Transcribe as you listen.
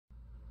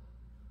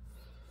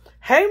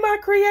Hey my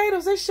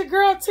creatives, it's your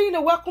girl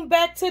Tina. Welcome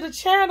back to the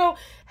channel.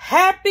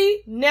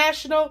 Happy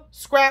National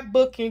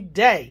Scrapbooking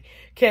Day.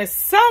 Can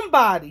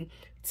somebody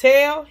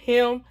tell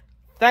him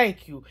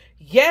thank you?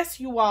 Yes,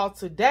 you all,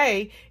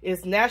 today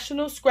is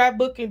National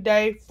Scrapbooking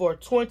Day for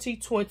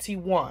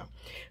 2021.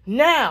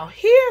 Now,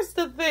 here's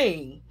the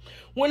thing.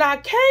 When I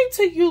came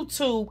to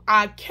YouTube,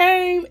 I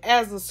came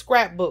as a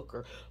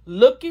scrapbooker,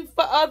 looking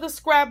for other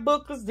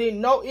scrapbookers,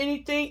 didn't know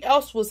anything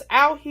else was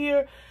out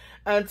here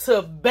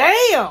until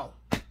bam!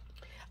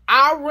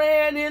 I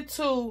ran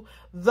into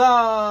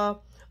the,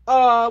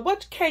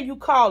 what can you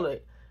call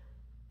it?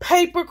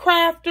 Paper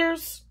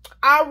crafters.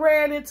 I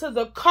ran into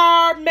the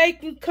card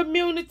making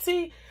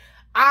community.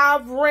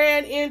 I've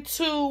ran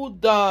into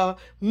the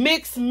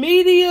mixed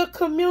media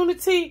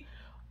community.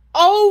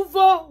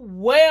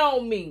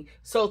 Overwhelming.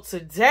 So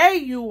today,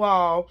 you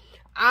all,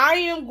 I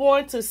am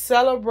going to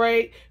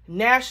celebrate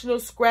National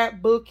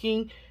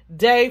Scrapbooking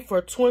Day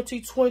for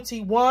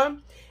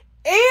 2021.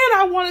 And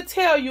I want to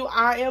tell you,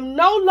 I am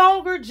no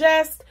longer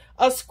just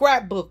a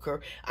scrapbooker.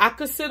 I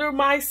consider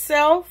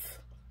myself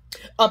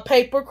a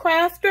paper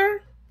crafter.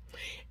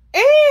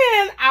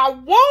 And I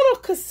want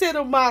to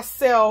consider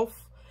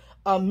myself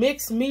a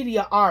mixed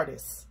media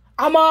artist.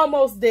 I'm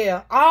almost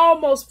there. I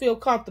almost feel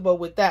comfortable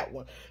with that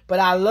one. But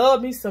I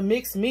love me some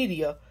mixed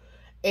media.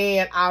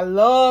 And I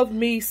love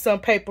me some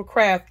paper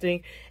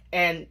crafting.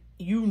 And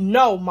you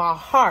know my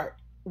heart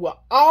will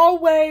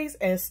always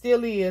and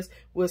still is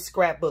with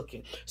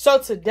scrapbooking. So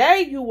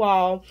today, you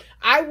all,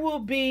 I will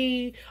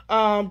be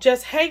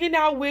just hanging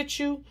out with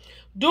you,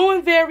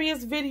 doing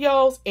various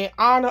videos in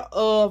honor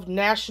of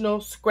National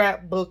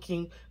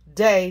Scrapbooking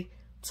Day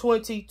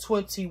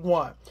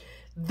 2021.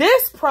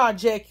 This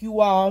project, you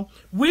all,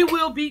 we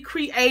will be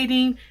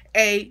creating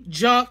a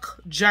junk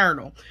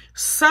journal.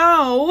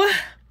 So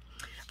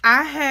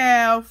I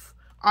have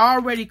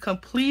already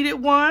completed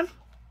one.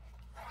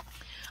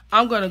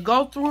 I'm going to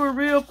go through it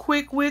real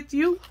quick with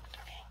you.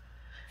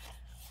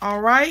 All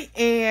right.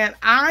 And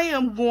I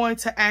am going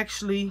to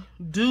actually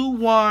do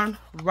one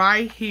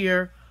right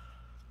here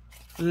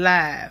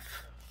live.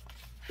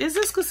 Is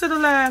this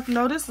considered live?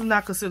 No, this is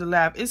not considered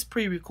live. It's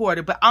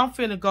pre-recorded. But I'm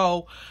finna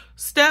go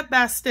step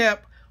by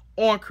step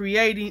on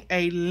creating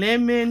a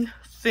lemon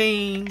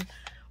themed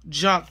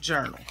junk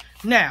journal.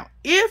 Now,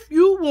 if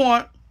you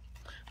want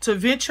to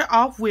venture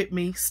off with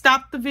me,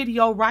 stop the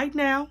video right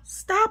now.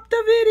 Stop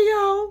the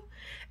video.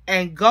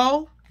 And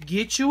go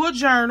get you a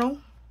journal.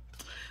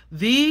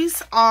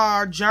 These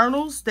are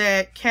journals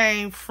that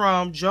came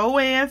from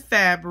Joann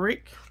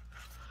Fabric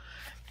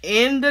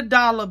in the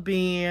dollar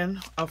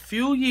bin a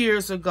few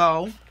years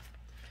ago.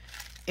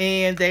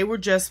 And they were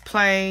just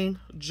plain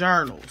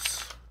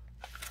journals.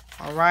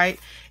 All right.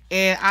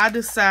 And I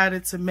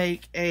decided to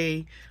make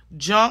a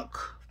junk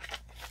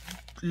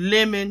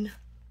lemon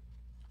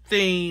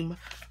theme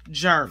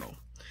journal.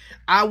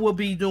 I will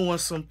be doing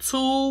some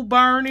tool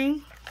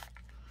burning.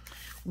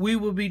 We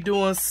will be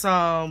doing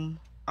some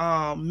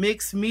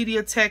mixed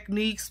media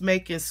techniques,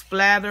 making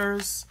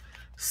splatters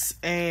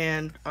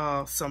and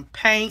some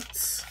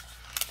paints,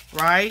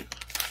 right?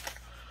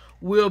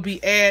 We'll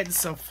be adding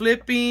some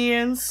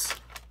flip-ins.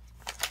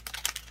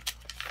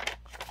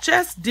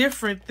 Just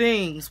different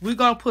things. We're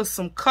going to put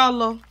some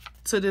color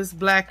to this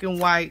black and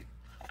white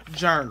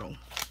journal,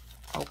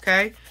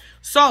 okay?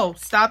 So,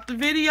 stop the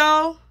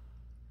video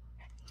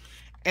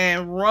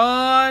and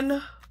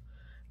run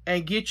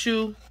and get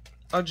you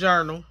a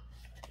journal.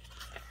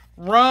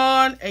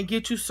 Run and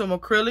get you some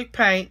acrylic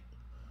paint.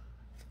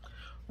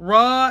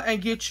 Run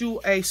and get you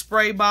a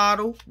spray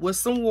bottle with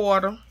some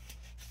water.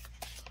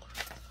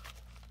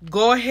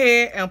 Go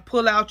ahead and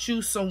pull out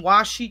you some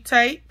washi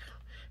tape.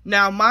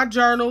 Now, my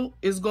journal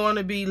is going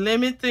to be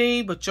lemon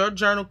themed, but your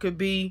journal could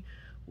be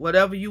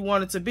whatever you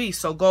want it to be.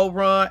 So go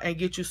run and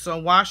get you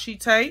some washi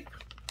tape.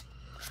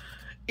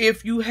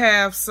 If you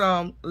have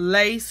some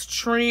lace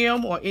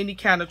trim or any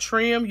kind of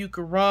trim, you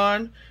can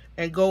run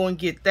and go and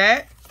get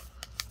that.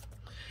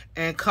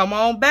 And come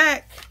on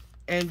back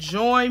and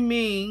join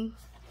me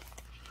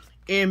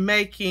in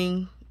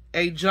making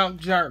a junk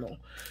journal.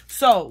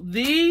 So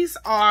these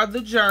are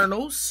the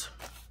journals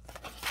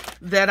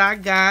that I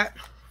got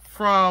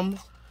from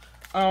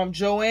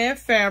Joann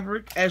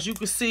Fabric. As you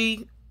can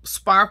see,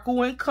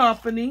 Sparkle and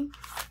Company,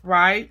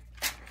 right?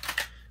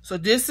 So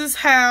this is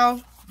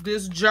how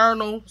this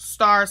journal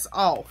starts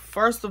off.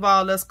 First of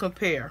all, let's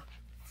compare.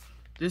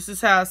 This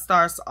is how it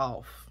starts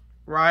off,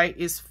 right?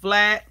 It's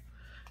flat,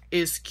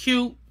 it's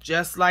cute,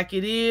 just like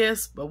it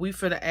is, but we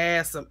finna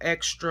add some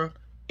extra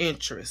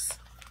interest,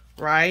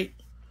 right?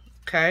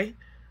 Okay,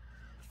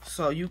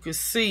 so you can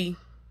see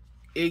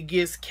it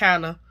gets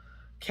kind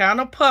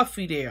of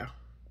puffy there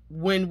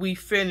when we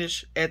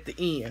finish at the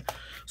end.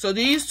 So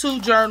these two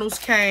journals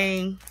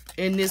came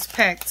in this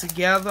pack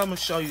together. I'm gonna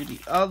show you the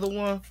other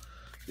one.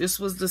 This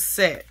was the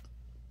set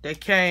that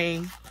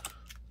came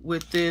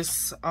with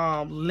this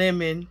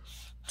lemon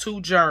 2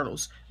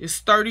 journals. It's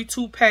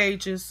 32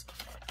 pages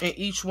in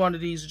each one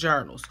of these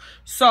journals.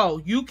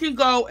 So you can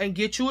go and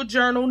get you a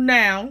journal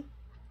now.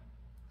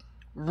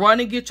 Run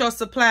and get your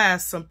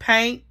supplies, some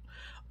paint,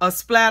 a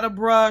splatter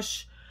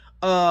brush,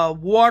 a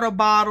water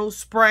bottle,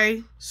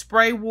 spray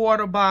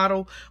water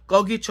bottle.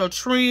 Go get your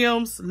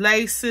trims,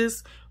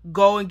 laces.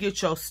 Go and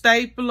get your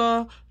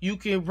stapler. You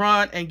can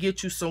run and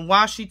get you some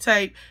washi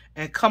tape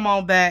and come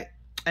on back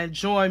and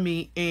join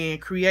me in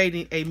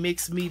creating a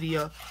mixed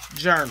media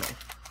journal.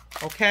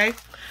 Okay?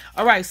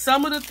 All right,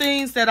 some of the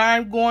things that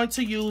I'm going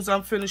to use,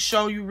 I'm finna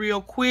show you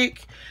real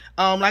quick.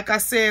 Like I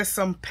said,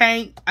 some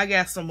paint. I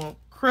got some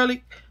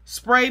acrylic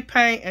spray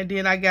paint, and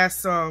then I got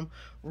some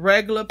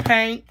regular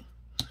paint.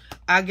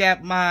 I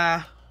got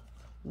my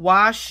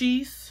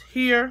washies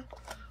here.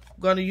 I'm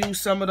gonna use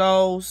some of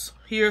those.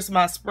 Here's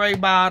my spray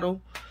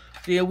bottle.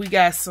 Then we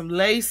got some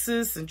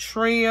laces and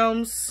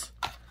trims.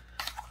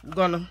 I'm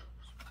gonna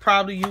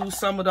probably use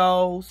some of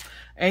those.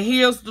 And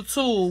here's the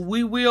tool.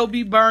 We will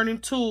be burning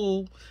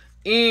tool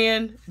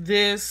in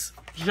this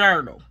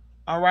journal.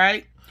 All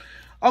right.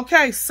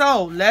 Okay,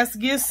 so let's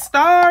get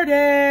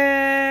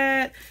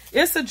started.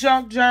 It's a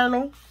junk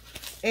journal,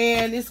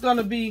 and it's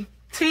gonna be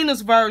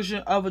Tina's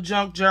version of a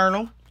junk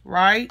journal,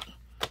 right?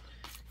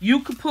 You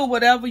can put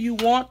whatever you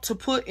want to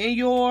put in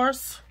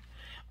yours.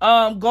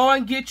 Go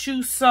and get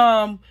you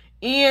some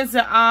ends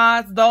and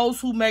odds. Those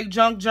who make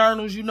junk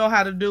journals, you know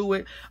how to do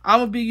it. I'm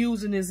going to be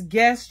using this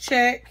guest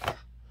check.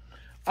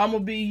 I'm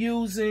going to be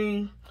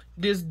using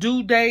this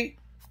due date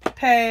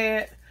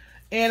pad.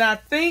 And I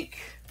think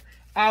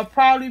I'll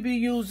probably be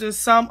using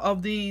some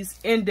of these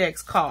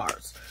index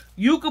cards.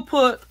 You could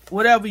put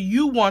whatever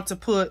you want to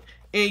put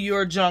in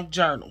your junk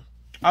journal.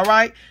 All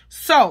right,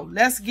 so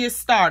let's get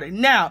started.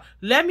 Now,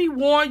 let me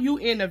warn you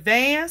in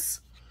advance.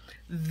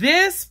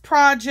 This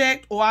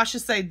project, or I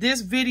should say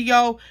this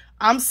video,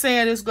 I'm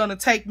saying it's going to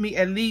take me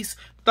at least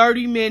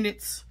 30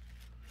 minutes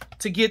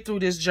to get through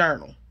this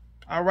journal.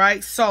 All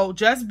right, so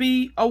just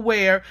be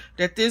aware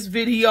that this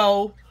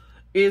video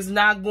is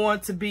not going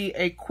to be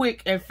a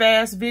quick and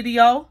fast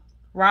video,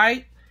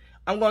 right?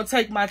 I'm going to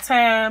take my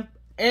time,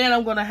 and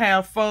I'm going to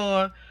have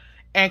fun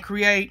and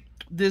create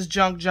this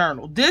junk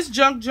journal. This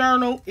junk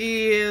journal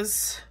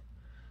is,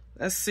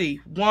 let's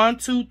see, 1,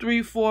 2,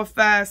 3, 4,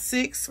 5,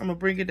 6. I'm gonna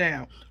bring it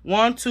down.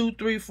 1, 2,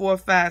 3, 4,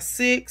 5,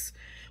 6.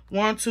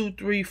 1, 2,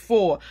 3,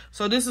 4.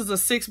 So this is a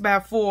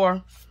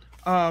 6x4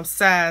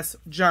 size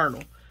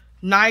journal.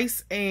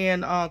 Nice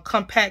and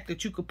compact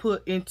that you could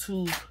put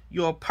into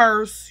your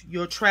purse,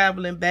 your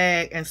traveling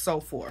bag, and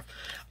so forth.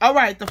 All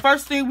right, the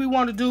first thing we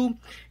want to do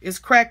is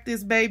crack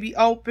this baby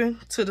open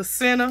to the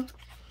center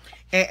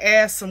and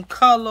add some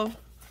color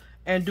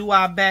and do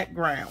our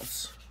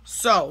backgrounds.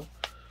 So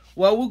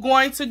what we're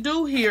going to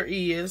do here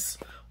is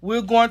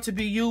we're going to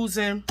be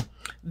using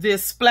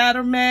this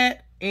splatter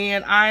mat,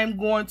 and I'm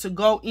going to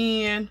go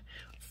in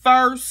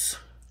first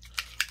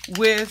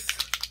with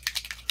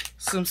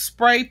some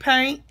spray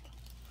paint.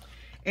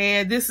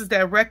 And this is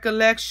that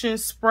Recollection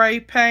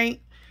spray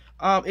paint.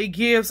 It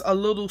gives a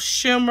little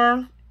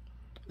shimmer.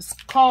 It's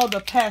called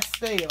a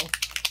pastel,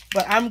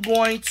 but I'm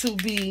going to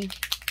be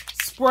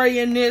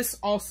spraying this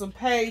on some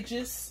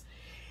pages.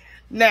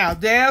 Now,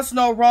 there's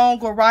no wrong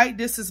or right.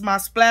 This is my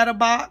splatter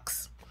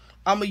box.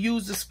 I'm going to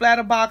use the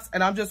splatter box,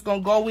 and I'm just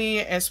going to go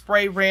in and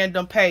spray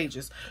random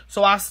pages.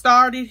 So I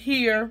started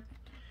here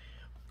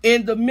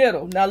in the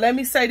middle. Now, let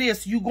me say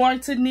this. You're going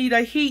to need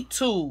a heat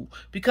tool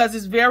because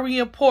it's very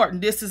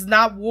important. This is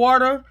not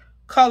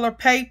watercolor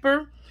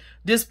paper.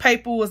 This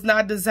paper was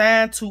not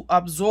designed to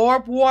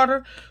absorb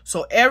water.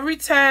 So every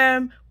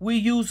time we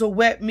use a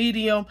wet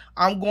medium,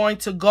 I'm going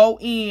to go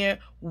in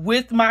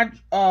with my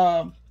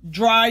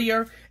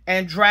dryer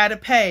and dry the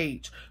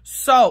page.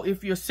 So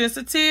if you're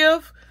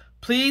sensitive,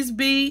 please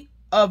be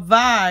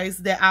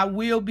advised that I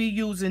will be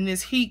using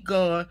this heat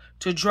gun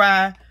to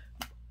dry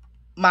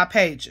my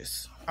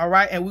pages. All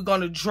right, and we're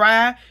going to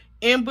dry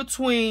in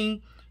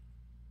between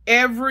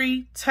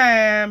every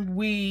time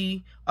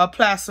we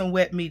apply some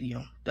wet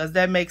medium. Does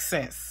that make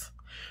sense?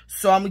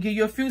 So I'm going to give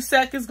you a few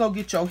seconds. Go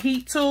get your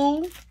heat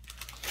tool,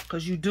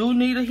 because you do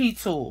need a heat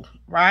tool,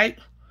 right?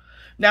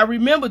 Now,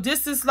 remember,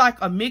 this is like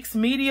a mixed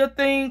media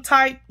thing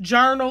type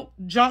journal,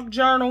 junk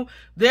journal.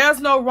 There's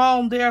no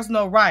wrong. There's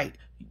no right.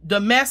 The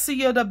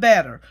messier, the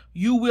better.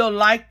 You will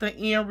like the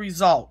end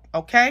result,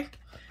 okay?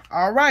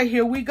 All right,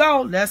 here we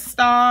go. Let's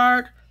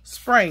start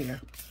spraying.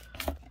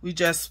 We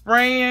just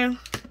spraying,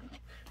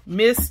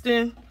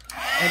 misting,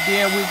 and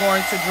then we're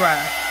going to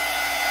dry.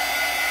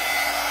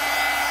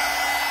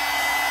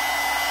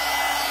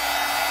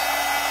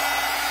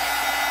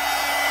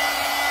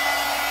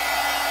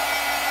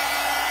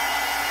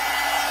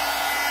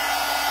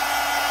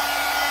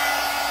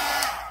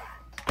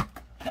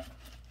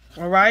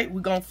 All right, we're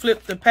going to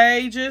flip the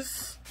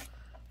pages.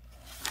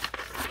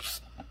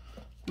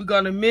 We're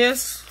going to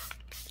mist.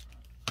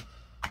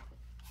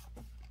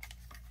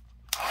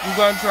 We're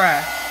going to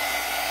dry.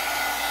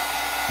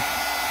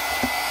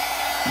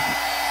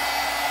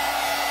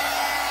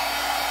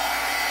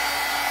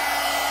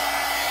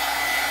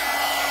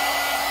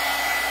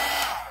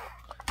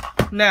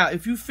 Now,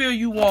 if you feel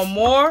you want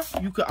more,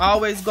 you can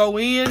always go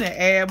in and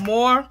add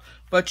more,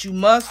 but you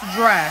must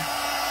dry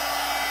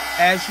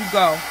as you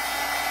go.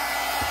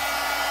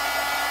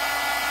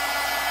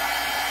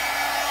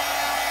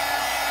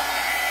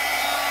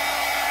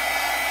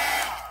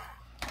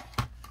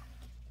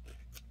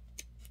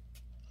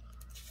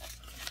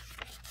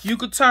 You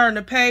could turn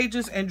the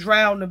pages and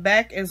draw on the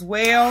back as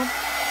well.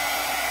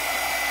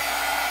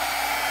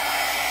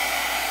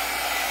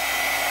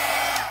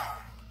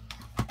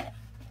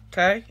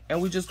 Okay,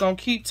 and we're just gonna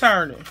keep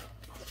turning.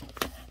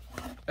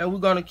 And we're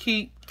gonna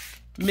keep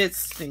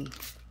mixing.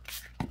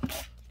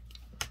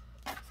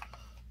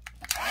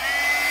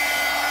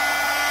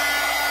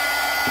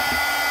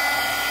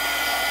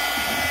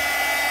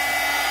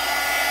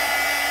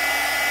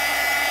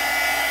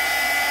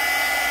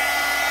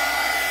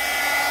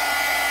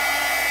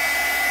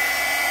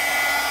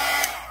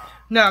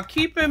 Now,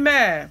 keep in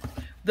mind,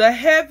 the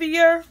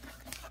heavier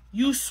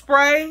you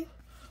spray,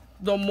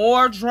 the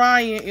more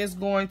drying it's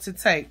going to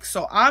take.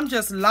 So I'm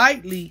just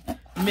lightly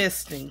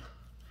misting.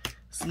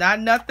 It's not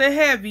nothing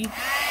heavy.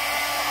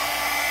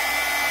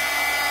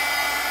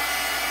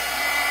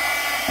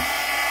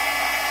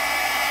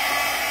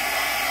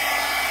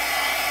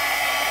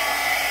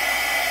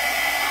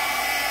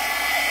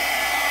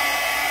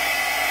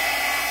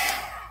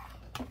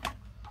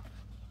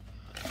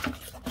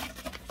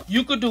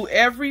 You could do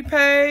every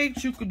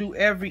page. You could do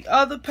every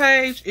other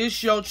page.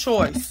 It's your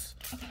choice.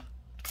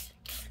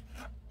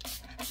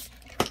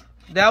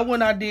 That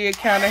one I did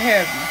kind of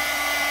heavy.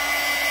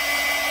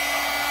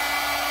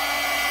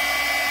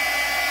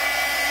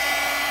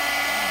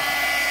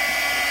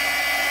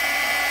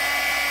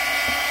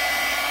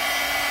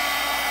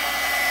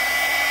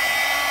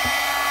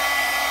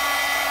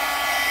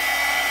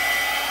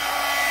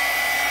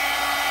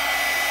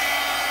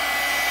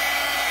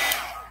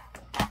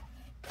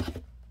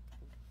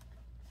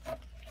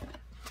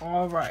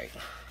 All right,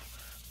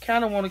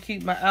 kind of want to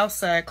keep my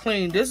outside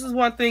clean. This is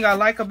one thing I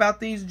like about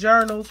these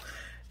journals.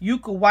 You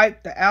could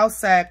wipe the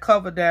outside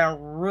cover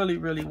down really,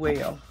 really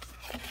well.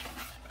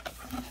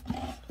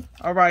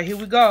 All right, here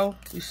we go.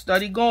 We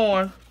study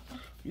going.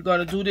 You're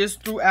going to do this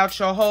throughout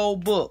your whole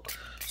book.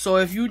 So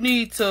if you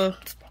need to,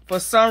 for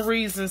some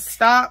reason,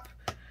 stop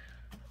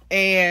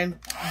and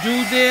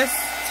do this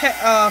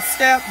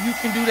step, you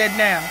can do that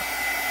now.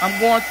 I'm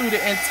going through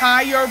the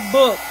entire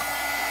book.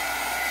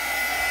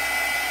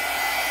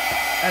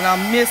 And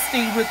I'm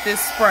misting with this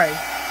spray.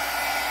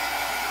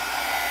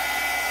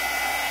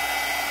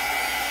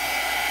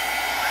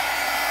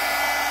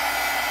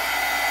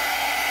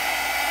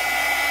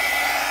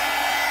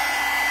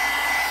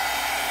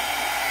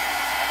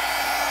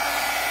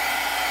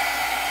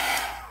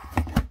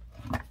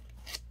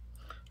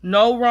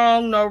 No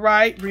wrong, no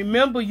right.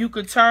 Remember, you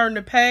could turn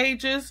the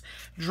pages,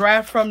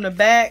 draft from the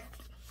back.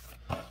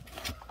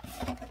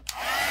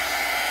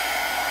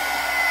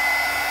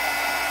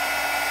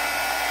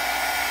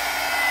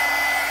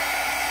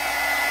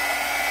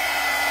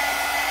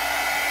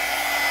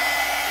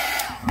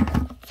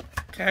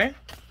 Okay,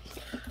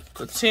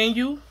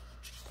 continue.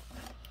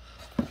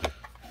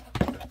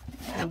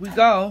 Here we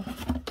go.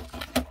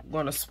 I'm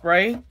gonna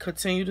spray,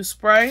 continue to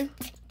spray.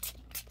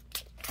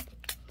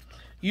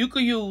 You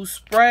could use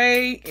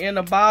spray in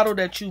a bottle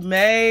that you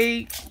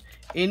made,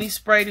 any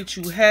spray that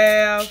you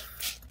have.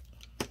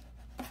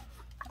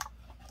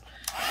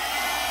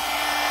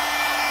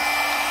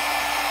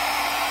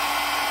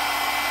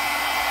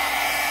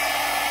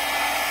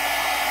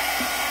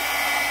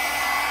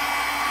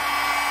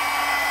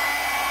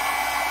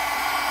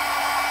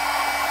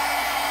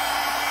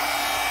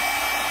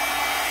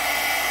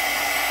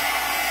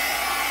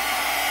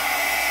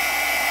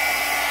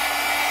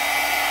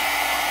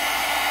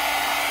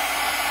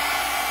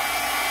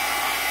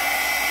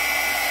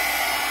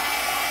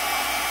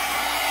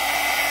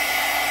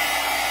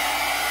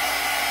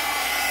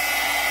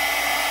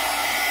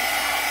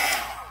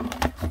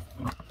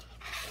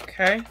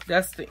 Okay,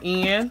 that's the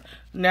end.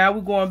 Now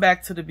we're going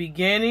back to the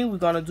beginning. We're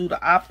going to do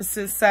the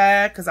opposite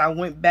side because I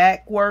went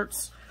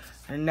backwards.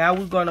 And now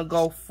we're going to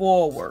go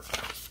forward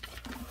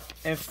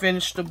and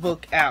finish the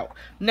book out.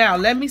 Now,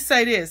 let me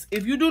say this.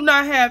 If you do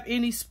not have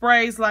any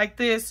sprays like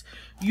this,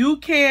 you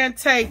can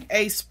take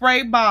a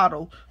spray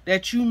bottle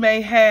that you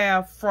may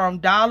have from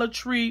Dollar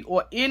Tree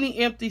or any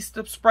empty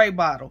spray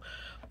bottle.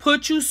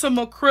 Put you some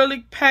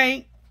acrylic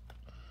paint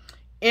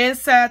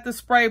inside the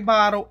spray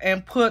bottle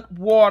and put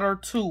water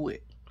to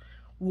it.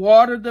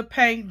 Water the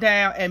paint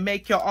down and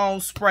make your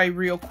own spray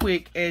real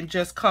quick and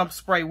just come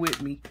spray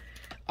with me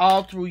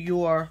all through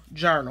your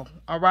journal.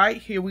 All right,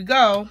 here we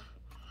go.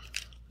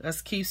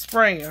 Let's keep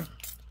spraying.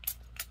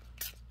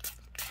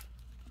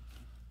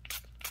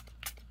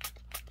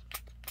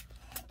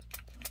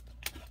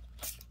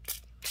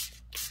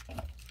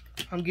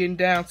 I'm getting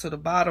down to the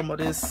bottom of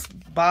this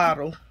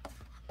bottle.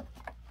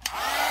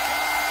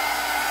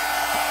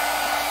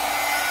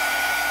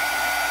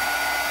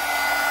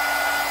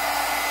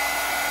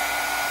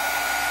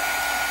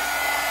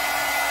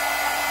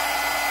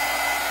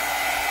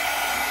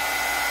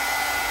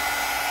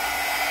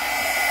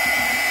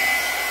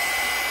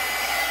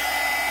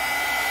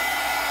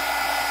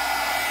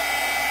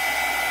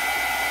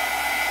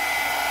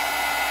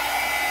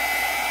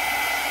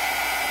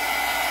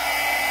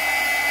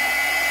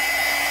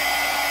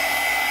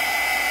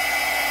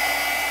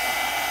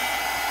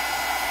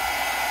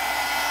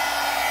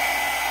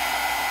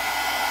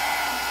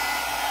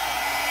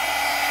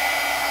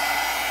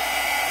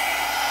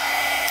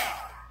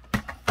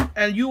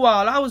 And you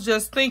all, I was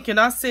just thinking,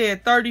 I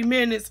said 30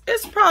 minutes.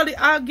 It's probably,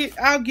 I'll give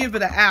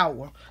it an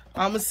hour.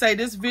 I'm going to say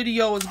this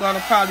video is going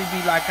to probably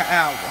be like an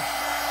hour.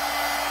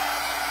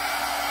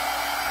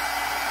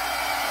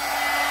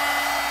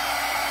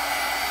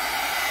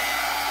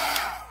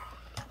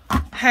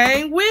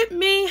 Hang with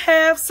me,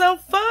 have some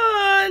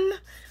fun.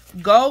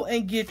 Go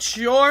and get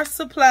your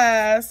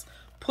supplies.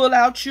 Pull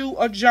out you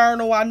a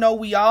journal. I know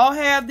we all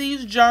have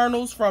these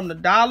journals from the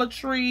Dollar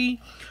Tree.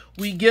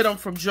 We get them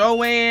from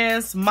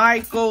Joann's,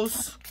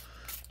 Michael's.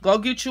 Go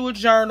get you a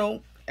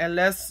journal and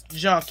let's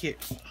junk it.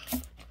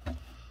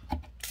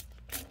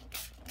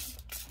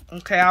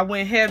 Okay, I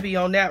went heavy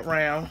on that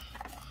round.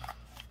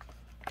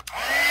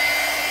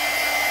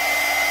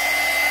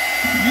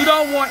 You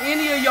don't want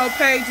any of your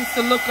pages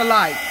to look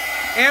alike.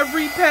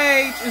 Every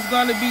page is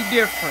going to be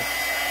different.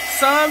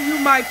 Some you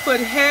might put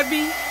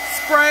heavy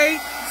spray,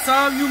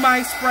 some you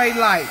might spray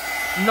light.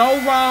 No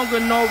wrong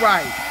or no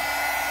right.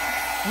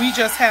 We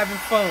just having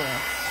fun.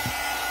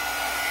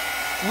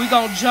 We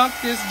gonna junk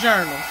this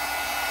journal.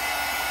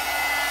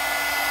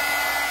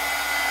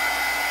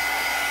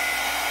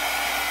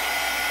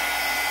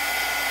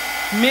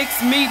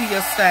 Mixed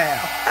media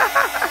style.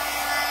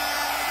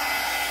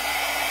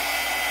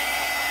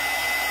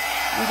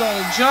 We're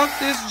gonna junk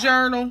this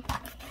journal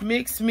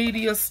mixed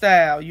media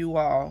style, you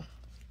all.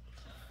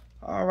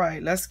 All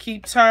right, let's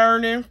keep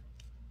turning.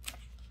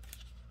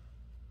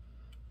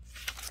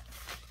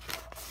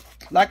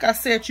 Like I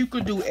said, you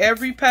could do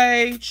every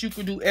page. You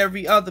could do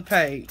every other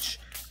page.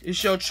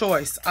 It's your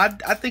choice. I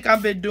think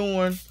I've been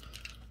doing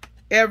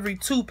every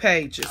 2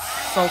 pages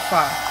so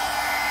far.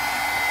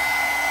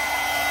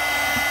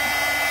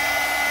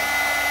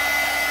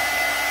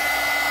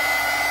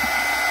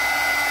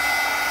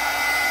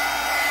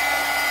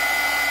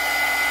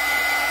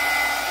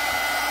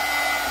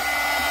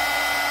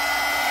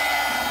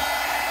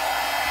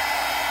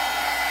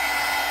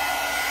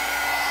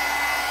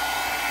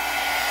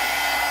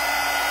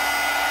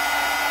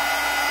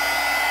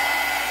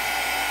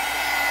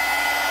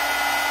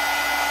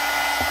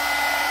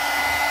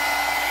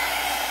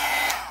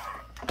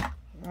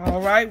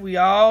 All right, we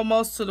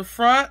almost to the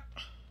front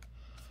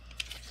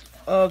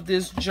of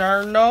this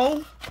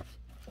journal.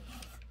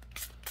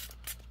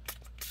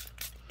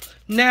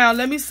 Now,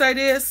 let me say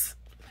this.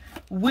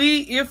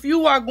 If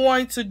you are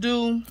going to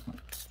do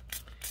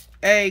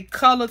a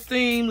color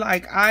theme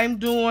like I'm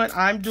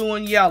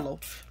doing yellow.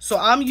 So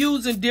I'm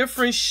using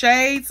different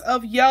shades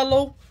of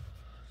yellow.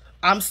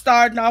 I'm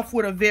starting off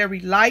with a very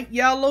light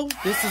yellow.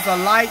 This is a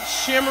light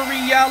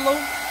shimmery yellow.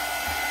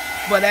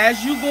 But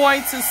as you're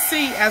going to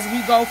see as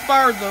we go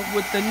further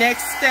with the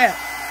next step,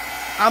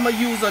 I'm going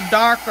to use a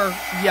darker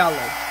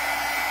yellow.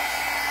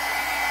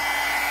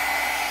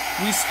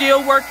 We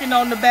still working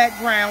on the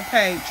background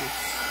pages.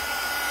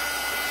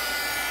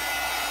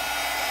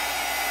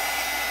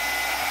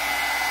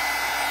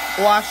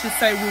 Or I should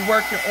say we're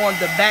working on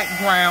the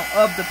background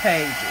of the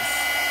pages.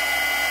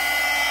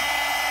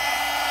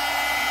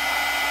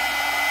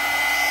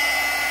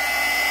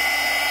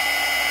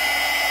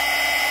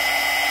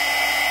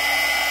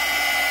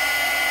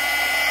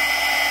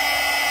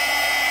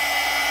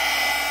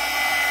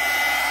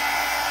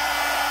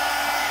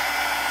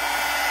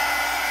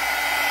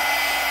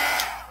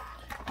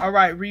 All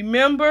right,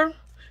 remember,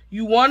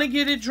 you want to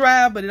get it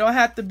dry, but it don't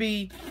have to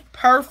be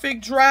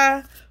perfect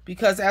dry,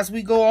 because as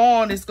we go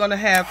on, it's going to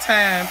have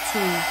time to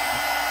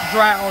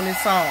dry on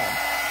its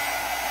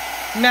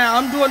own. Now,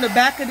 I'm doing the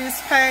back of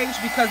this page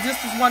because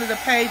this is one of the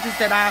pages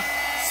that I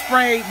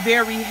sprayed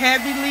very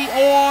heavily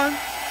on.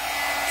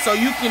 So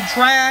you can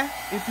dry.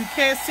 If you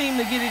can't seem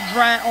to get it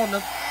dry on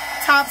the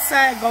top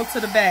side, go to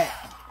the back.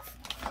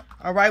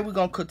 All right, we're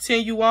going to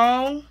continue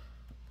on.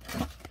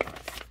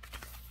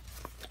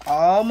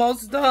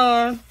 Almost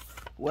done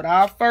with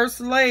our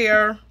first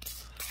layer.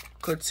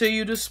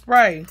 Continue to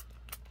spray.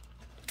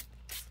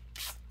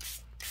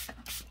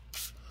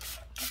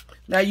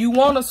 Now you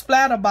want a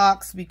splatter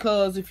box,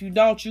 because if you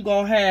don't, you're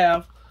going to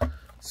have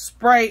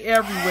spray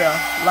everywhere.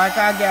 Like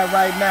I got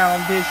right now,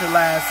 I'm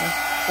visualizing.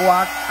 Or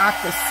I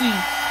could see.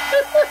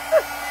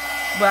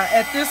 But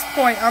at this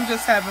point, I'm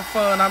just having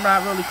fun. I'm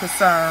not really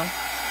concerned.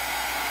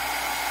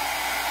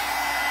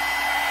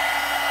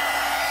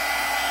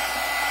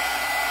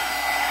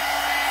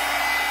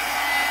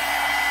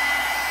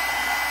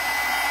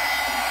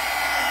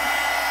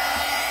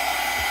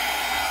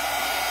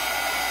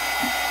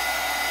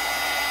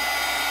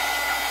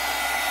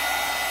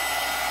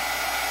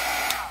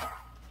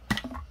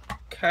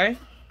 Okay,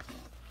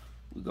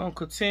 we're going to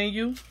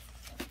continue.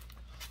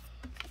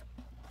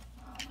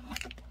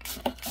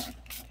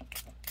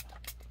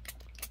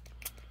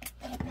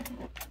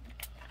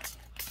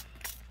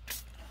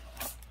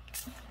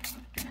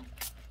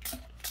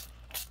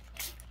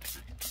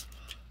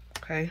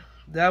 Okay,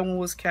 that one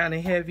was kind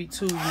of heavy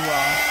too, you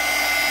all.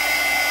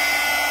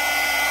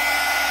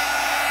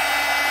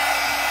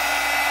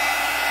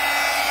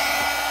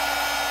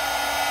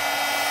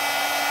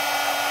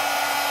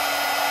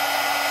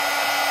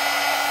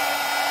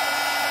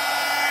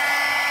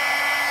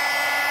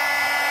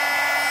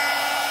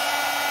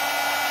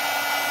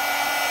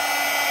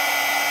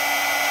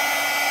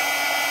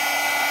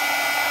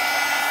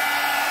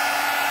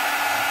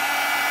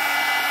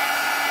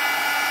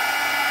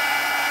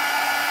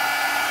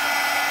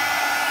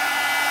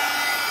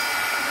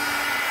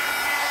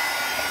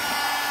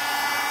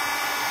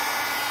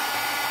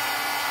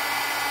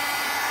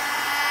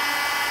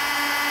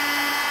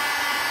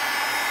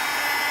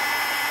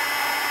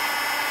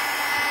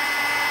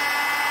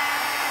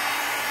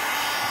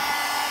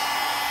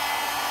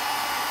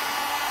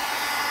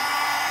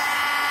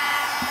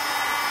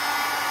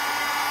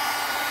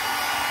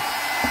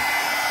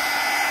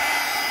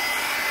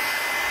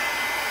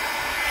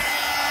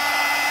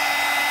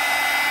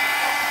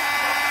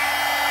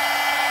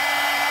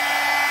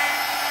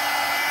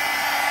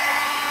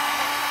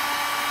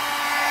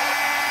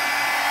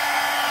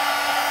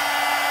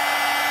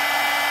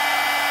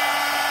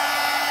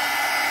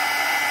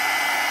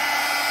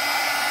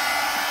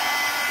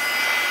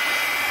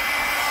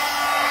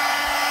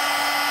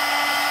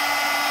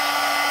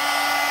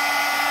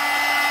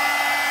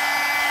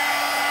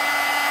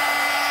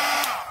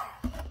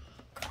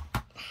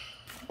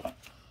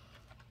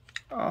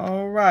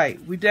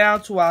 right, we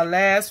down to our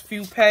last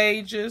few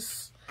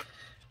pages.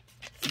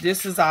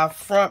 This is our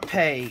front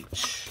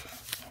page.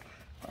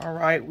 All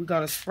right, we're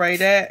gonna spray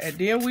that, and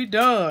then we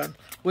done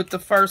with the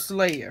first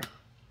layer.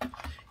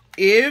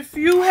 If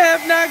you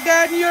have not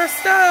gotten your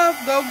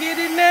stuff, go get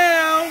it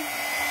now.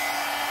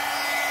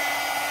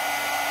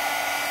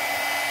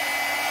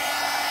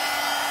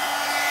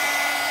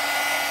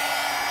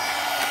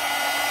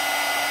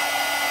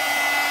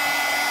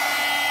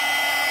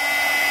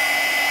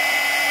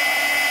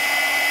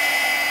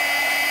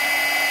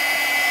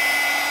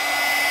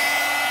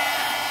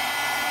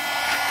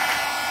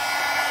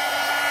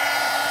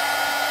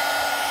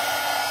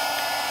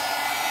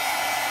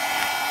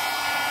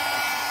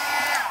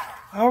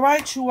 All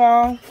right, you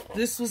all,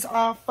 this was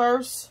our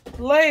first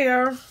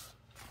layer,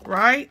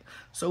 right?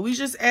 So we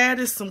just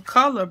added some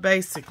color,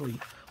 basically.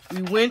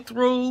 We went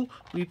through,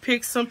 we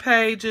picked some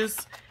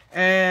pages,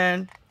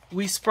 and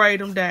we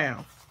sprayed them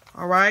down,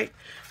 all right?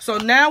 So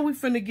now we're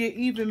finna get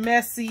even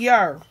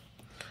messier,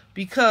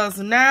 because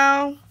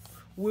now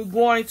we're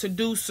going to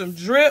do some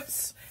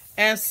drips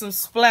and some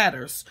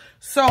splatters.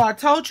 So I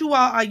told you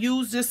all I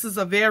use this as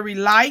a very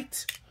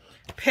light,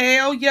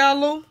 pale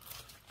yellow.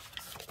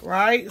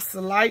 Right, it's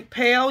a light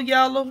pale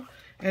yellow,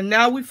 and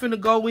now we're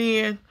finna go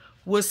in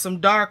with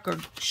some darker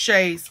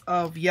shades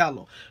of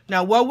yellow.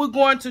 Now what we're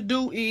going to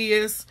do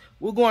is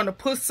we're going to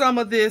put some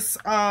of this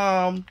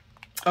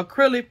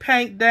acrylic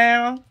paint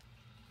down.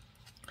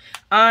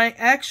 I'm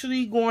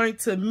actually going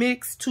to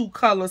mix two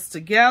colors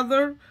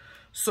together,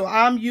 so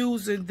I'm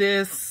using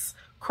this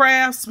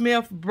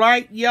Craftsmith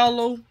bright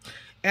yellow,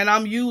 and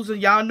I'm using,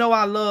 y'all know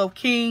I love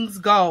King's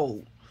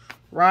Gold,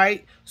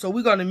 right? So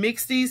we're going to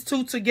mix these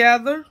two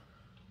together.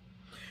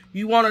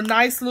 You want a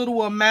nice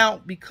little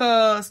amount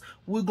because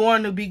we're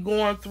going to be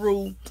going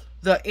through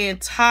the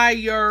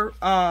entire,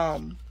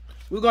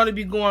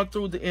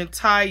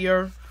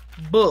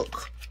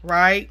 book,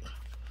 right?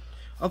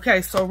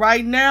 Okay, so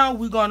right now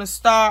we're going to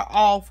start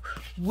off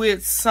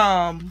with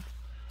some,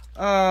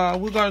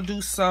 we're going to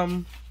do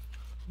some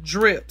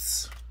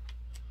drips.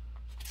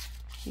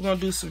 We're going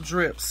to do some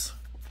drips.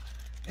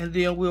 And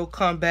then we'll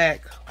come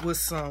back with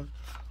some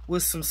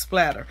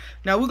splatter.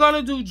 Now we're going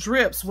to do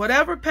drips.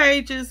 Whatever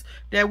pages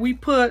that we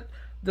put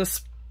the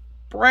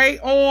spray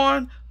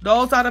on,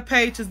 those are the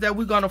pages that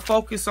we're going to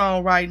focus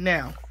on right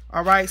now.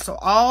 All right, so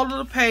all of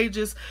the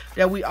pages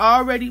that we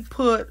already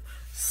put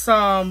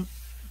some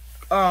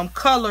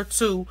color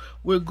to,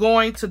 we're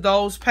going to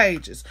those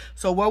pages.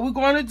 So what we're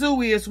going to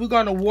do is we're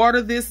going to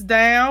water this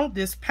down,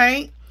 this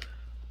paint,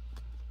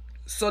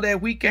 so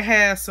that we can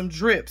have some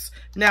drips.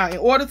 Now in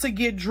order to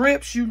get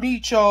drips, you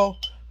need your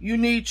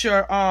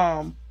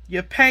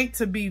paint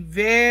to be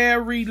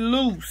very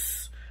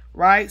loose,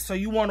 right? So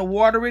you want to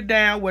water it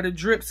down where the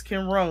drips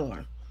can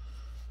run.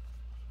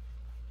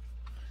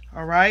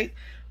 All right.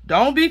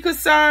 Don't be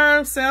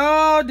concerned. Say,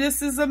 oh,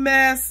 this is a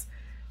mess.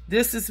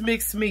 This is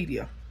mixed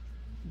media.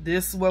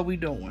 This is what we're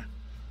doing.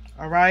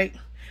 All right.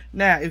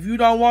 Now, if you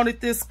don't want it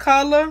this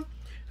color,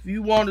 if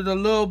you want it a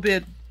little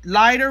bit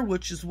lighter,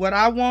 which is what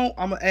I want,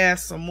 I'm going to add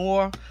some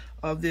more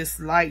of this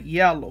light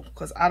yellow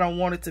because I don't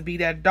want it to be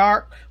that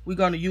dark. We're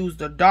going to use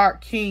the dark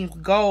King's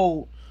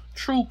Gold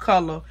true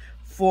color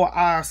for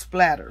our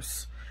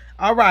splatters.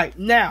 All right,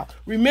 now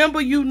remember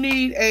you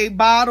need a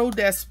bottle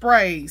that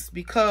sprays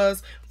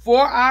because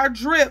for our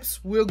drips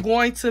we're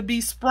going to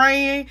be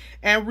spraying,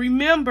 and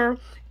remember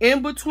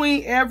in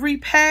between every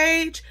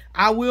page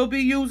I will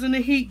be using the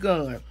heat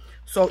gun.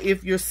 So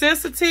if you're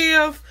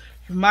sensitive,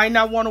 you might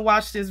not want to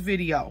watch this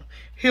video.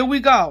 Here we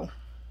go.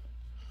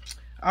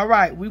 All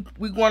right,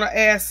 we're going to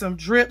add some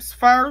drips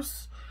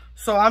first.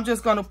 So I'm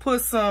just going to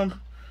put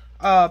some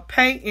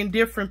paint in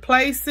different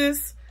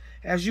places.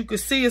 As you can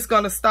see, it's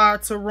going to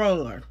start to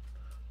run,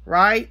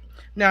 right?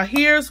 Now,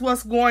 here's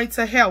what's going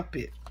to help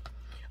it.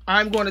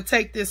 I'm going to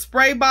take this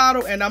spray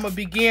bottle and I'm going to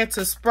begin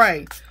to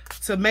spray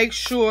to make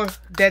sure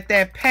that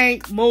that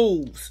paint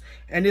moves.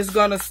 And it's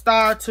going to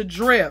start to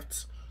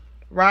drift,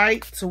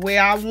 right, to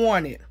where I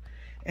want it.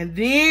 And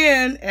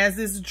then as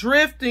it's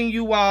drifting,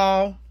 you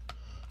all,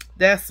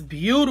 that's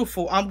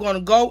beautiful. I'm going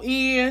to go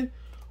in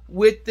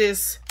with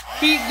this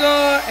heat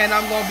gun and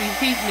I'm going to be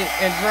heating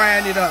it and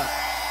drying it up.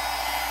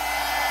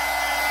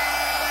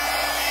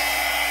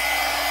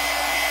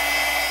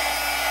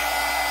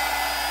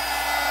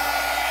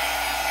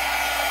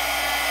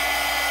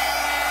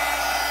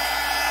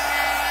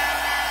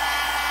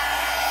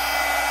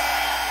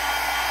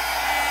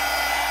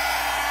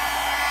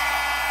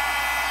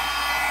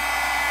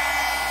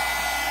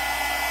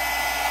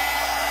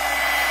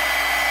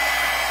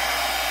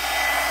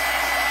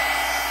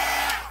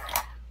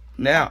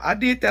 Now, I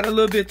did that a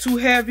little bit too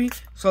heavy,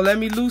 so let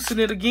me loosen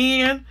it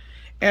again.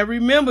 And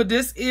remember,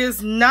 this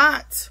is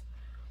not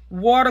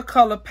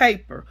watercolor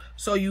paper,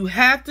 so you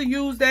have to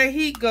use that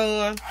heat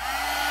gun.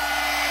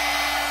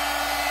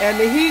 And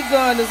the heat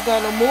gun is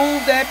going to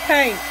move that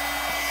paint.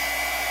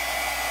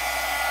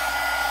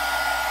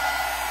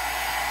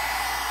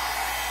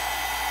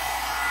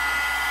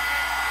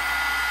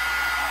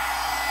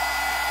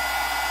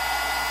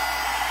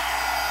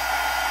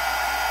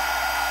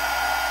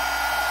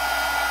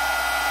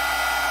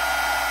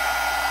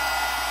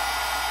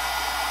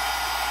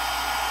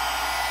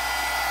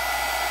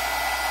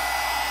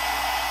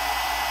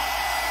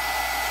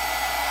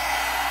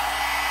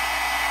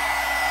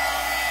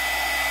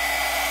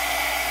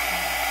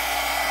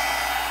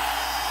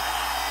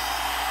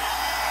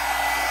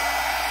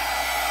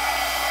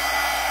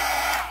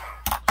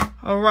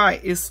 right,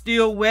 it's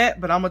still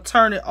wet, but I'm going to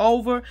turn it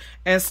over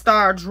and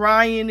start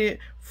drying it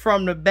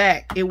from the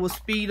back. It will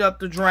speed up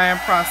the drying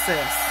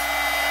process.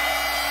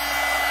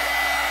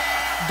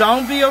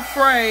 Don't be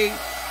afraid.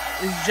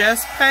 It's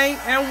just paint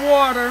and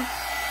water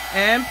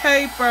and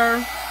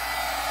paper.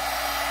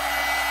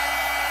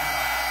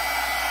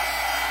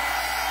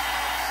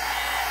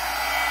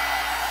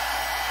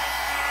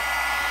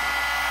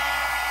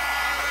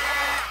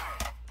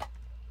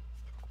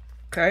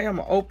 Okay, I'm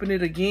going to open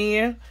it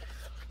again.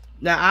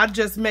 Now, I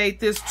just made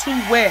this too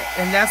wet,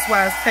 and that's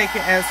why it's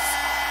taking as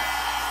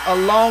a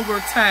longer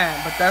time,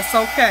 but that's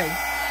okay.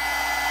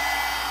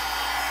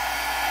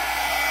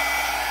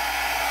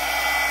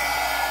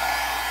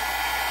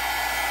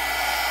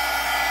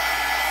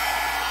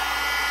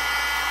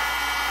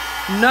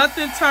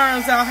 Nothing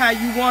turns out how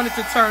you want it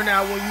to turn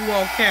out when you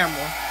on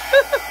camera.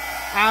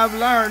 I've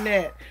learned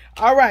that.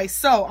 All right,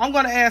 so I'm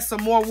going to add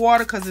some more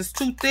water because it's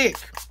too thick,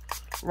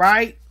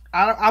 right?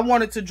 I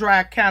want it to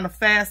dry kind of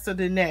faster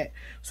than that.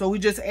 So we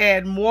just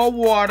add more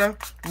water,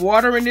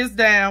 watering this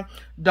down.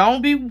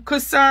 Don't be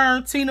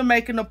concerned, Tina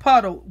making a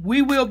puddle.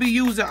 We will be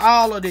using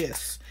all of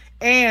this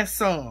and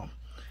some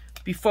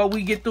before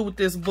we get through with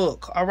this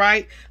book, all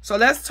right? So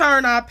let's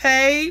turn our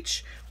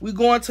page. We're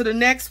going to the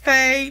next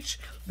page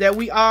that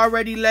we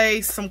already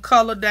laid some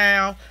color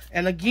down.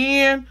 And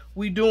again,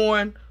 we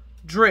doing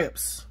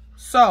drips.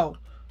 So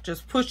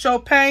just put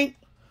your paint.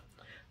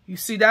 You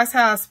see, that's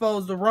how it's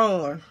supposed to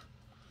run.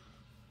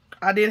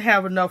 I didn't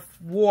have enough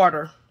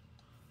water.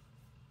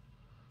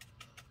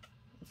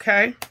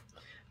 Okay.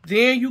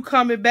 Then you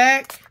coming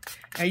back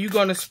and you're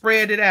going to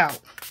spread it out.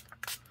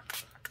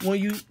 When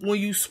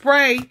you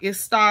spray, it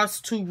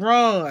starts to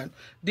run.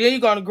 Then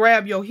you're going to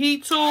grab your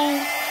heat tool.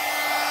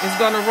 It's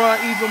going to run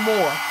even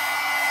more.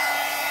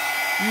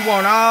 You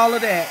want all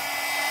of that.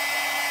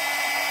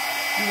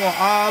 You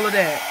want all of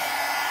that.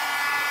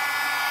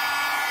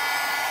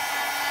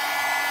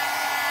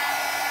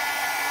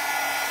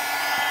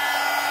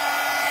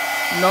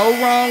 No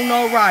wrong,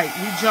 no right.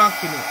 We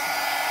junking it.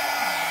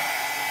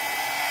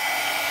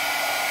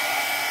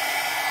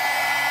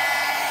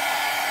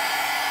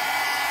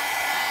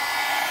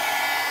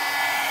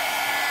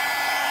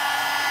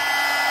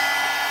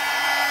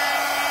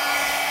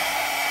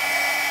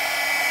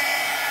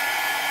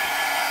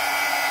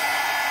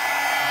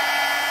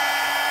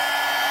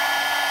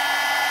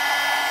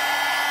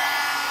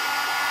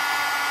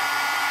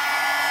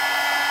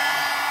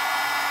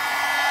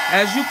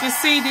 As you can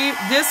see,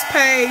 this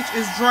page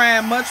is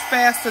drying much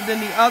faster than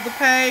the other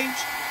page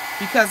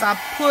because I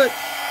put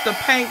the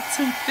paint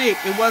too thick.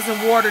 It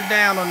wasn't watered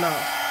down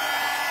enough.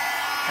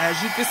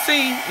 As you can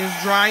see,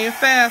 it's drying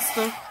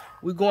faster.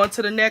 We're going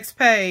to the next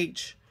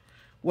page.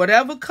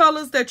 Whatever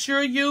colors that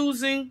you're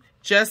using,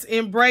 just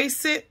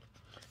embrace it.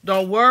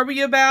 Don't worry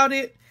about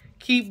it.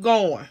 Keep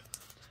going.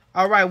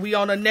 All right, we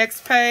on the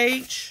next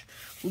page.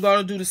 We're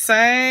going to do the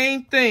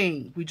same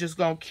thing. We just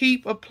going to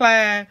keep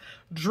applying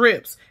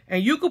drips.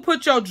 And you can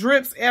put your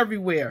drips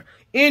everywhere,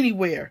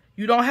 anywhere.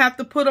 You don't have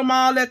to put them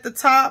all at the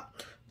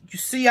top. You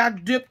see I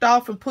dipped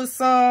off and put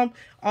some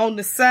on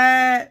the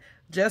side.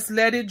 Just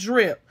let it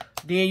drip.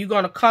 Then you're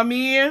going to come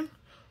in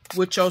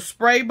with your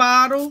spray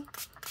bottle,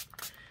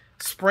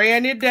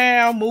 spraying it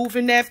down,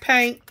 moving that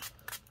paint,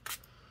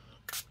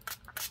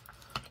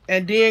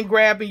 and then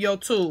grabbing your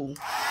tool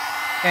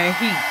and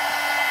heat.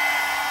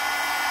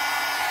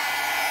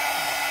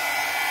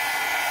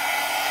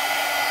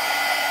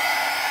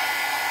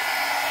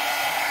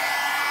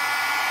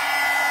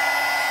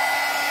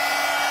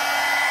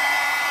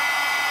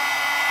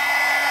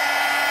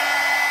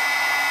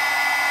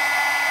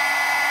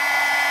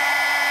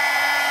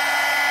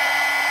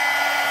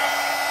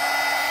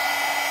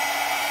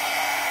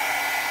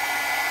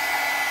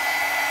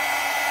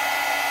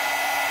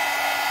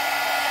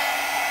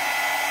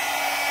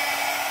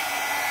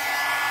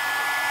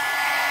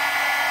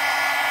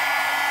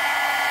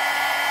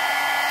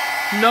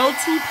 No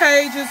two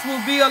pages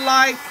will be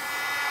alike.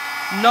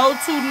 No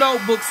two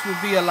notebooks will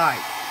be alike.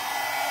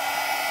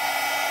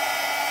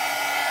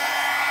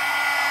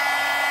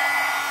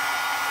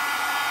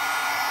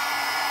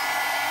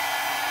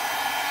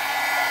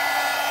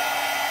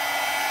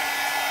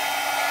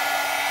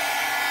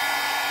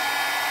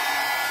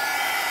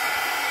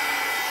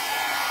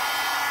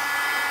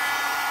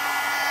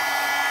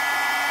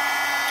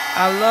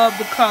 I love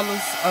the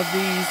colors of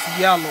these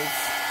yellows.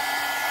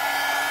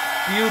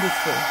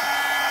 Beautiful.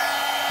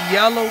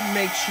 Yellow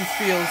makes you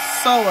feel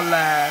so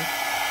alive,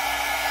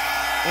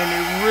 and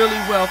it really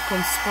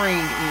welcomes spring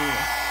in.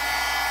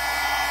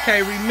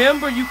 Okay,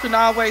 remember you can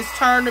always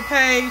turn the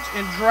page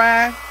and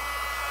dry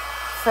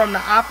from the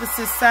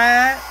opposite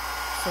side.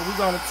 So we're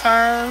going to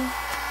turn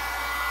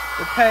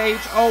the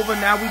page over.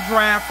 Now we're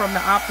drying from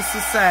the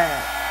opposite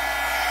side.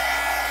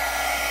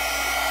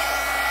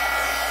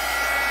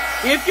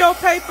 If your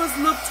papers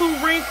look too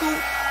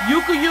wrinkled, you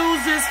can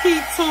use this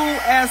heat tool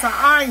as an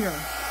iron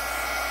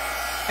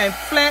and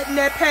flatten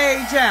that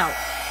page out.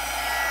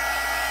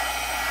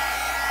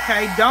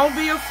 Okay, don't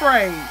be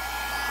afraid.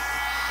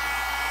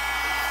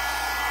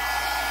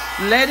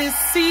 Let it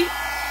seep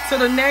to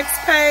the next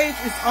page,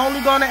 it's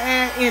only going to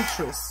add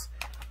interest.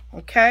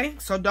 Okay,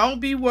 so don't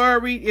be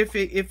worried if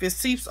it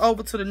seeps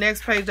over to the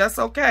next page. That's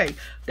okay.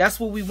 That's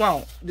what we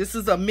want. This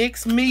is a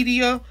mixed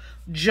media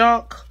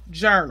junk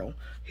journal.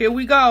 Here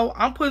we go.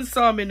 I'm putting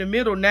some in the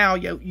middle now,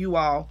 you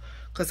all,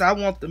 because I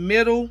want the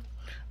middle.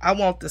 I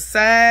want the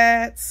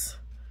sides.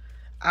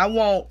 I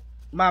want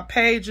my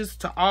pages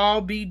to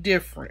all be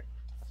different,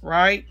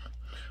 right?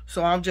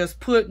 So I'm just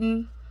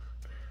putting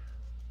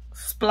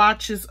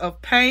splotches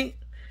of paint,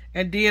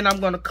 and then I'm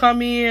going to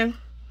come in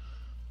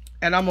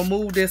and I'm going to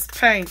move this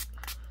paint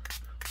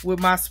with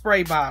my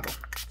spray bottle.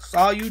 So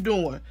all you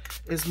doing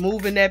is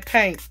moving that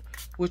paint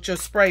with your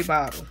spray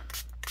bottle.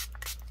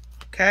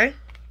 Okay.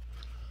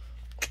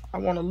 I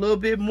want a little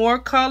bit more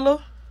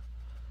color.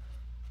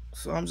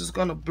 So I'm just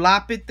going to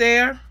blop it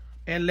there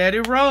and let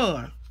it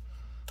run.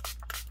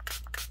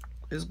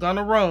 It's going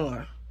to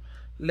run.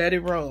 Let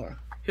it run.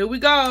 Here we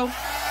go.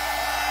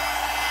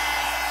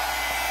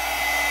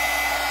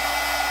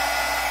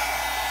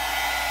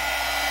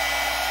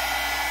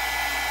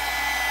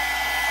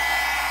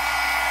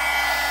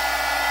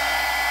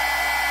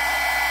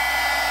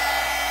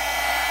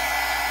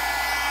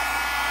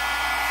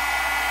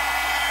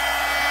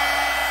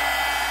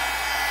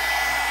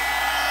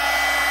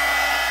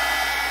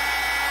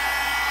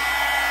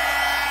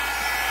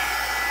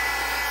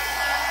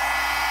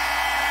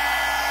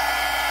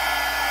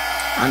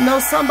 I know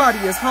somebody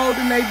is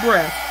holding their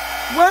breath.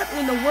 What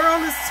in the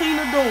world is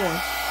Tina doing?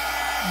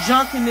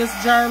 Junking this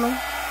journal.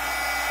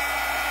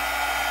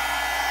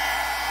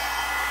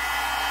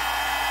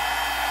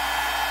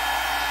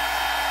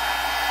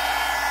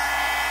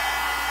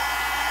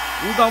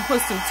 We're going to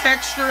put some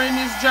texture in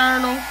this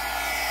journal.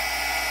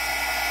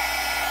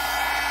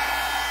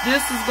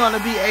 This is going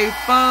to be a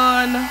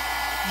fun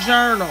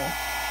journal.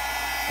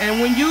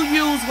 And when you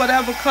use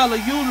whatever color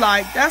you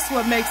like, that's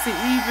what makes it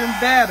even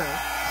better.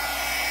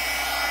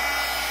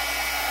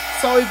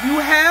 So if you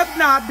have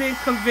not been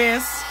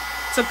convinced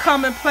to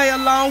come and play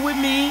along with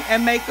me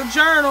and make a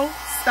journal,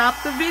 stop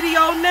the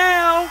video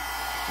now.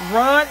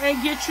 Run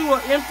and get you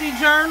an empty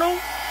journal,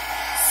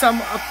 some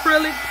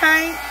acrylic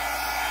paint,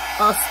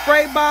 a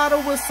spray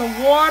bottle with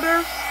some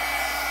water,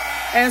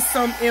 and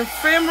some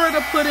ephemera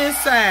to put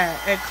inside,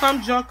 and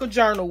come junk a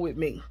journal with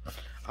me.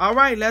 All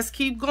right, let's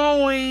keep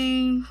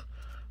going.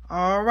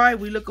 All right,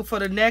 we're looking for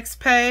the next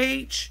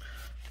page.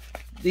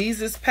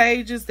 These is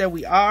pages that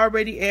we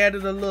already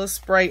added a little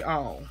spray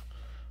on.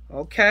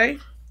 Okay,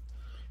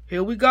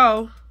 here we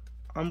go.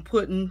 I'm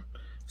putting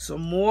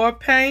some more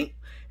paint.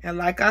 And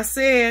like I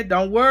said,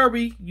 don't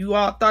worry. You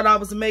all thought I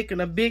was making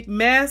a big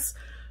mess.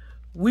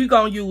 We're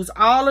going to use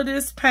all of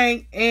this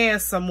paint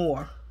and some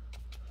more.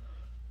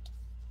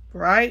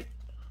 Right?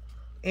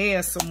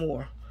 And some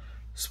more.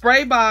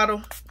 Spray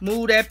bottle.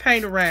 Move that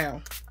paint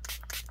around.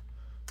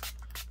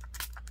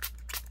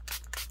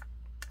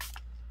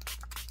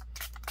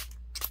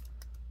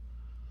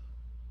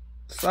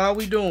 That's all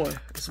we doing.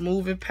 It's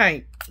moving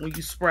paint when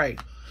you spray.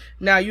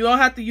 Now, you don't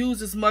have to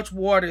use as much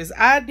water as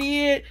I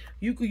did.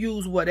 You could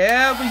use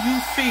whatever you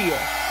feel.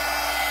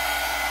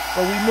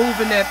 But we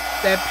moving that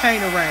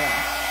paint around.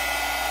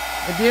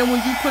 And then when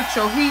you put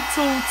your heat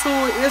tool to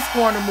it, it's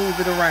going to move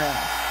it around.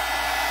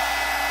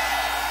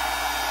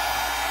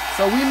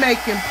 So we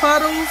making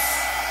puddles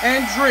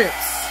and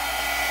drips.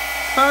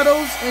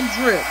 Puddles and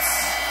drips.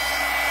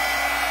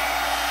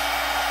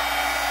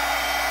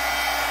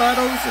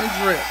 Puddles and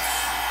drips.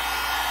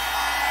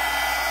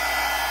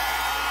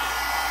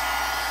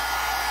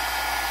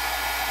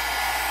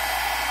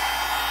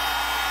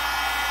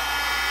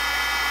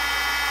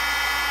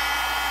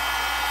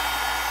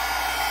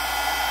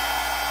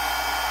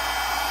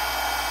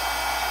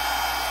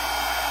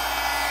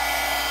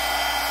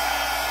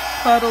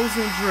 Puddles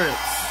and drips.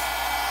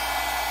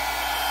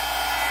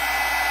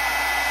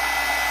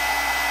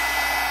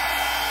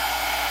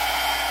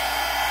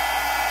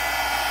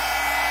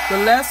 The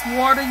less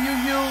water you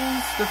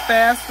use, the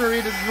faster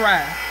it'll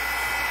dry.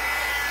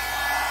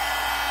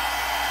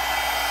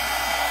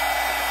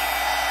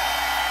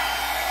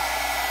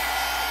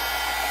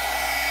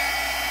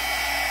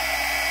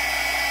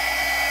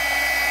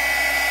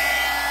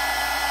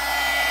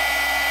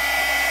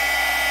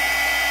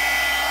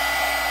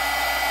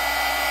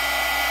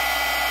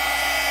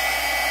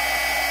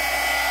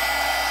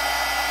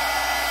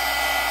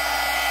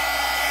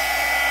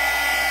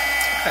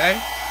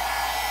 Okay.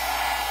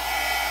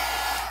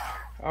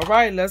 All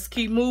right, let's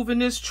keep moving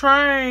this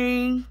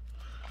train.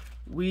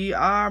 We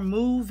are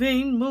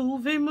moving,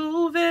 moving,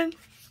 moving.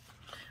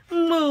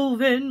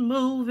 Moving,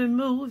 moving,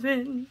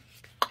 moving.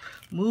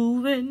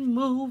 Moving,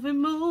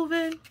 moving,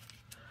 moving.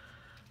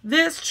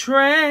 This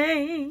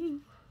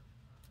train.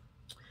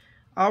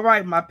 All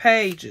right, my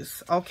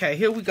pages. Okay,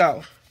 here we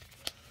go.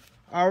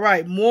 All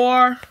right,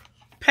 more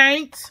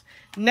paint.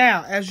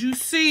 Now, as you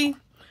see,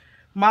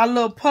 my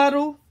little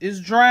puddle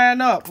is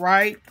drying up,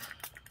 right?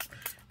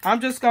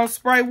 I'm just going to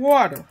spray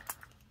water.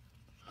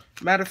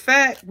 Matter of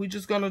fact, we're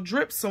just going to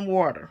drip some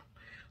water.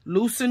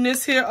 Loosen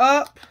this here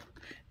up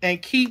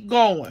and keep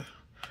going.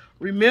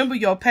 Remember,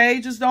 your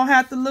pages don't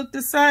have to look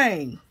the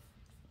same.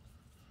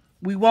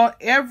 We want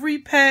every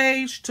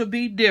page to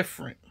be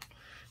different.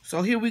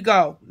 So here we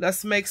go.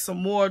 Let's make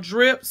some more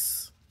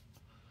drips.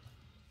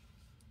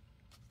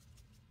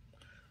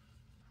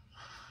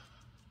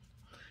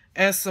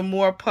 And some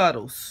more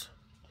puddles,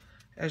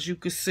 as you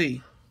can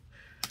see.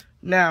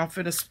 Now I'm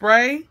finna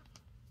spray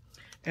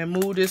and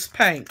move this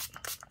paint.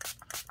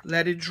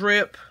 Let it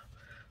drip.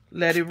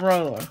 Let it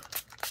run.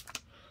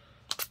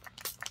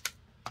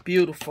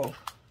 Beautiful.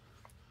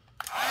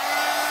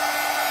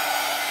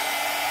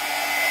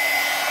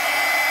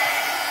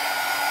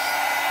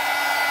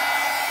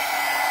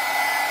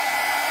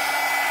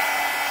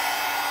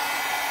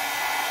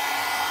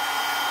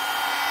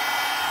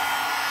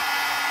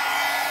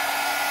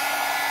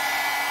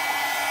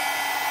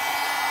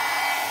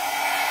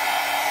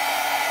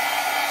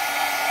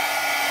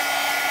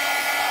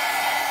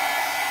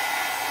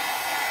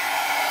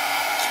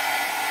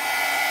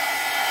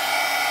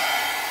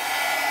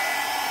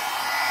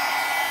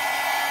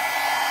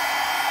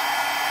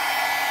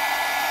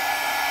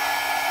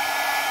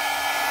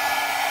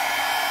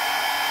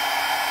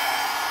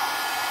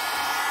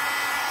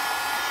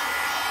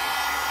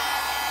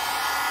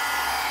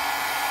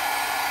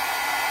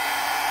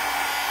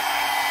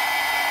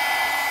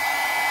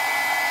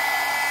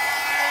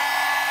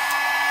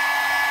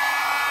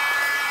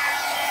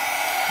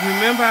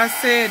 Remember I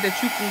said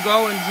that you can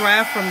go and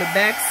draft from the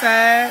back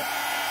side.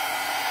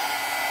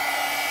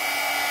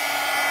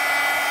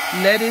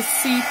 Let it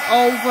seep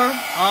over.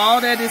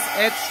 All that is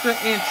extra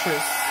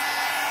interest.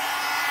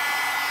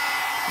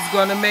 It's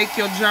going to make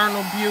your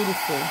journal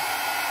beautiful.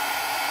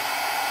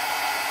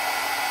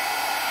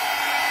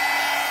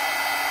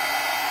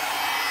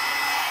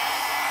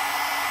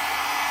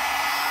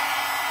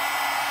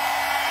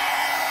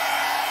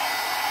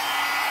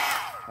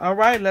 All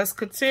right, let's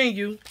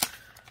continue.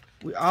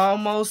 We're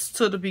almost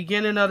to the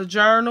beginning of the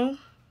journal.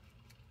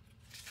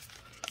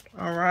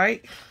 All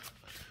right.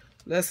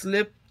 Let's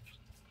lift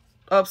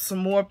up some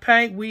more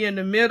paint. We in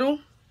the middle.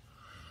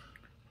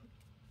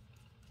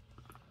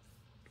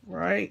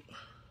 Right.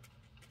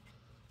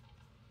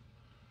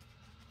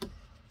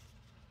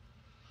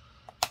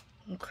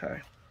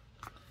 Okay.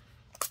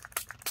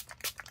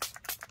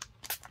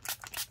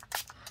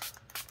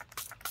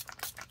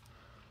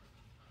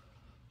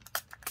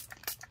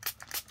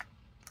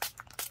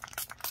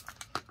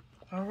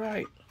 All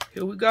right,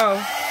 here we go.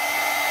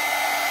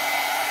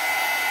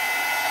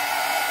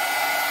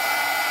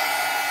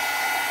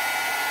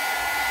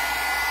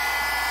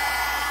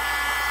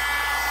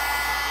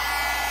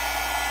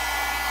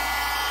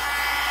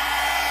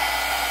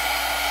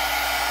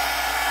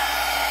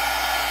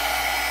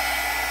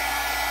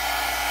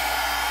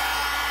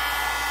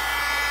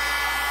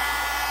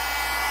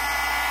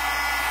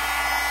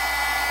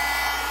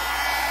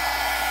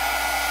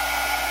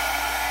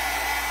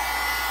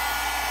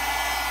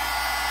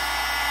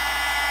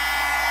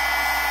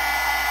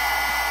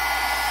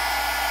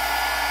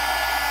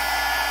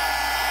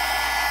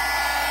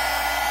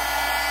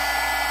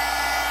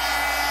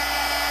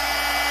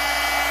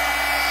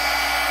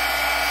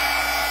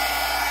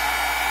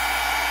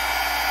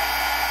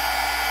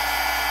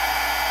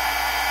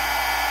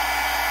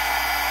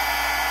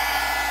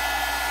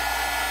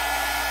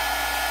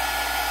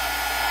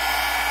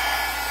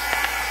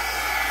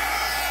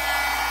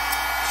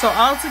 So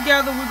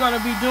altogether, we're going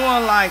to be doing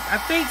like, I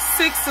think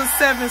 6 or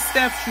 7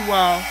 steps, you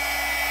all.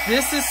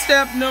 This is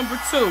step number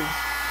 2.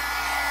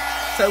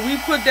 So we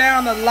put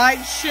down a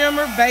light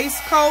shimmer base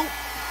coat.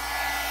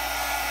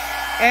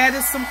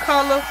 Added some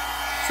color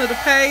to the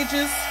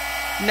pages.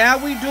 Now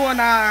we're doing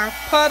our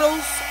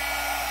puddles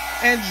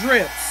and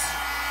drips.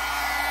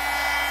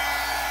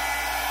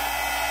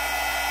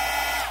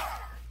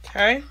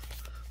 Okay,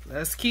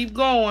 let's keep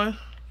going.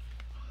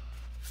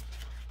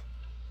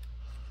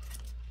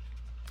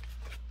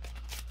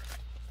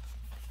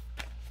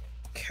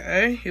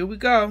 Okay, here we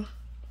go.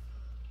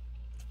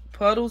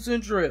 Puddles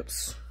and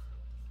drips.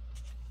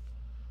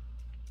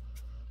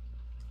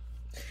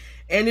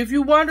 And if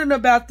you're wondering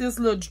about this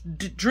little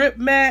drip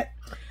mat,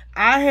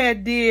 I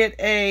had did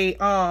a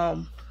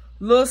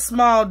little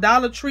small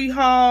Dollar Tree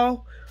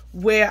haul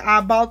where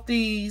I bought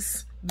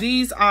these.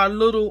 These are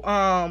little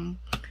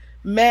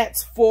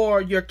mats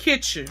for your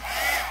kitchen.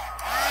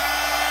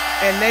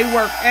 And they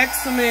work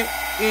excellent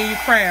in your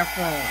craft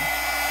room.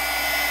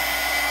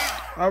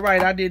 All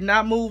right, I did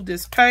not move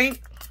this paint.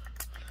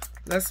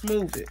 Let's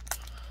move it.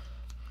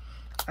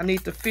 I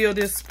need to fill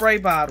this spray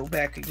bottle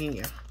back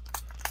again.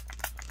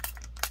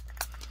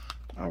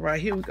 All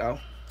right, here we go.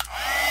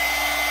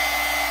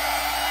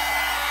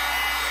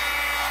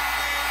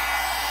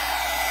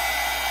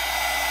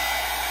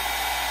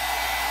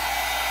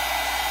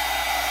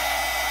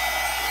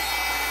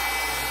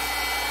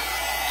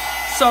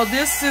 So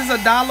this is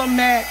a dollar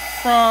mat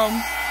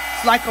from,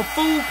 it's like a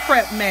food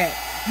prep mat.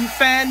 You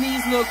find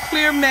these little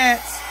clear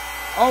mats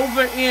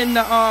over in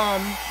the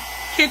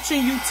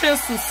kitchen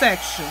utensil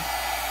section.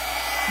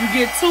 You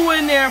get 2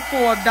 in there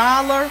for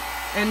 $1,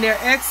 and they're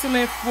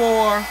excellent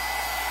for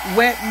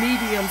wet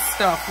medium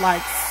stuff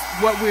like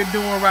what we're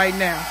doing right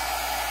now.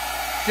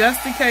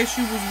 Just in case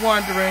you was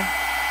wondering,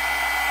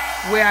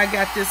 where I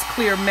got this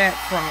clear mat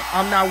from.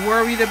 I'm not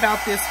worried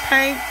about this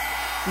paint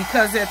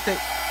because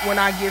when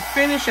I get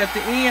finished at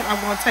the end, I'm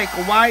going to take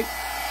a wipe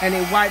and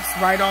it wipes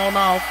right on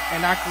off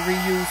and I can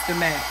reuse the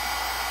mat.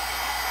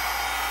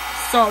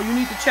 So you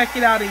need to check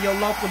it out in your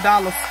local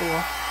dollar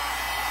store.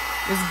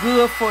 It's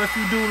good for if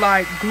you do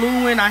like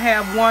gluing. I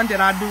have one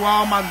that I do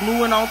all my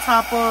gluing on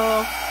top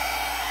of.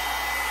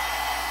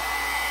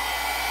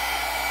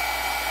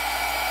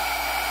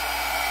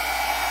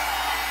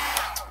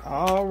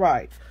 All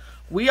right.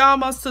 We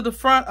almost to the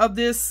front of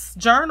this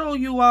journal,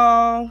 you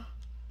all.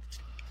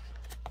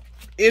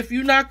 If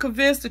you're not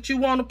convinced that you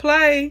want to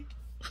play,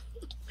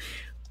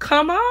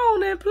 come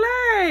on and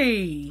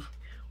play.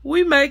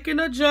 We making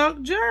a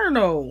junk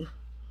journal.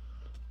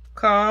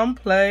 Come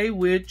play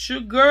with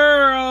your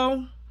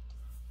girl.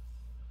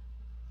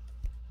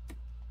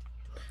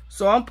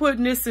 So I'm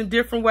putting this in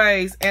different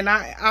ways. And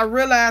I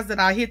realized that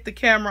I hit the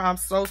camera. I'm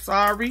so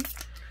sorry.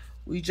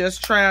 We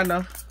just trying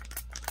to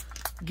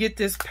get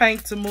this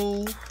paint to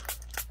move.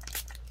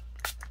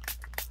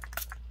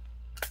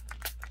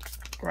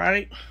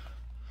 Right?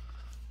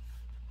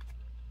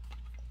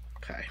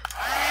 Okay.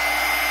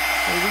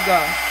 Here we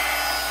go.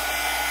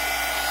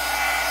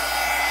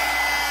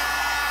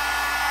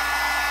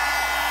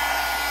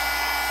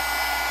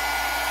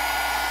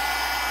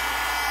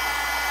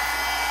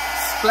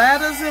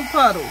 Splatters and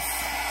puddles.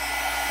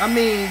 I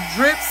mean,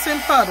 drips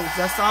and puddles.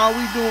 That's all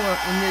we doing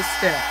in this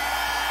step.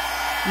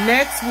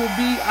 Next will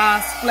be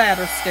our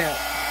splatter step.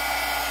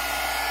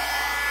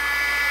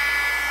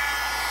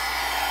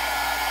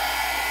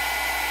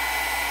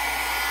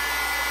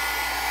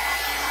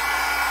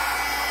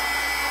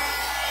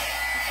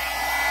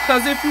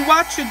 Because if you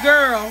watch your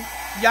girl,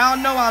 y'all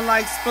know I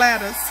like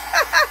splatters.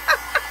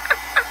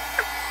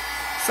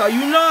 So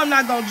you know I'm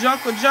not going to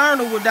junk a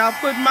journal without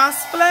putting my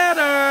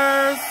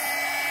splatters.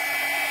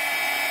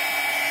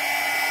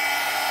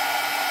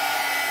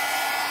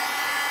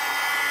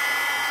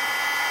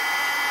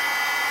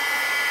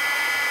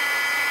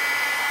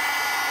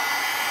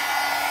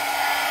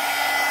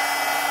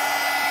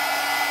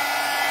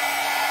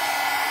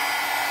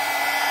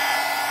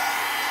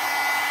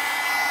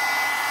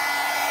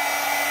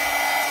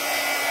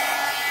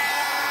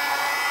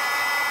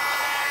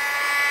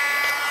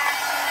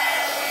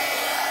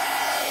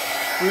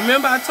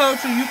 Remember I told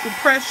you could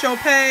press your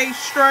page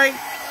straight.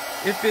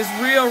 If it's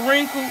real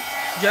wrinkled,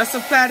 just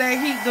apply that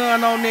heat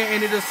gun on there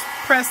and it'll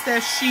press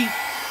that sheet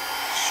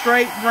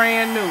straight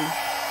brand new.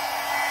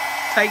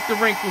 Take the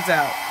wrinkles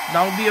out.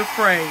 Don't be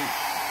afraid.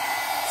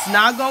 It's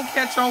not going to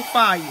catch on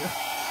fire.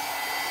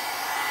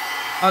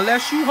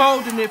 Unless you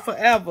holding it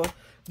forever.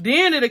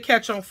 Then it'll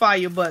catch on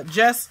fire. But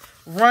just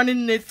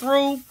running it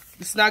through,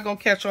 it's not going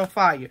to catch on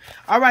fire.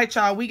 All right,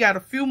 y'all. We got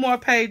a few more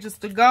pages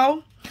to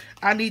go.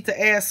 I need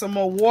to add some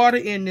more water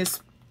in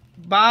this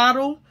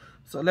bottle.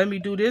 So let me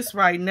do this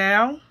right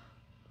now.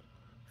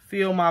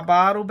 Fill my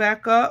bottle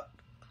back up.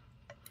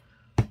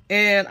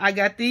 And I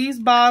got these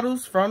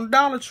bottles from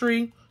Dollar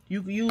Tree.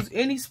 You can use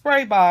any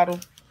spray bottle.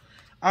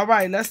 All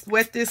right, let's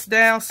wet this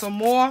down some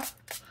more.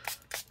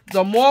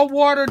 The more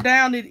water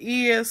down it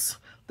is,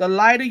 the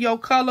lighter your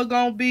color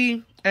gonna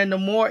be and the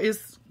more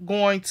it's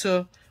going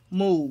to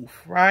move,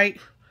 right?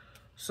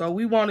 So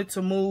we want it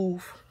to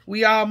move.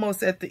 We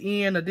almost at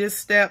the end of this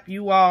step,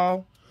 you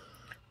all.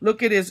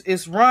 Look at this.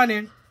 It's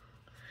running.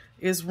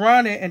 It's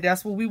running, and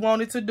that's what we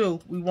want it to do.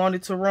 We want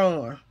it to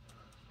run,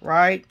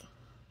 right?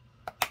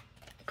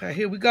 Okay,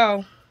 here we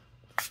go.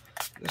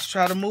 Let's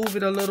try to move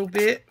it a little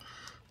bit.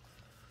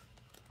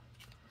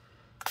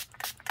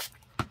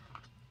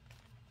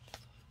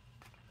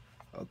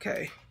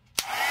 Okay.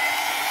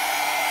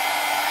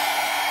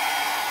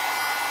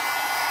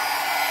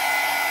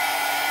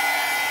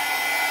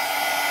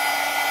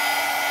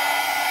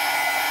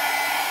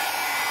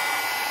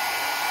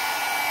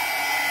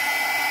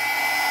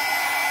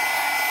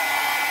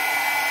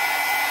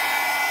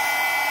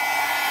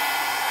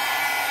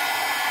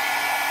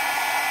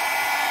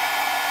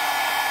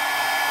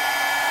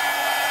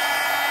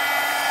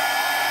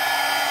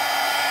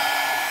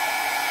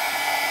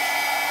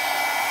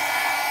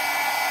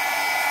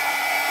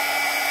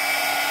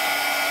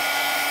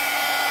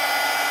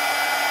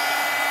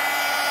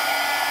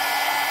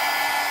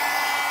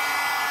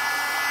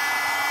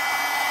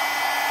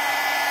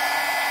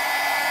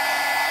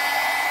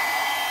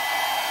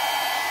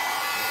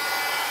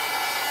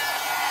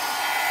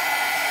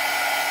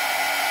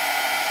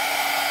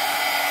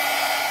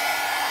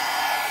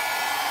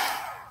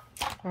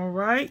 All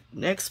right,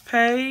 next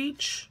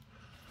page.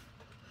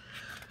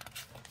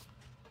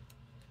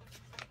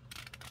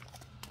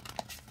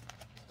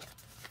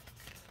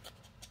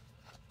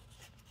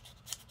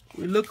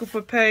 We're looking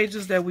for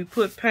pages that we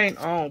put paint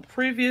on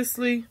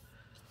previously.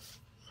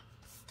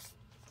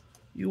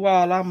 You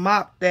all, I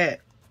mopped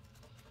that.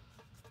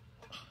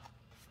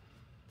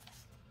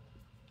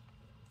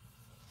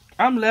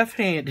 I'm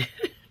left-handed.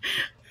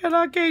 And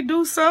I can't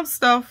do some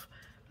stuff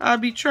I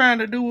be trying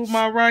to do with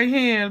my right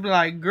hand. Be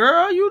like,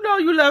 girl, you know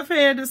you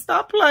left-handed.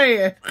 Stop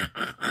playing.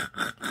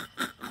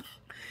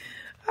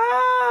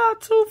 Ah,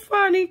 too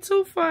funny,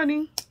 too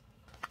funny.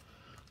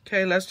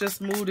 Okay, let's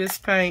just move this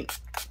paint.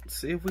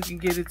 See if we can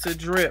get it to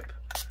drip.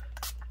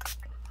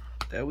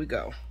 There we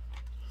go.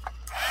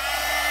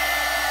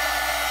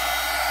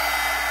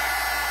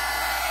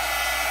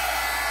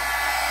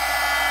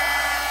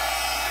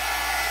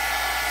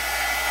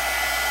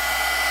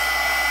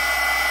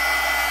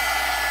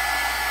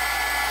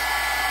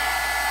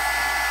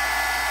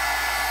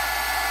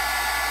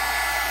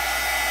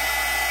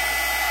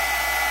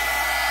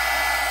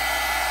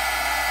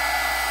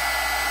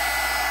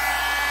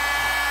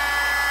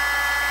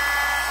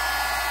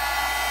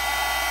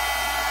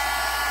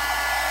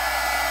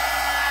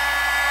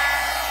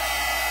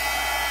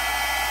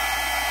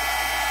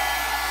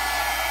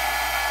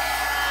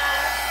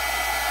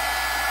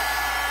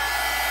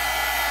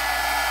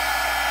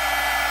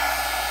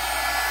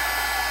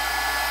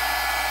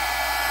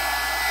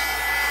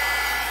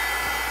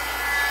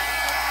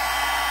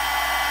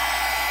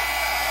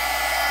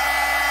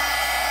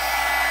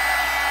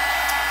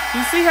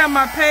 You see how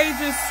my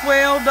pages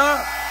swelled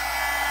up?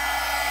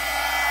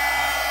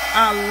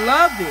 I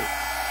love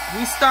it.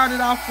 We started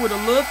off with a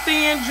little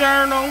thin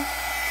journal,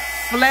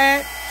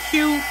 flat,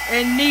 cute,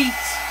 and neat.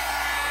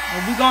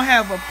 And we're going to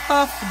have a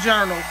puff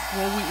journal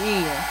when we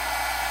end.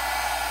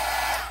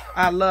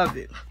 I love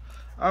it.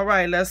 All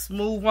right, let's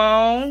move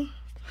on.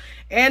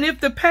 And if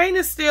the paint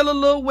is still a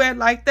little wet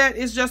like that,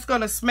 it's just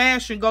going to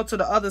smash and go to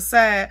the other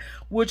side,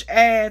 which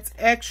adds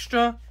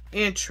extra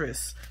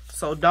interest.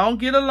 So don't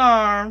get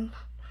alarmed.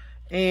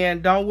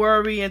 And don't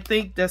worry and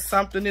think that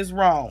something is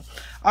wrong.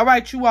 All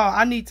right, you all,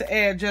 I need to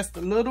add just a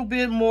little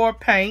bit more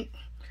paint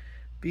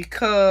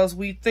because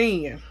we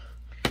thin.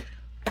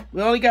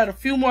 We only got a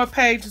few more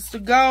pages to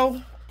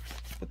go,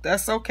 but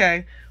that's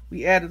okay.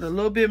 We added a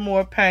little bit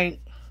more paint.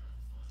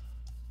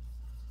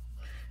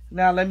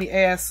 Now let me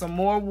add some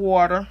more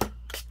water.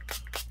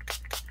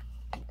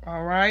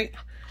 All right,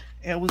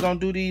 and we're gonna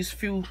do these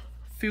few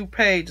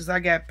pages.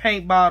 I got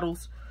paint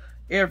bottles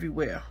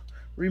everywhere.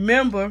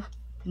 Remember,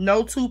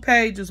 no two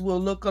pages will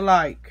look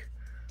alike,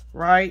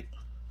 right?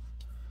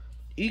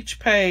 Each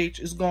page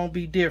is going to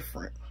be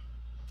different.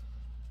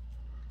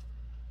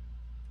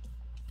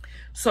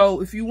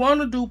 So if you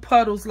want to do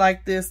puddles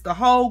like this, the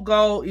whole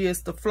goal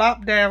is to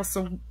flop down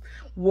some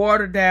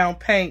watered down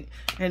paint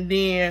and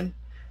then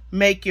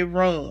make it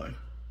run.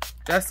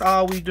 That's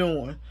all we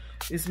doing,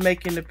 is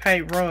making the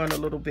paint run a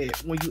little bit.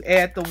 When you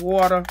add the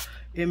water,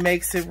 it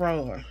makes it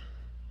run.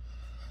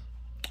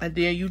 And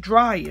then you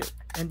dry it.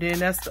 And then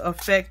that's the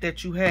effect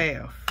that you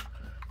have,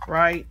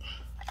 right?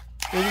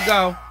 Here we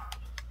go.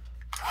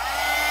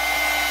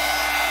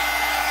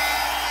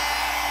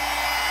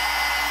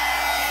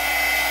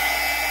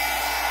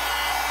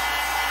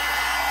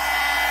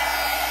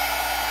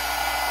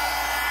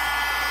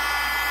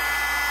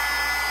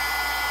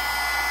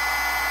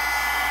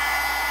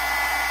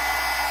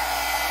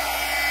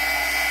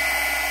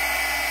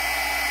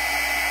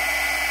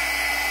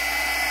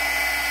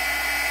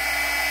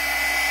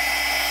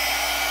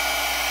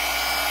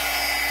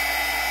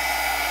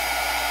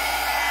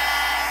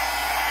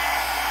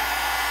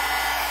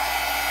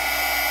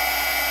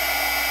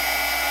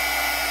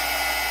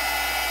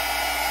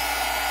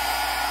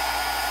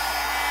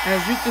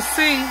 As you can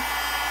see,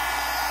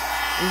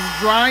 it's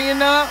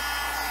drying up.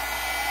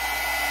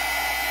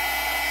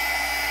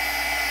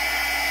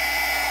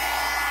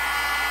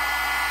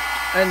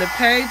 And the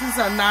pages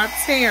are not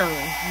tearing.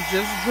 You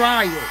just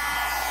dry it.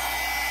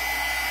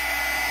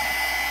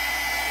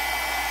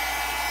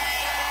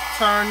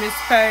 Turn this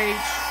page,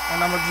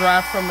 and I'm going to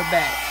dry from the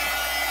back.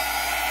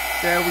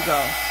 There we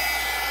go.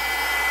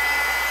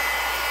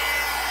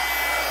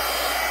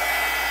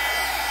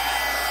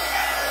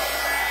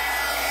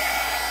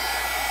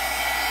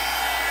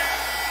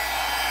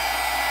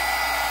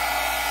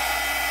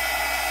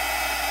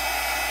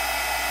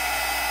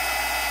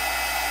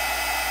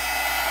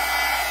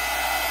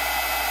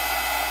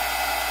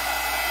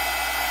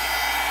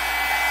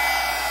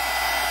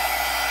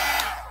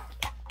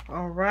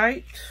 All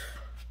right.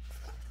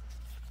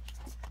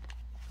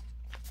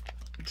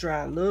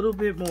 Dry a little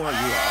bit more, you all.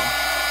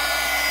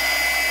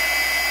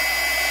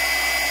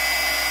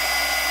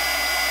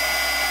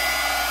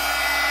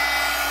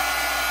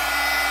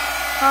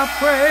 I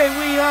pray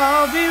we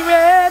all be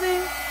ready.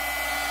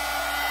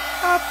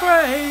 I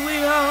pray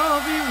we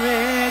all be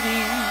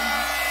ready.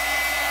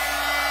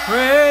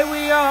 Pray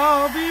we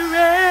all be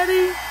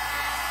ready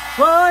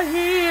for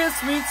his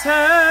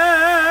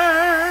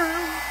return.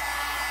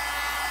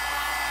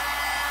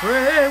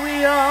 Pray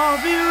we all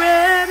be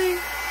ready.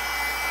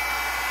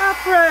 I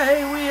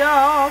pray we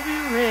all be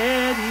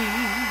ready.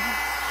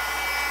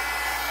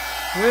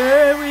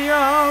 Pray we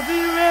all be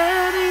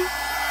ready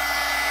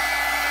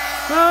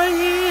for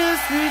his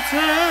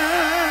return.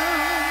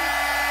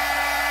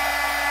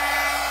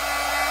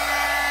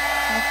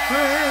 I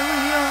pray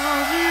we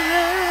all be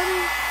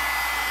ready.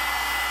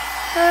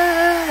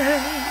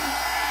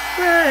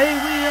 Pray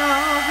we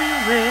all be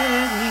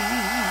ready.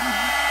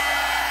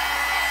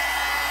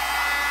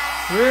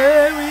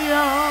 Pray we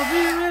all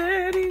be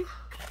ready.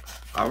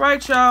 All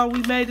right, y'all,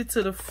 we made it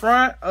to the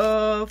front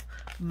of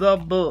the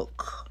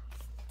book.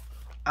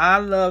 I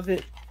love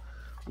it.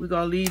 We're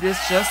going to leave this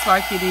just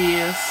like it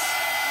is.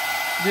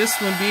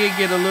 This one did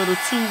get a little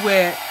too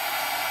wet,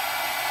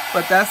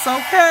 but that's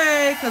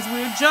okay because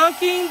we're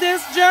junking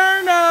this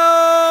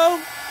journal.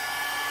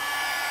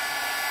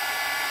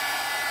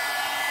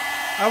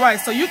 All right,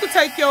 so you can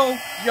take your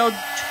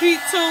heat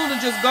tool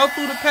and just go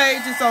through the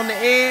pages on the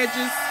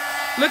edges.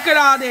 Look at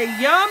all that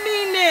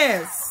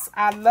yumminess.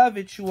 I love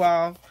it, you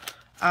all.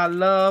 I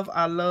love.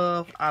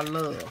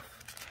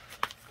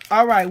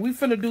 All right, we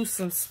finna do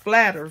some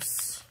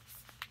splatters.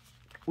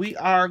 We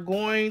are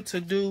going to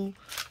do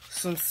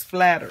some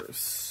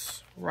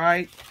splatters,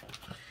 right?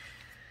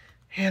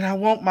 And I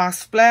want my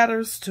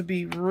splatters to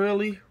be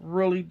really,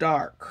 really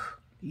dark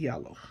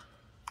yellow.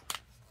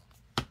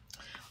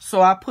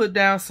 So I put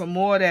down some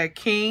more of that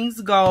King's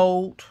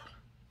Gold.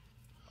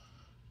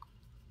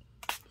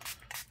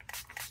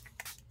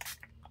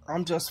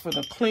 I'm just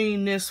gonna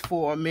clean this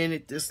for a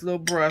minute, this little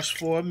brush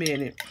for a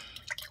minute.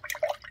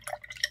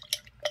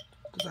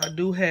 Because I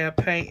do have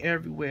paint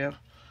everywhere.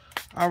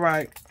 All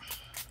right.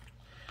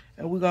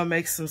 And we're gonna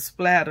make some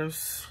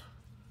splatters.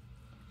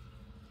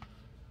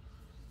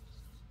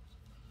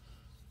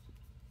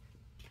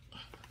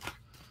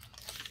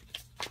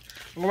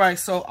 All right,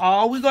 so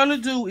all we're gonna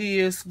do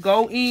is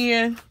go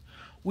in.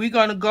 We're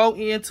gonna go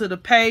into the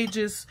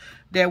pages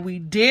that we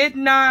did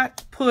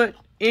not put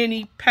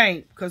any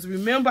paint. Because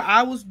remember,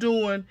 I was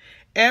doing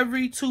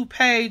every 2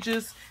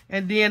 pages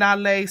and then I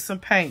laid some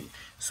paint.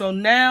 So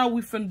now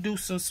we're finna do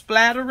some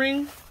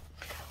splattering.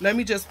 Let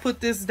me just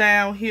put this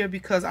down here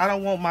because I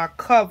don't want my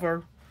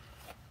cover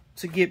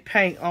to get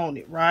paint on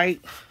it, right?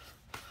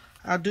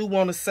 I do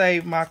want to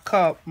save my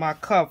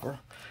cover.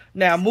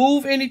 Now,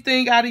 move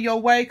anything out of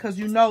your way because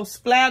you know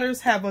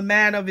splatters have a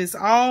man of its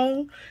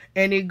own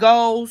and it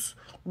goes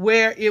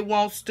where it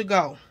wants to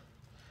go.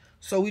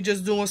 So we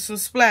just doing some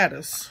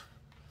splatters.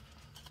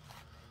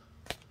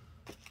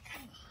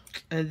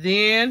 And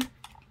then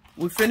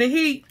we're finna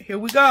heat. Here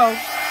we go.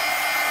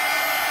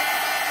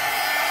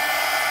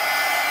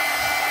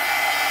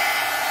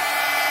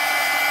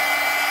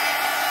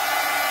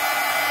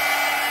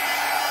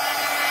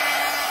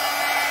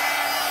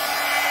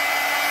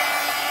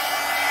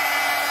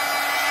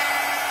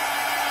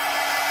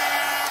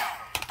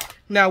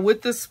 Now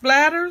with the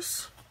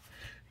splatters,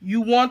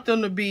 you want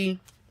them to be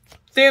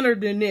thinner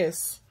than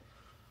this.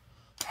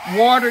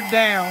 Watered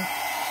down.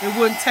 It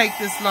wouldn't take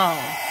this long.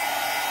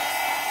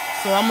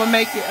 So I'm going to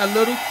make it a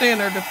little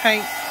thinner, the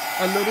paint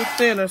a little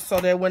thinner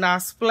so that when I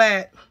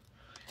splat,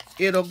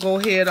 it'll go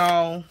ahead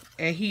on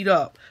and heat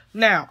up.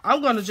 Now,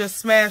 I'm going to just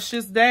smash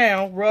this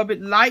down, rub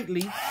it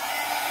lightly.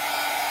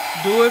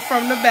 Do it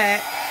from the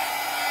back.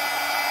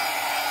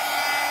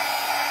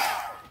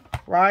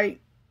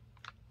 Right?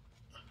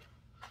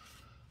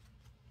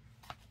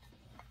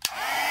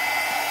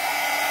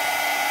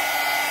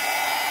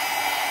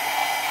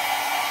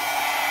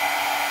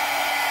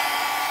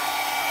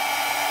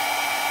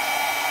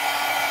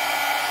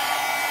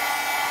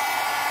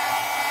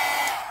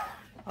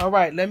 All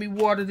right, let me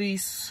water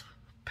these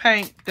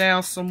paint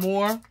down some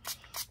more.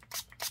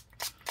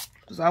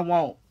 Because I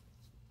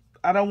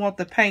don't want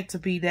the paint to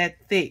be that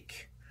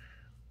thick.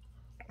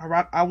 All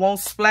right, I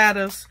want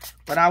splatters,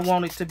 but I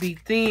want it to be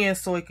thin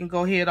so it can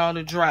go ahead on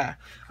and dry.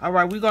 All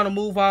right, we're going to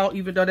move on,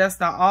 even though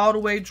that's not all the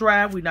way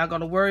dry. We're not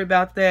going to worry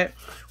about that.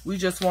 We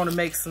just want to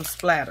make some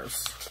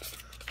splatters,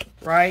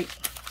 right?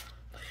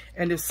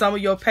 And if some of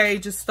your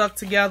pages stuck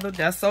together,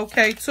 that's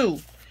okay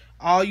too.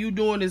 All you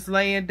doing is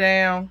laying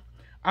down.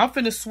 I'm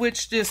finna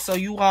switch this so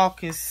you all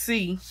can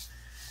see.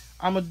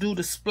 I'm gonna do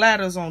the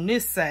splatters on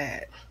this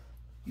side.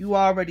 You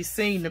already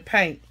seen the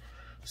paint.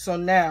 So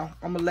now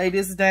I'm gonna lay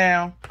this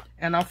down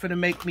and I'm finna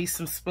make me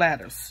some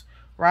splatters,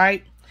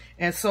 right?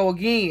 And so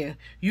again,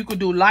 you could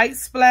do light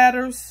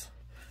splatters.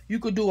 You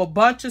could do a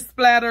bunch of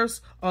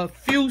splatters, a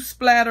few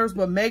splatters,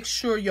 but make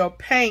sure your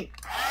paint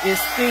is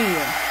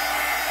thin.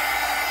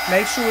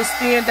 Make sure it's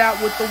thinned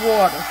out with the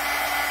water.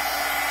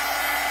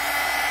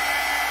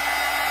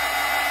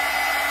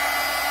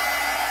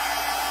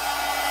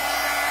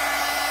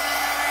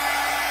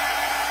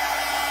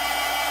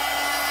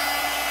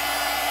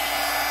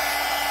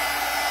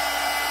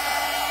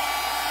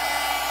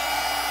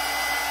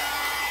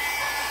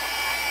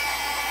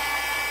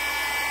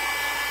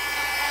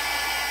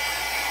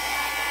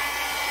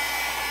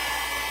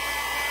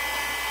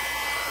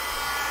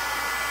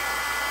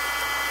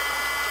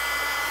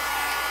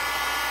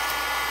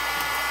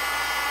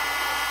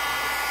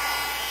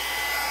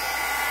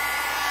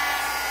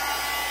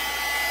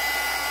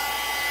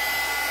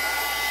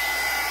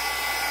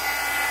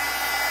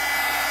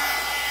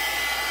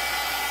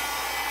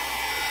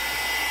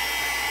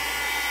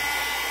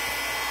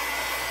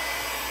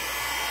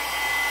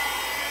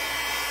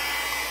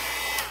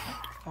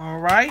 All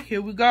right,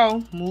 here we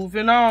go.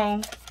 Moving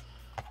on.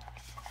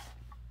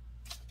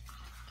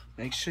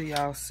 Make sure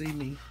y'all see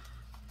me.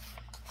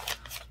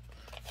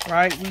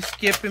 Right, we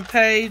skipping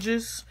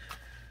pages.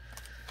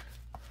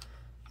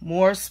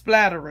 More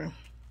splattering.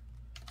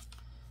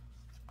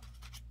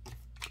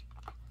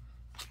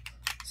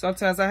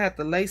 Sometimes I have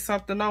to lay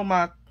something on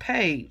my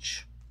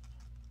page.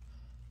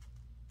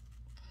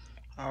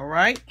 All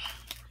right,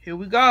 here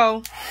we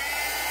go.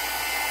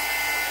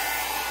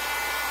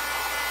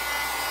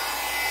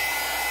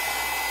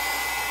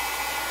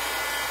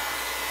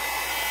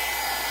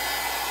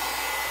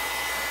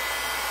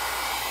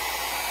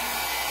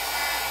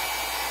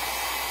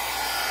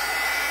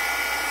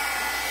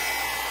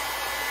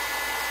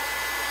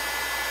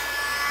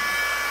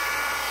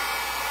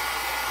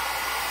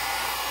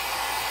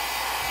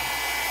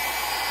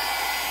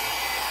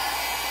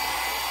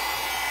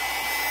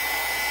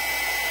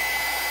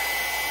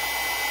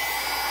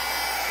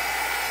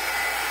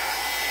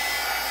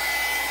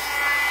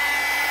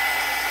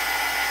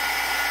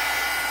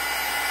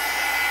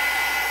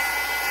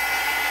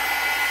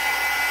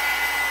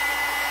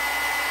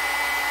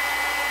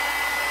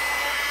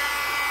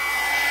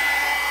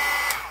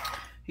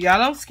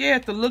 Y'all, I'm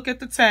scared to look at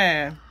the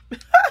time.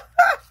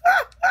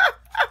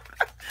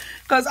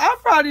 Because I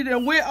probably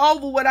done went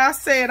over what I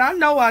said. I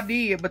know I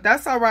did, but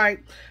that's all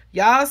right.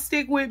 Y'all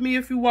stick with me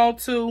if you want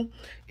to.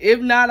 If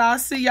not, I'll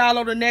see y'all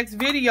on the next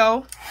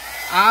video.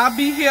 I'll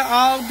be here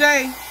all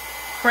day,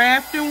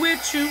 crafting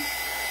with you,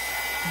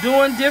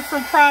 doing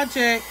different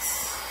projects.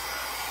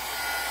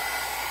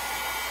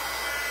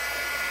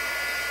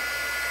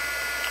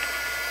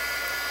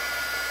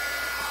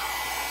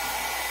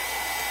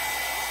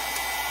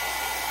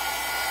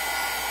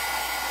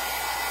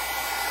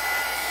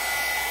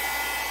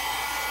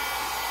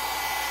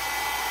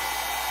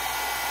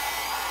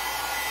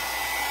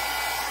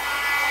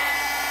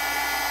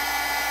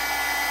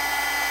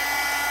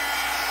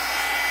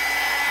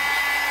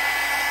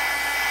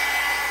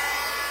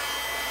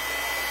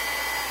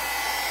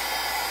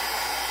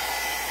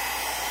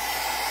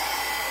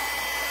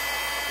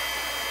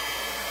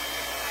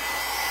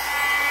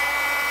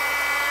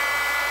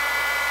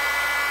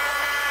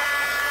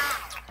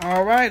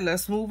 All right,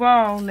 let's move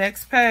on.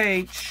 Next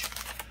page.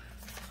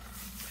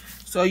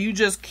 So you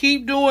just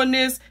keep doing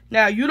this.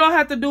 Now, you don't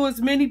have to do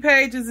as many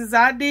pages as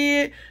I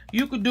did.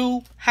 You could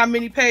do how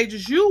many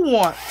pages you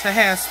want to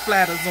have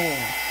splatters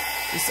on.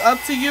 It's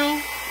up to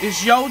you.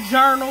 It's your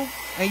journal,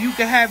 and you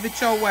can have it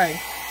your way.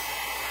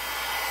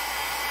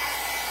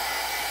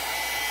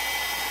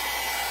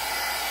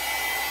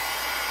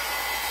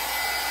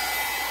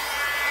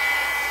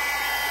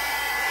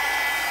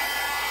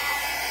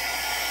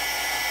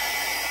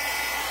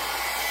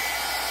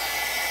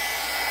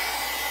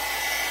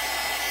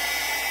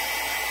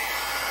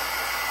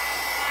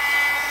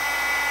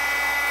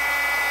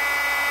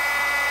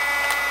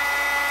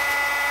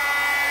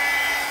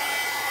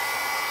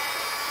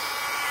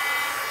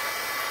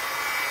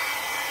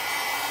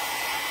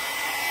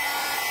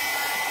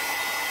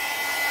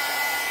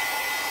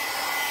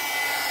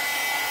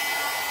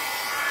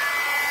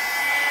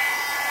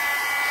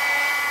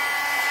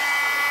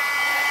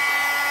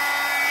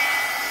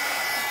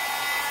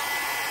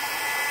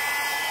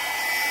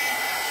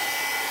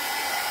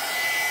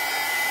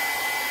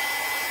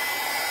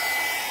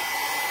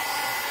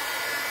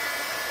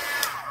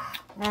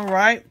 All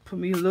right, put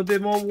me a little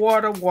bit more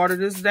water. Water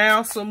this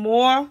down some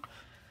more.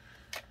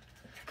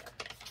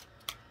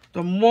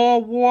 The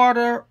more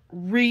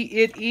watery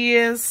it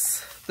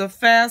is, the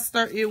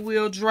faster it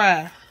will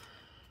dry.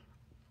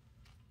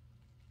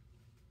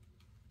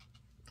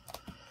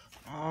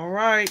 All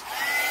right.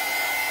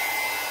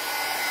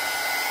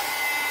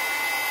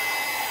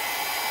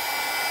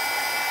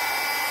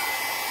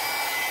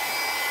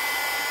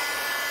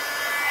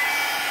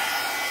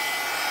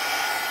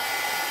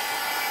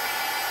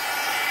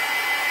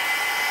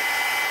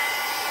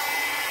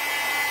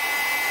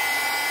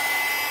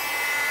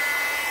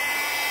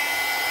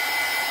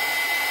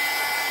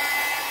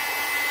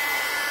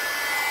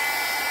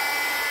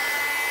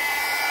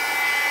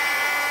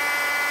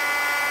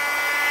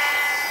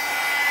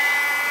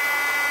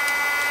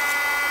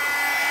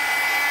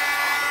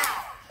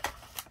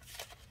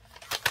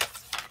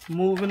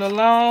 Moving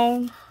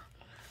along,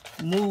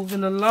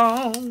 moving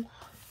along.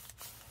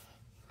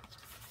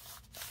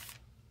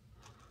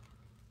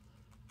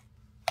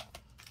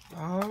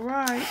 All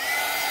right.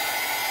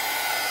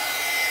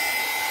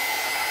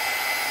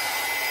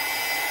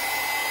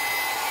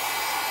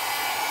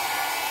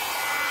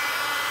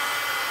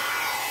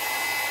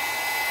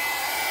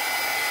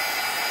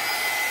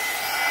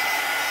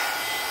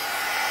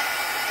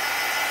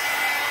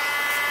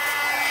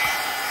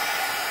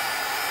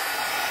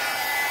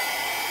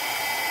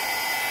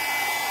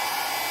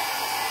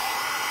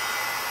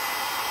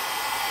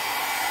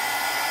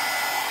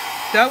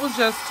 That was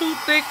just too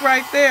thick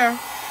right there.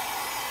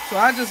 So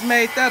I just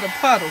made that a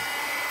puddle.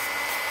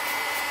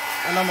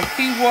 And I'm going to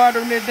keep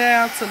watering it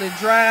down till it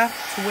dries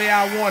to where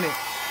I want it.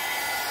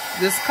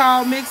 This is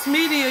called mixed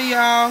media,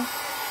 y'all.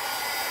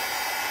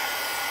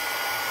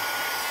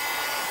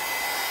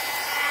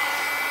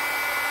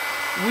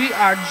 We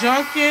are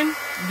junking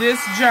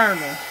this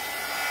journal.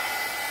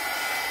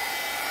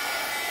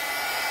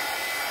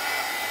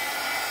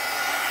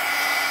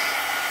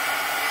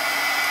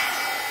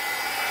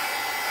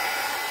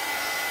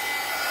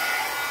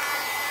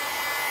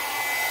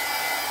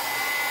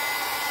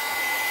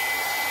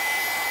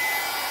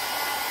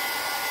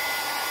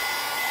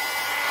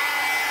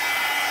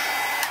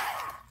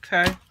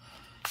 Okay.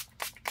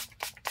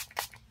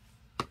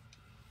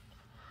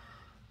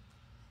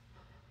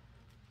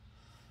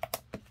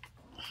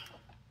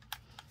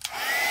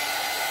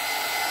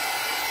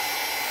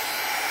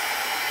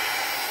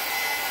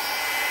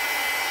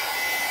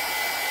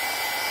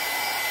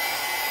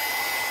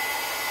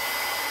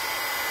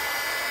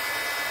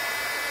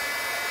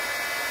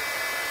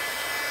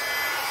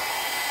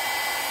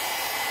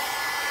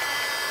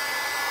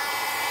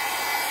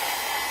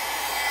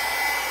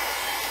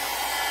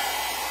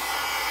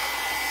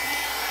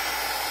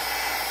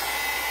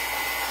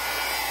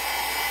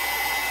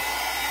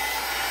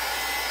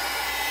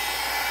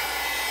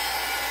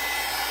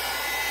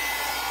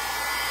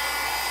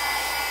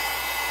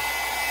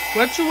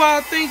 What you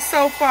all think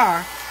so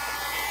far?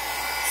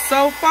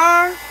 So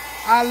far,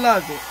 I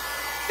love it.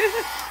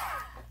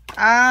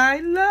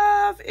 I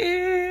love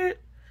it.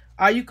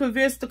 Are you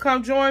convinced to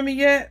come join me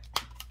yet?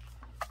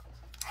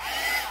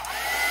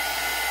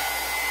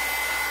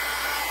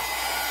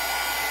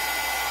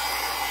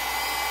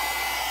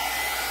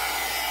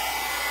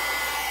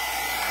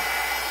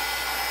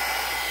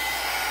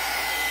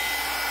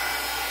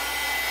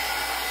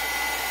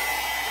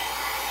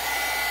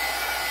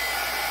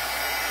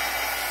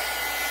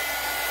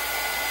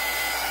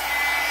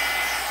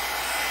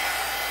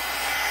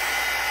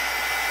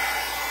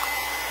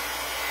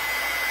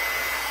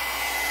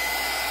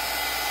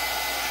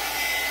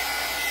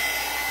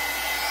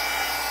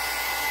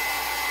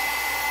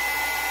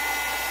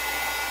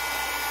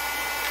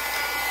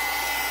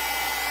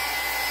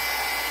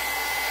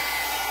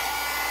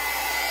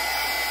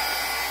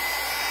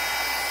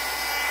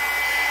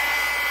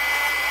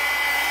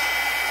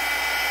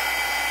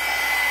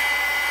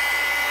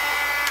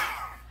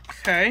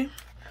 Okay,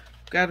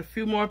 got a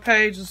few more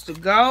pages to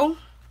go.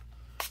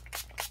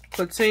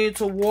 Continue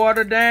to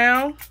water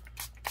down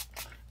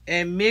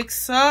and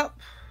mix up.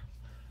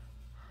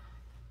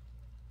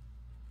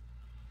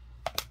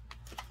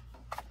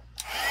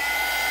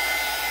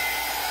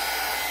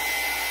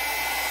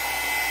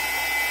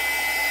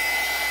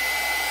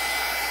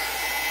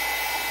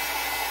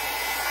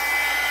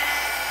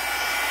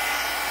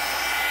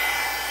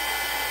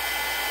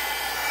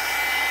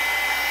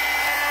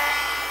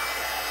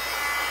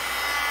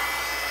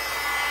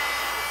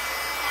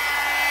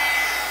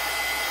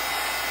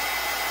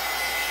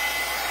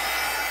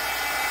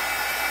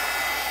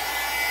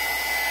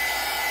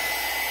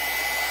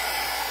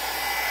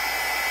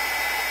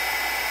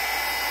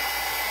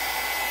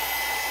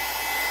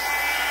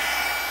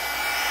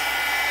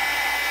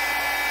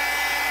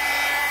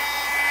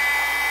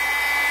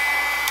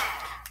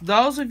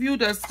 Those of you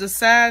that's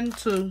deciding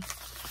to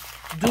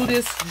do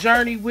this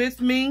journey with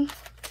me,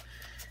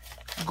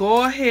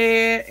 go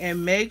ahead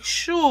and make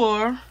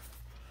sure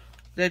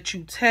that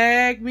you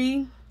tag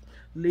me,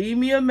 leave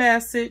me a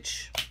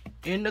message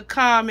in the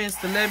comments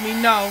to let me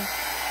know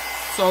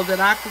so that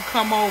I can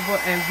come over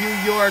and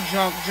view your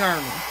junk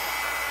journal.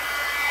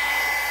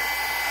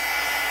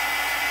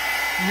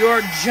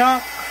 Your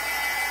junk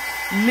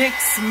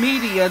mixed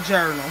media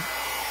journal.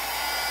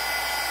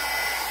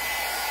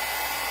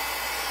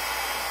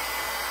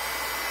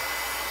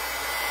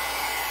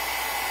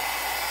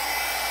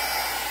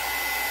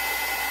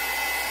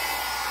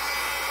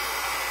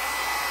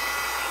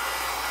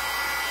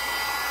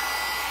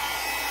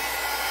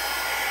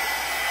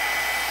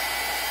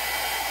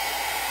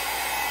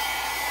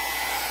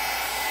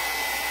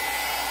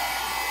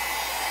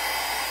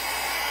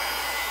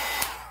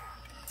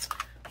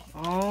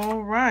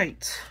 All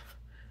right,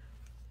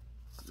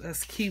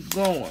 let's keep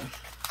going.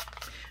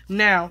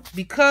 Now,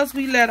 because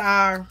we let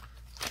our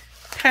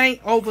paint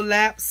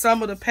overlap,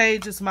 some of the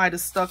pages might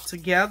have stuck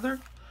together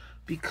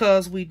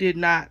because we did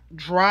not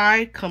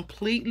dry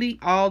completely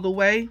all the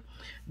way.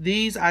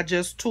 These I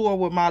just tore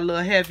with my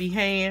little heavy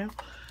hand.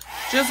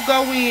 Just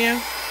go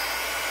in.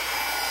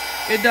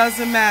 It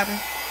doesn't matter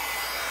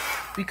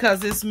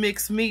because it's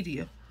mixed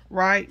media,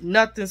 right?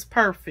 Nothing's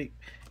perfect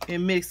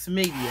in mixed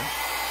media.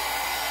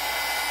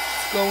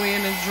 Go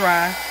in and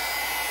dry.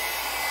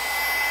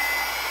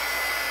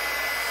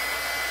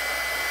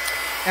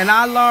 And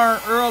I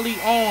learned early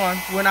on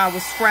when I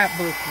was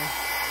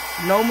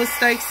scrapbooking. No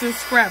mistakes in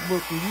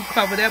scrapbooking. You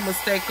cover that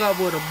mistake up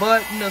with a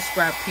button, a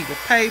scrap piece of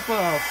paper,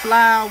 or a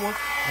flower,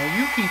 and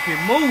you keep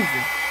it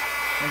moving.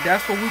 And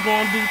that's what we're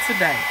going to do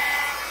today.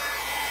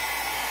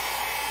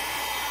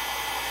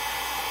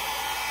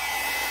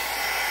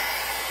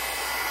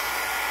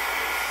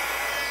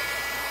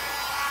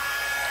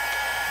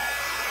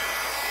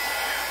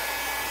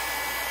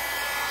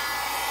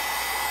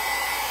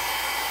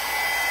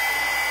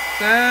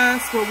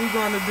 That's what we're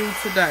going to do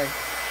today.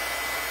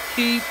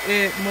 Keep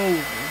it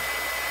moving.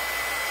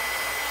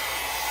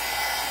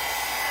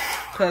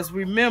 Because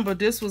remember,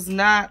 this was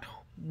not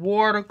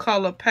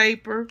watercolor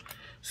paper.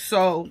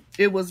 So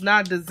it was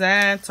not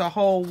designed to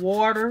hold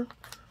water.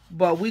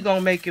 But we're going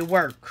to make it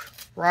work.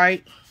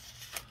 Right?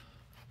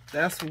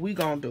 That's what we're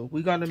going to do.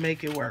 We're going to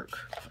make it work.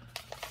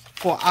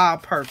 For our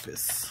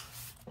purpose.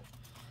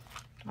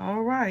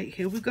 All right.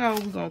 Here we go.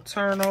 We're going to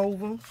turn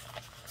over.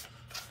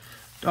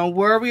 Don't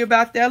worry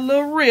about that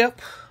little rip.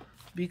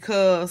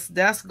 because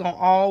that's gonna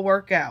all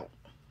work out.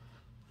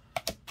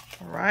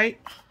 All right.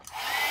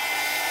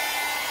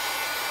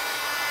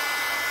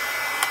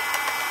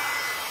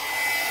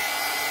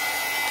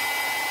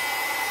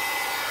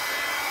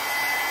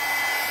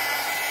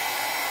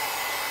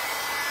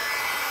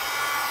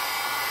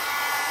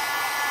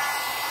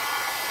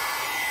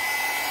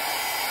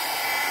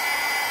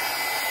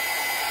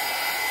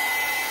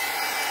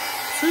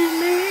 Two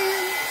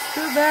men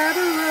divided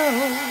a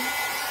road.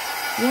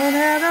 One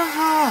had a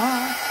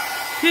heart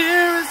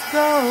pure as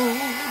gold.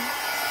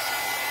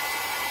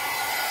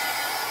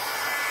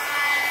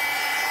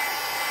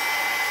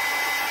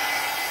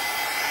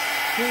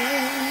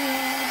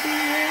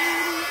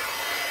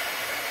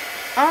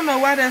 I don't know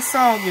why that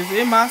song is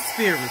in my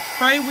spirit.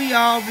 Pray we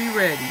all be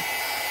ready.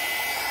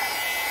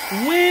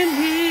 When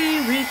he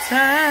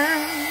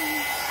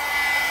returns,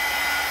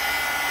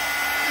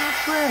 I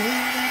pray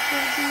that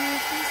there be a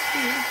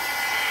spirit.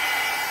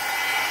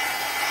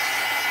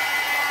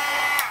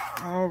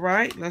 All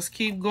right, let's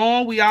keep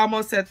going. We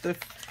almost at the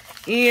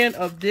end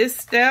of this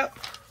step,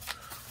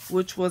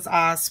 which was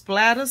our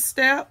splatter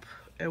step,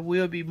 and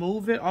we'll be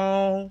moving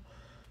on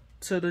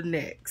to the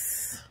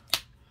next.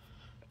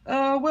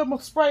 Where's my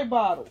spray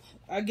bottle?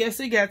 I guess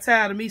he got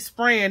tired of me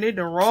spraying it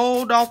and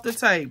rolled off the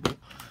table.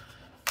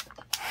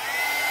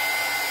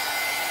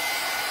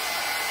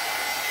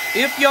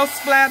 If your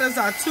splatters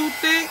are too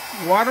thick,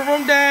 water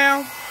them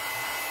down.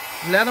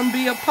 Let them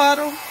be a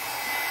puddle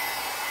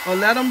or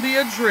let them be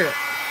a drip.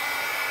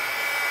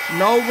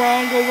 No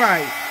wrong or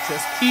right.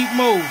 Just keep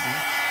moving.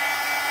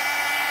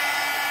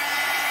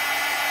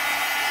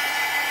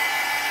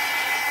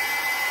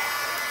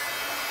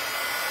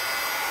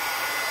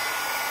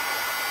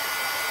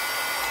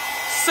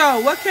 So,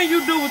 what can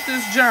you do with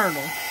this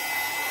journal?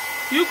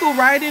 You can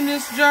write in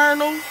this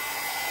journal,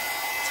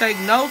 take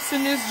notes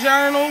in this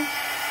journal,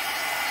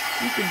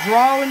 you can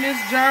draw in this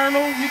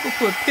journal, you can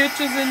put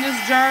pictures in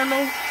this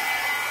journal.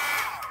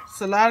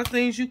 It's a lot of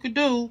things you could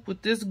do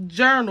with this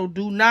journal.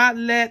 Do not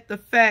let the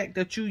fact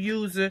that you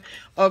using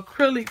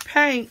acrylic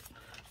paint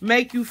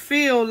make you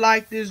feel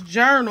like this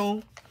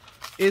journal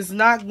is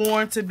not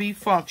going to be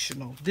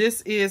functional.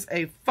 This is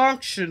a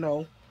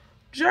functional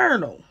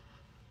journal,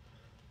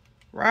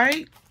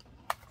 right?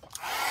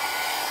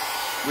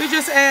 We're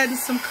just adding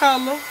some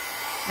color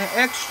and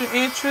extra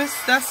interest,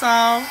 that's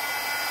all.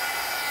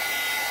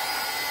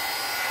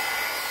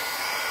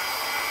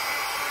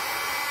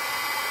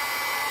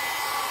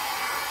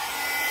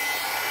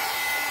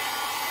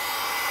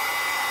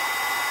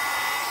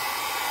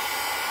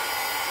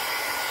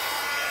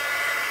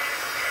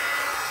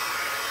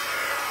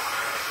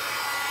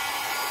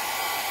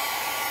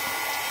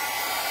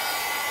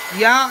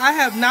 Y'all, I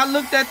have not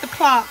looked at the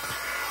clock.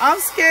 I'm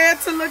scared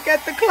to look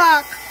at the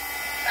clock.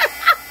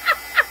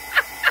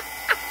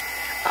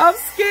 I'm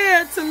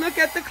scared to look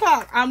at the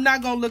clock. I'm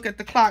not going to look at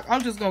the clock.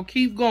 I'm just going to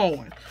keep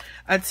going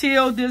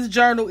until this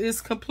journal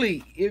is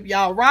complete. If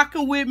y'all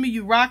rocking with me,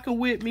 you rocking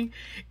with me.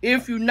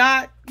 If you're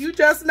not, you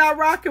just not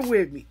rocking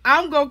with me.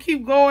 I'm going to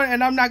keep going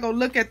and I'm not going to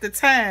look at the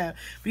time.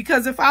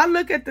 Because if I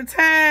look at the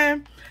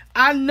time,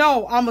 I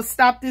know I'm going to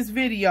stop this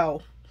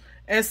video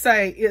and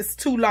say it's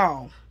too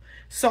long.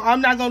 So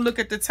I'm not going to look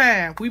at the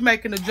time. We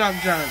making a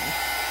junk journal.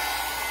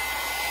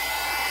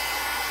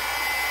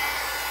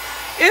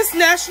 It's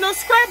National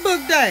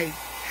Scrapbook Day.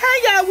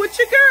 Hey, y'all, with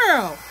your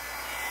girl.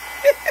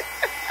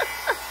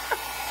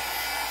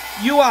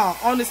 You all,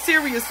 on a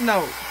serious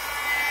note,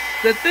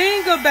 the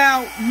thing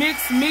about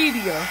mixed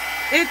media,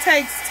 it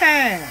takes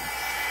time.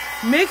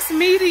 Mixed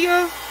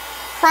media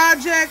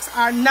projects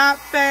are not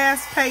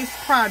fast-paced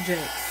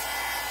projects.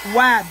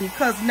 Why?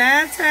 Because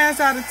 9 times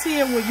out of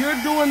 10, when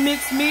you're doing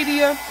mixed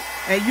media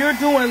and you're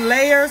doing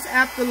layers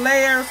after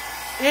layers,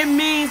 it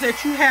means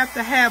that you have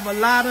to have a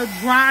lot of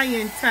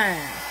drying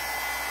time.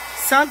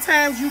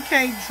 Sometimes you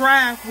can't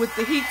dry with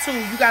the heat tool.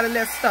 You got to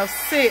let stuff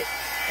sit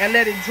and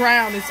let it dry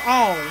on its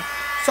own.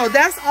 So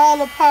that's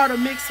all a part of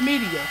mixed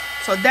media.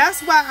 So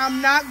that's why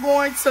I'm not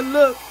going to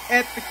look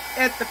at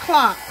the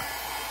clock,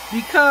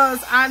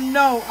 because I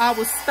know I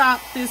will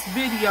stop this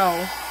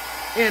video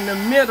in the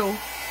middle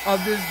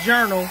of this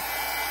journal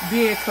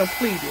being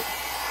completed.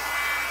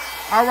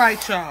 All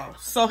right, y'all.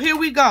 So here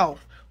we go.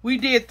 We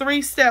did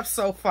 3 steps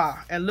so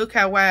far, and look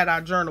how wide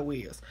our journal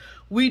is.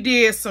 We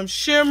did some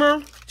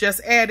shimmer,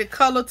 just added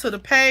color to the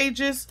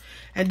pages,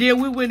 and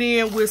then we went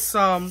in with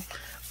some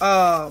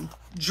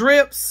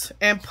drips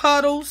and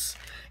puddles,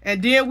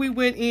 and then we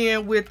went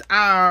in with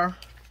our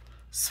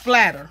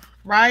splatter,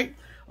 right?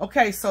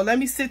 Okay, so let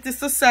me set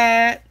this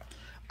aside.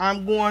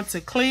 I'm going to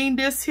clean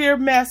this here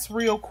mess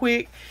real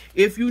quick.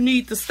 If you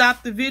need to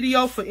stop the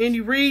video for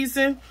any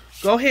reason,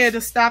 go ahead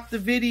and stop the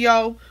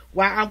video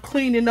while I'm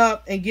cleaning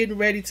up and getting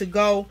ready to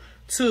go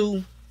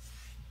to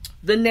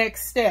the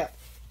next step.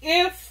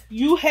 If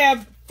you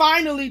have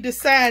finally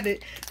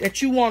decided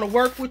that you want to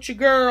work with your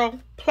girl,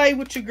 play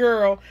with your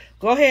girl,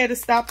 go ahead and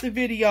stop the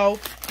video.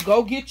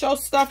 Go get your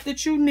stuff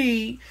that you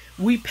need.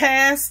 We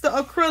passed the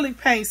acrylic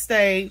paint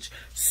stage.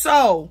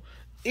 So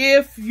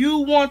If you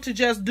want to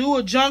just do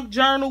a junk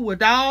journal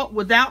without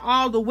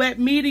all the wet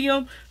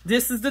medium,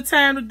 this is the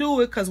time to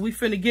do it, because we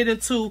finna get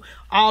into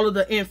all of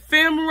the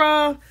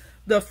ephemera,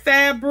 the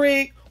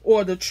fabric,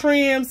 or the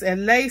trims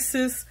and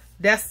laces.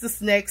 That's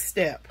the next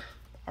step.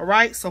 All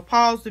right, so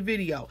pause the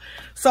video.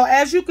 So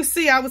as you can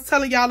see, I was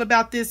telling y'all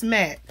about this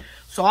mat.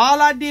 So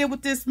all I did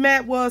with this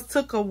mat was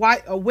took a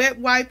wet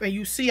wipe, and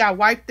you see I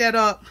wiped that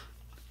up.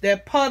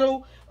 That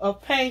puddle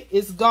of paint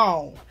is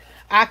gone.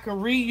 I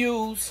can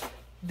reuse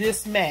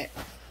this mat,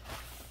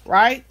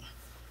 right?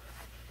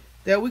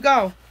 There we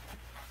go.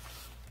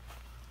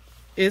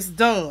 It's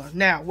done.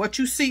 Now, what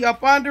you see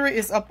up under it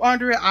is up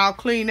under it. I'll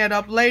clean that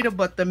up later,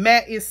 but the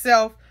mat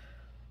itself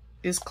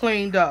is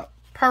cleaned up.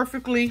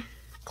 Perfectly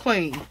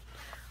clean.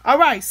 All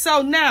right,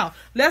 so now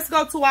let's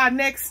go to our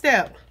next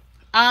step.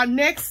 Our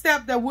next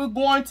step that we're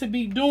going to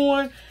be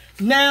doing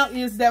now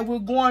is that we're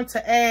going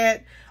to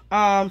add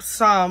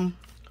some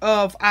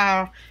of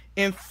our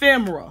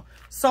ephemera.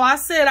 So I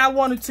said I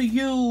wanted to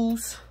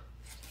use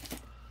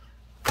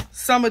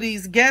some of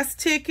these guest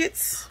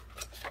tickets.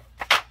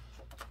 I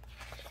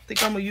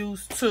think I'm going to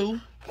use 2.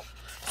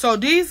 So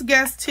these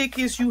guest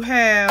tickets, you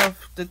have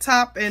the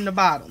top and the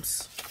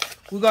bottoms.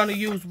 We're going to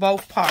use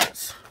both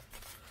parts.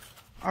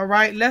 All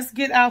right, let's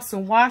get out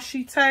some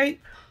washi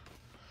tape.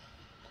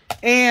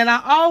 And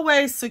I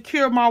always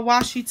secure my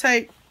washi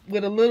tape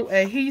with a little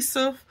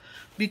adhesive,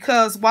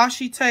 because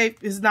washi tape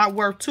is not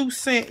worth 2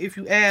 cents if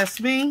you ask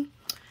me.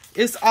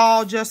 It's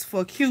all just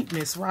for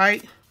cuteness,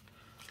 right?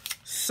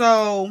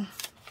 So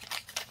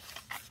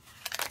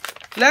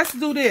let's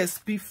do this.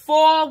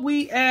 Before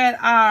we add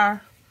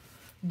our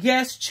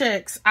guest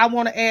checks, I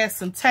want to add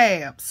some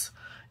tabs.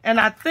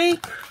 And I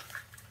think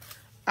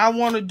I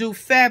want to do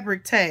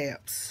fabric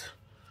tabs.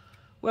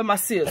 Where are my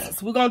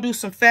scissors? We're going to do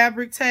some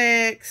fabric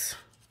tags.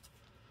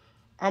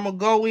 I'm going to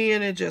go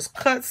in and just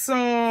cut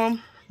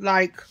some,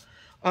 like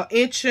 1.5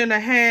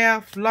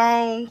 inches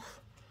long.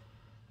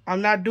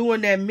 I'm not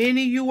doing that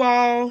many, you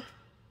all,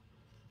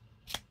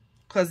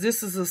 because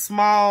this is a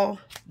small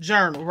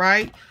journal,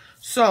 right?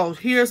 So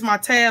here's my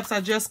tabs I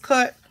just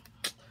cut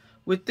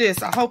with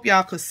this. I hope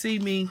y'all could see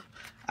me.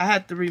 I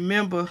had to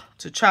remember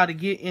to try to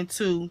get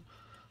into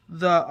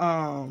the,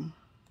 I'm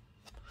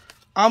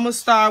going to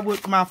start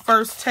with my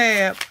first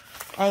tab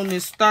on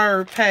this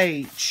 3rd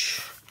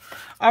page.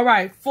 All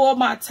right, for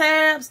my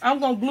tabs, I'm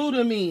going to glue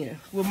them in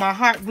with my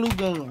hot glue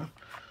gun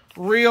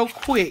real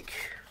quick.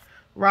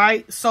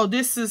 Right, so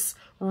this is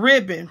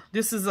ribbon.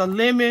 This is a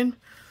lemon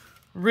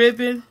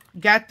ribbon.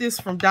 Got this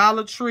from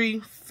Dollar Tree.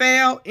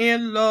 Fell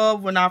in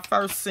love when I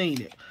first seen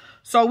it.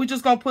 So we're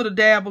just gonna put a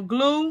dab of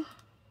glue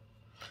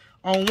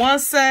on one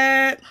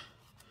side,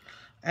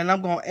 and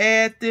I'm gonna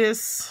add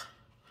this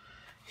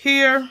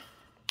here.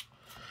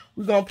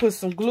 We're gonna put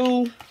some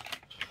glue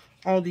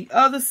on the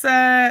other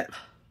side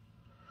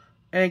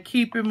and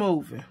keep it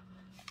moving.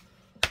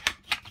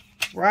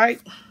 Right,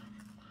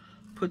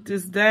 put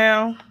this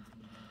down.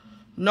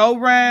 No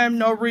rhyme,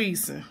 no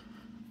reason.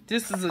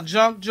 This is a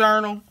junk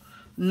journal.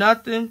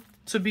 Nothing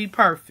to be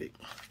perfect.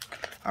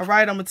 All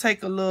right, I'm going to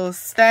take a little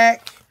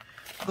stack.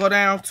 Go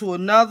down to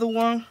another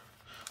one.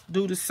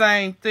 Do the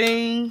same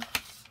thing.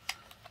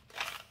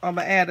 I'm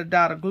going to add a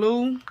dot of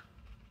glue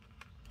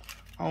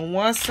on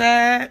one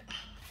side.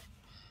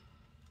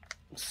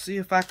 See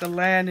if I can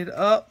line it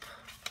up.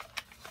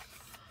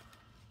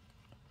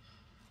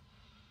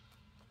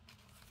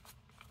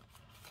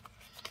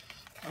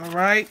 All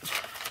right.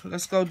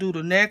 Let's go do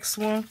the next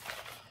one.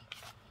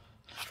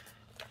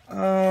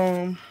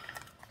 We're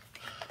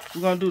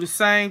going to do the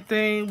same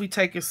thing. We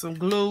taking some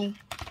glue.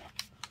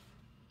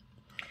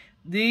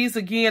 These,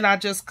 again, I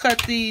just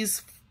cut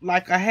these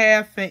like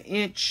 1/2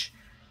 inch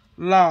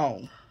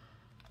long.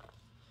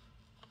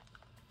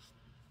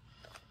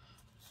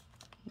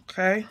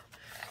 Okay.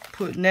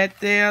 Putting that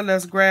there.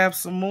 Let's grab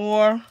some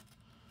more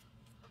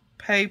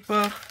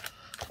paper.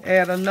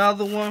 Add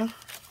another one.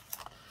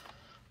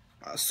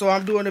 So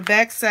I'm doing the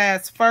back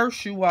sides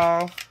first, you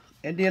all,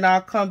 and then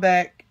I'll come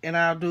back and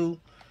I'll do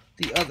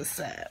the other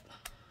side.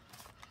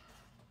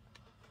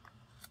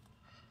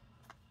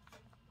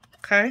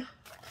 Okay.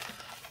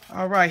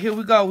 All right, here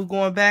we go. We're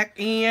going back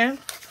in,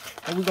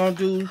 and we're going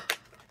to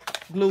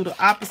glue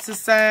the opposite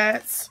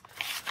sides.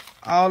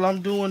 All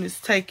I'm doing is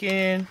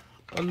taking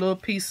a little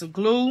piece of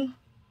glue,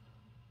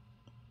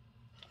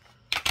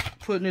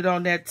 putting it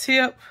on that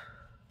tip,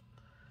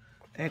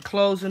 and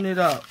closing it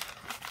up.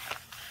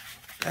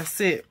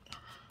 That's it.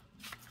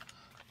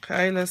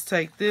 Okay, let's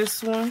take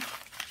this one,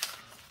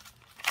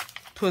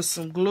 put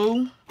some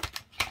glue.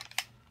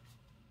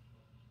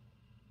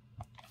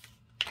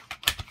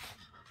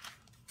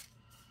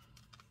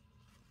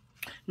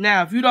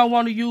 Now, if you don't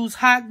want to use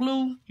hot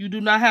glue, you do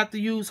not have to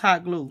use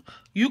hot glue.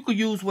 You could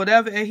use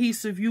whatever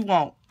adhesive you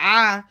want.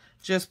 I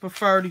just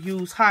prefer to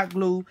use hot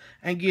glue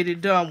and get it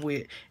done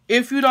with.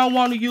 If you don't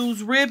want to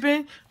use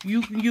ribbon,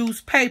 you can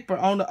use paper.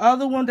 On the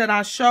other one that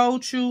I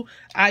showed you,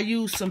 I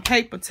used some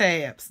paper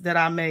tabs that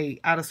I made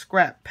out of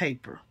scrap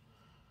paper.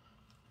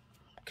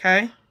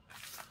 Okay?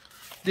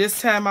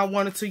 This time I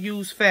wanted to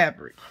use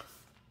fabric.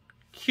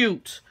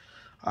 cute.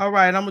 All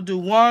right, I'm going to do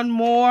one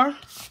more.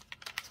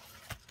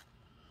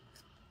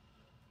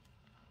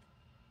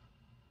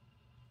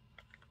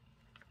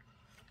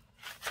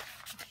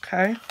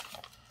 Okay.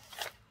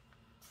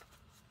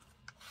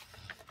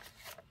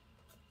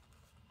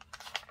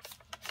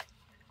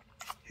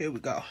 Here we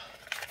go.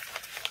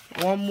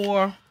 One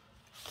more,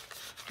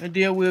 and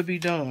then we'll be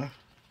done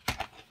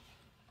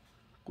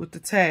with the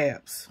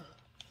tabs.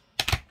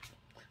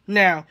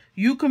 Now,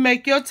 you can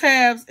make your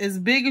tabs as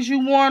big as you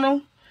want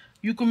them.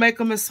 You can make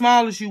them as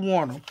small as you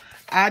want them.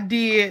 I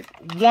did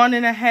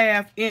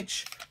 1.5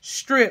 inch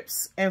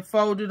strips and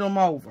folded them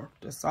over.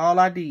 That's all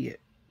I did.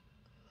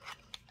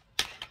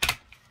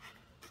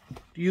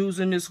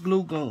 Using this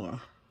glue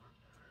gun.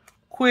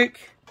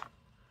 Quick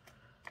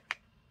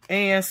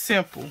and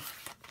simple.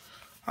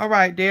 All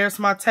right, there's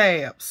my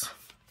tabs.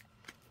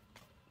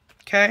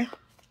 Okay.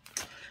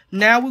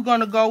 Now we're going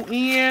to go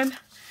in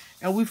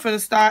and we're finna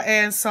start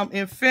adding some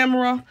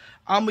ephemera.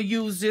 I'm going to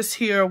use this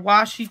here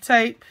washi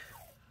tape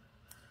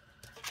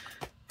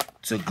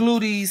to glue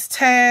these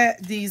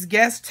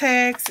guest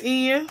tags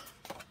in.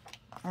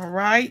 All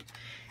right.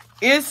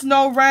 It's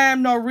no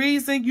rhyme, no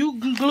reason. You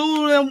can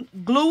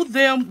glue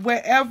them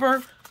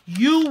wherever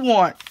you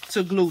want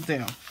to glue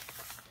them.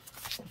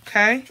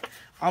 Okay.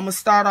 I'm going to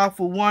start off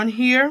with one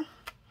here.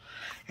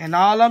 And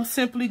all I'm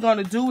simply going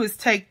to do is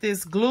take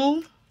this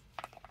glue.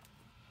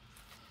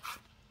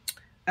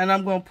 And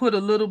I'm going to put a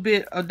little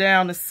bit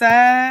down the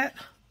side.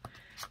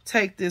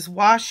 Take this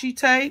washi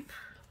tape.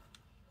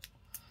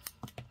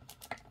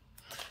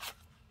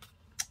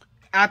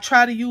 I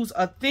try to use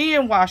a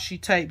thin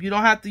washi tape. You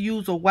don't have to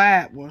use a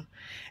wide one.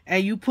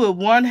 And you put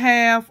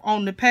 1/2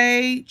 on the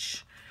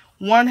page,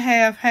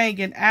 1/2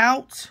 hanging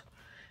out.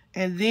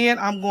 And then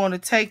I'm going to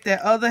take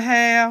that other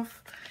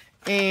half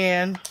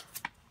and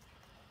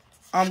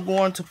I'm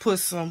going to put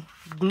some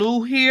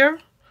glue here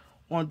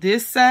on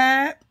this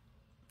side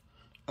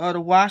of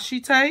the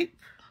washi tape.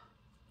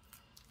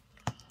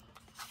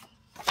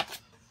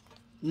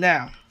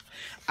 Now,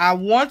 I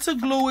want to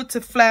glue it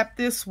to flap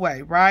this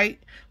way,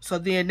 right? So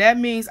then that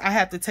means I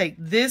have to take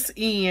this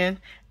end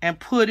and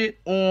put it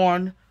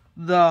on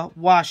the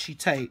washi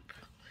tape.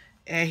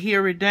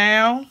 Adhere it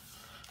down.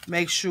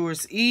 Make sure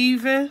it's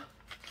even.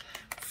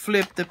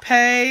 Flip the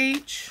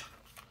page.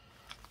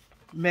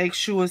 Make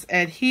sure it's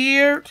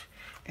adhered.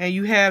 And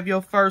you have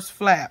your first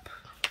flap.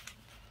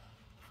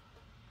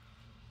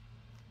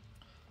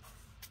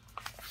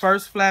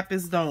 First flap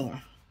is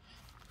done.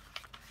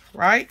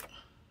 Right?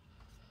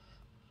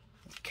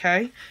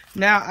 Okay.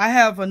 Now I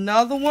have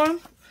another one.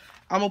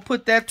 I'm going to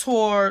put that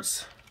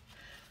towards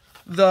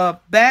the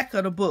back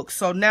of the book.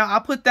 So now I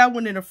put that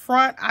one in the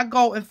front. I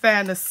go and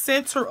find the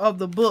center of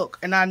the book.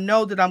 And I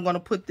know that I'm going to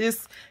put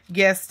this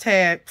guest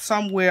tag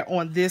somewhere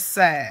on this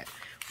side.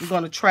 We're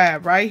going to try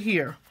it right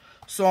here.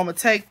 So I'm going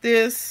to take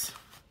this.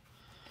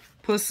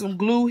 Put some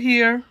glue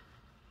here.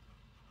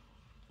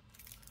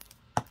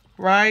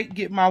 Right?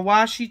 Get my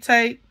washi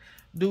tape.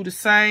 Do the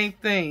same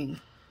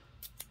thing.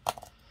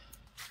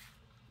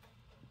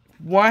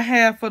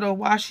 1/2 of the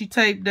washi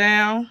tape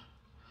down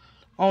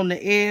on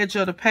the edge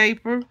of the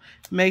paper.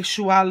 Make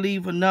sure I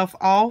leave enough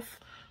off.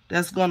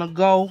 That's going to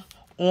go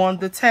on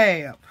the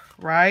tab.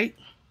 Right?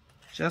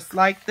 Just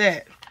like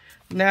that.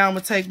 Now I'm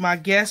going to take my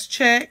guest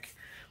check.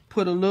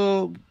 Put a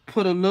little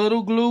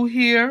glue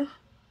here.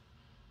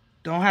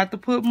 Don't have to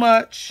put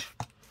much.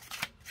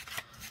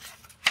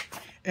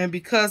 And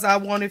because I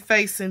want it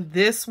facing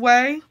this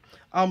way,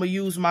 I'm going to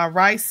use my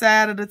right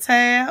side of the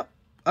tab,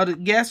 of the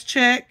guest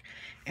check,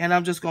 and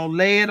I'm just going to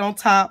lay it on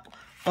top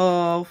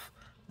of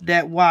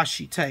that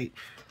washi tape.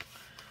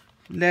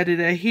 Let it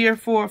adhere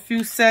for a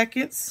few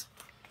seconds.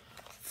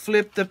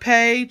 Flip the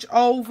page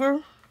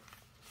over,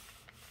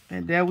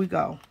 and there we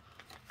go.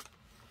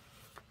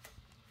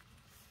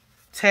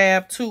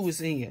 Tab 2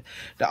 is in.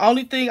 The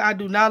only thing I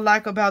do not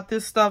like about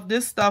this stuff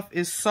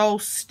is so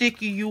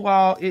sticky, you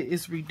all. It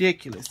is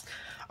ridiculous.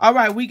 All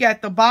right, we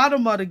got the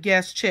bottom of the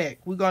guest check.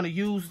 We're going to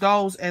use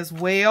those as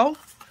well.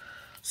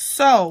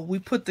 So we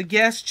put the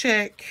guest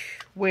check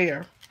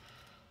where?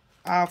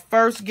 Our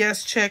first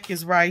guest check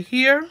is right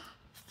here.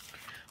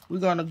 We're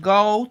going to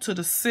go to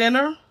the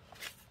center.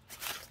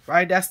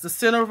 Right, that's the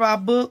center of our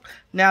book.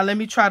 Now let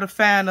me try to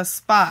find a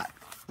spot.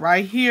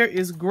 Right here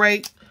is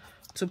great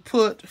to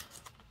put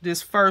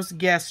this first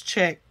guest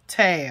check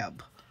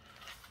tab.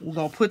 We're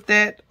going to put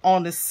that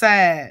on the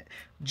side,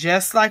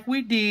 just like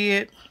we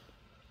did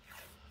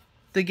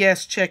the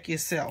guest check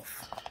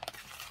itself.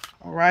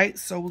 All right,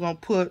 so we're going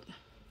to put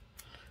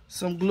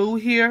some glue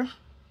here.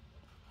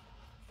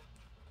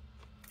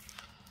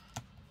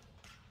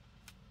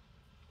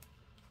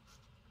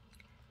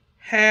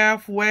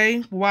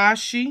 Halfway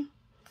washi.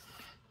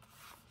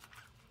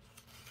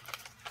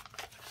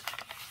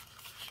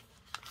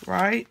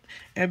 Right?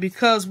 And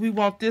because we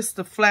want this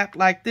to flap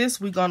like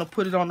this, we're going to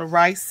put it on the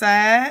right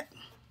side.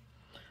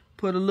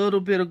 Put a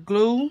little bit of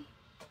glue.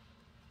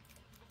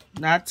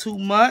 Not too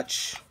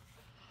much.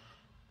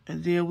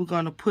 And then we're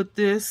going to put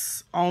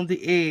this on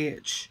the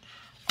edge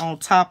on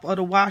top of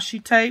the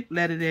washi tape.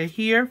 Let it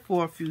adhere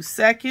for a few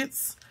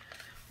seconds.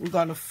 We're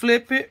going to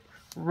flip it,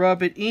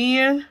 rub it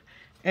in,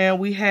 and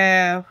we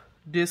have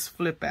this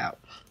flip out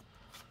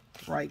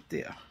right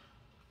there.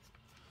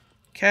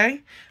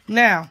 Okay,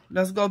 now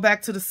let's go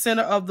back to the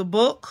center of the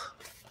book.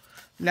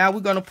 Now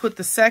we're going to put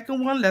the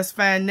second one. Let's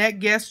find that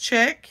guest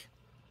check.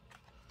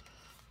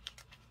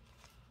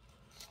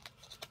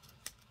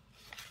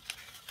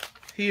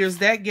 Here's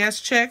that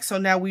guest check. So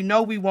now we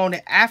know we want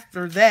it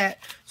after that.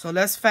 So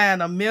let's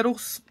find a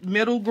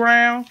middle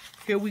ground.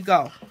 Here we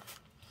go.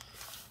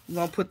 I'm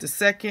going to put the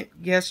second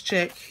guest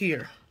check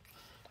here.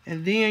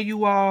 And then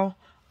you all,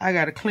 I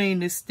got to clean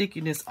this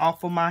stickiness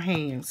off of my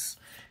hands,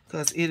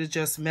 because it'll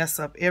just mess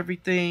up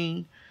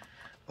everything.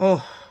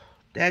 Oh,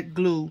 that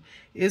glue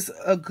is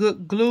a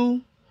good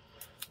glue,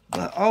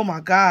 but oh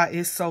my God,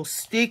 it's so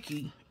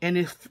sticky.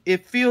 And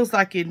it feels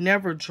like it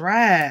never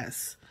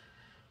dries.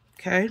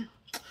 Okay,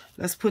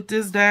 let's put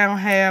this down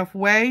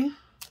halfway.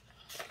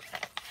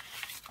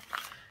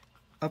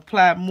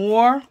 Apply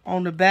more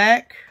on the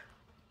back.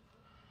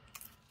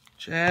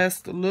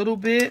 Just a little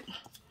bit.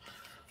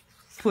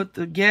 Put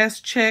the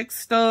guest check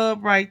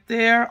stub right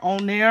there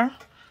on there.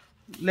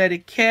 Let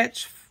it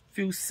catch a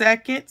few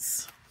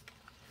seconds.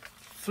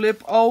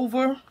 Flip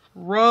over,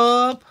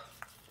 rub,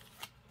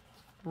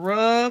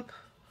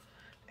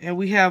 and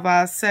we have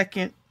our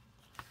second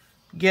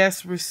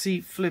guest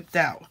receipt flipped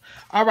out.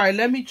 All right,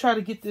 let me try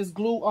to get this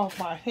glue off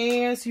my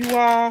hands, you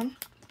all.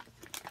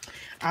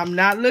 I'm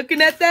not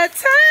looking at that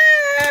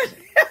time.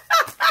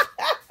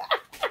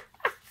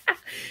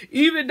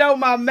 Even though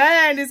my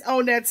mind is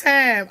on that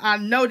time, I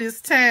know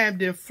this time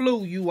then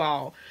flew, you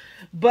all.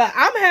 But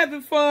I'm having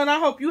fun. I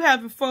hope you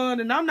having fun,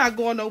 and I'm not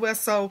going nowhere,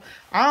 so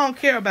I don't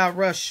care about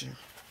rushing.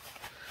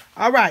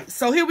 All right,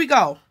 so here we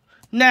go.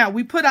 Now,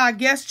 we put our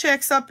guest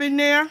checks up in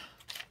there,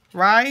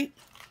 right?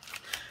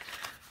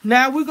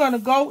 Now, we're going to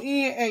go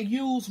in and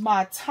use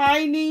my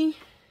tiny,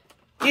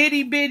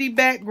 itty-bitty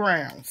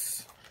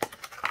backgrounds.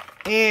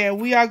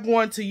 And we are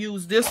going to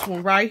use this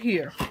one right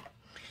here.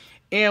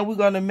 And we're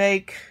going to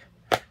make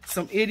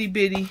some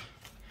itty-bitty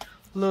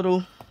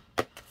little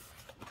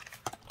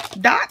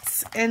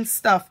dots and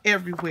stuff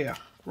everywhere,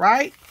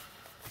 right?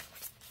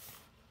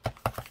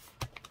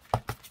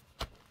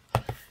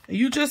 And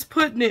you just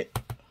putting it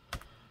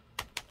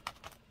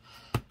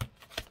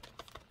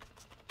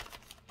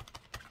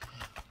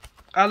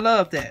I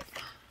love that.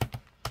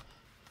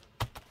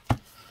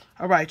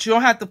 All right, you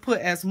don't have to put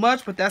as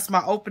much, but that's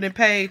my opening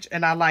page,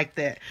 and I like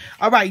that.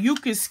 All right, you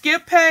can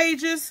skip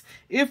pages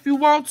if you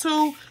want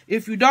to.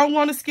 If you don't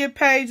want to skip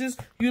pages,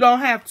 you don't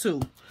have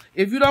to.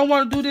 If you don't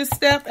want to do this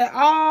step at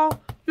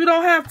all, you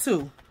don't have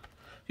to.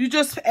 You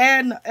just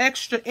add an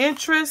extra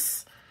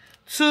interest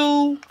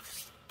to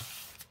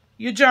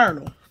your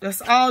journal.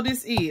 That's all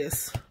this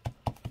is.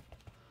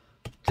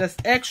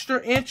 Just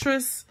extra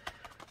interest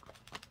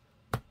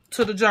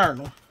to the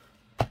journal.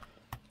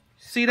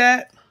 See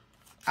that?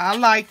 I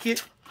like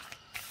it.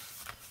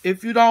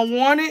 If you don't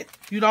want it,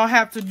 you don't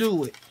have to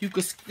do it. You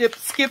can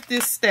skip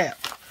this step.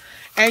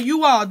 And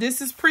you all,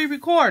 this is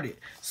pre-recorded.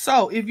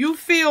 So if you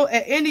feel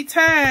at any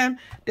time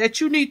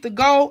that you need to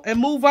go and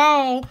move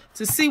on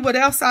to see what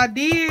else I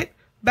did,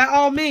 by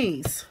all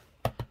means,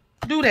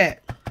 do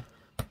that.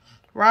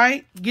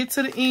 Right? Get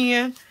to the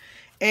end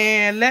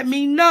and let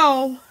me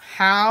know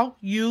how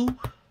you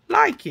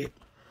like it.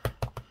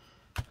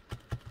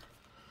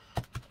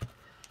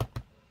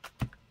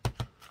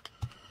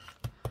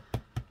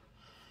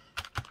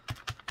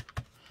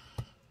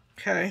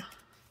 Okay,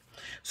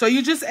 so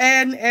you just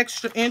add an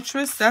extra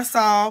interest, that's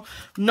all.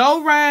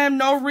 No rhyme,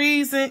 no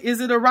reason.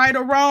 Is it a right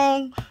or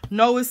wrong?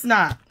 No, it's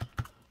not.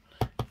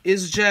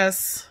 It's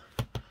just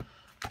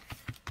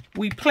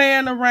we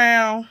playing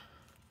around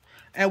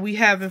and we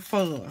having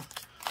fun.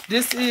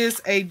 This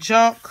is a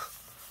junk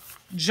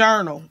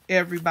journal,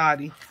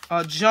 everybody.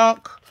 A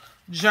junk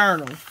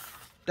journal.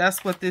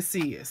 That's what this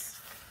is.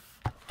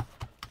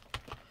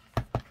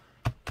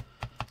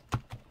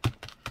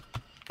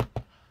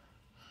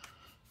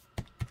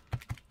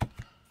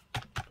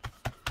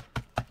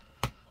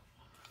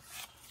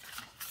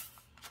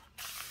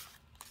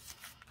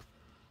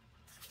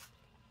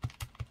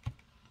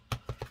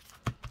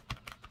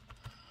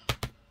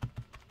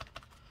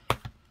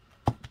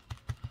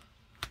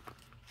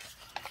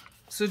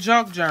 It's a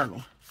junk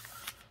journal.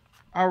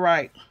 All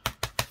right.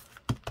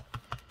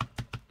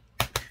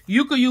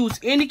 You could use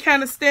any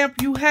kind of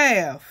stamp you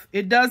have.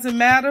 It doesn't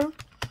matter.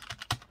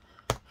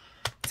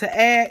 To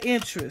add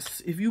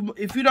interest. If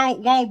you don't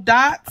want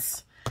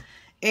dots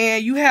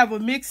and you have a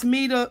mixed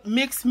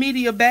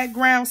media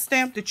background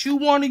stamp that you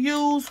want to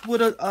use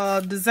with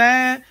a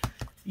design,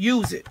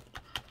 use it.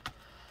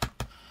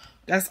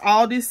 That's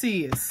all this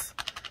is.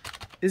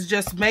 It's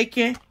just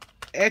making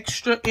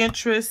extra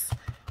interest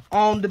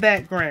on the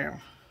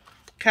background.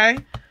 Okay?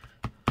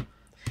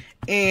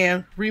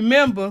 And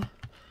remember,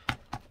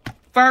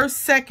 first,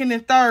 second,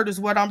 and third is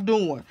what I'm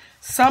doing.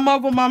 Some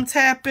of them I'm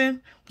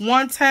tapping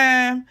one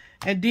time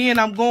and then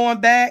I'm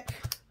going back.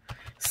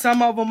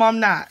 Some of them I'm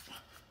not.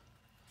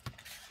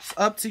 It's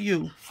up to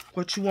you.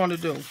 what you want to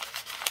do.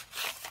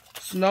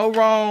 It's no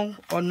wrong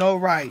or no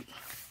right.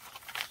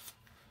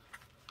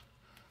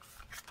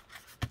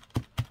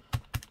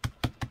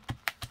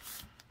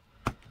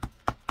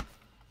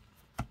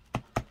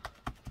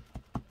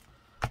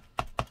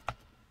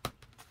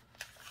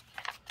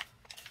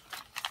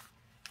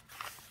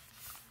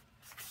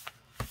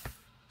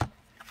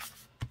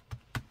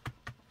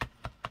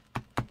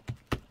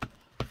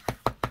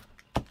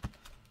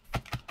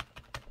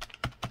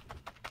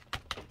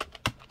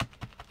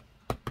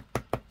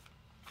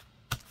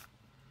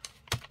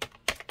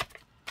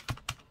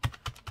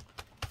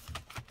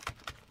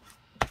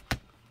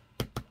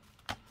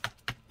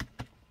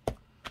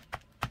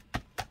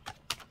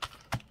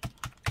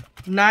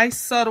 Nice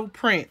subtle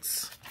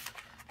prints.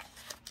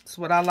 That's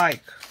what I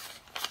like.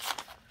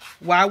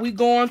 While we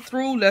going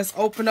through, let's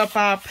open up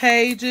our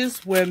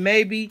pages where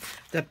maybe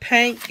the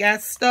paint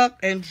got stuck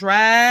and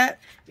dried.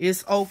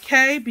 It's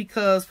okay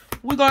because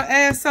we're going to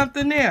add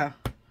something there.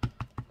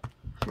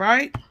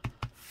 Right?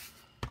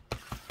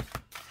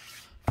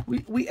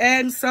 We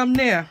adding something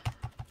there.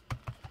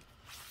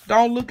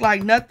 Don't look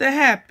like nothing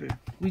happened.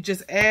 We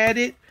just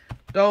added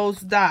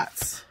those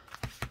dots.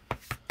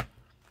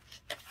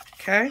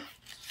 Okay?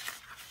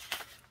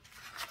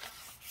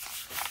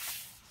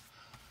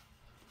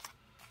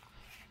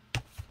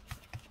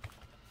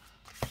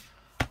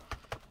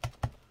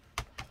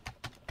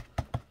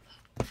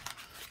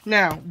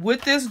 Now,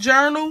 with this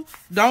journal,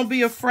 don't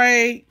be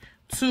afraid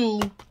to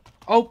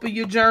open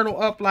your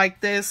journal up like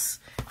this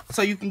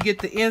so you can get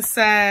the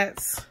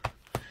insides.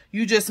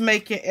 You just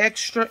making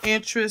extra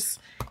interest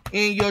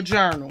in your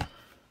journal.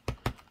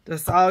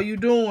 That's all you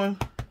doing.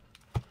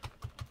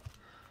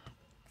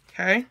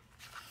 Okay?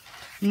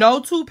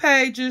 No two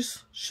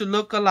pages should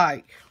look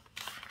alike.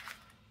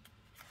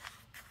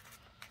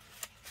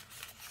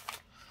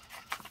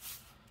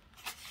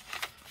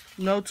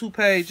 No two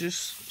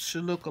pages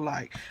should look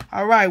alike.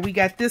 All right, we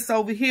got this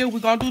over here. We're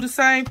going to do the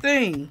same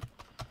thing.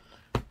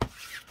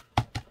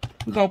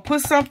 We're going to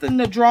put something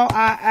to draw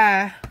our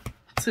eye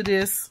to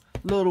this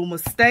little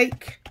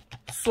mistake,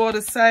 sort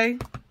of say,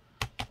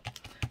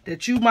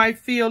 that you might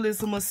feel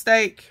is a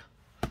mistake,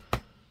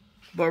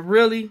 but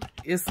really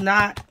it's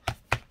not.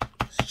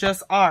 It's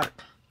just art.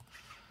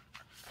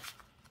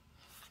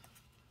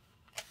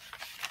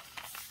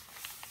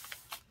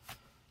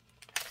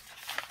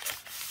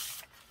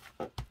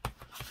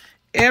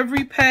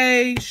 Every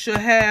page should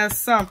have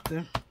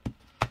something.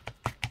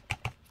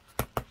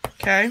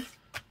 Okay?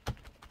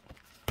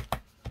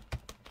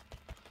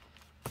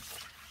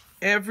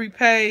 Every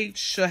page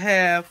should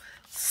have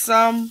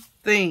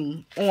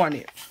something on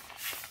it.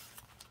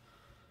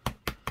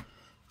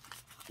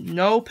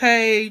 No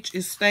page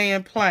is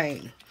staying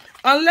plain.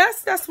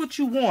 Unless that's what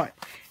you want.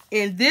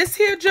 In this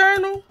here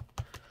journal,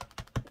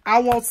 I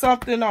want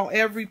something on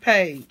every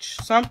page.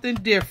 Something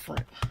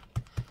different.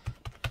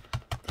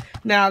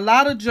 Now, a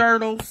lot of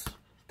journals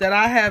that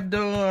I have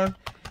done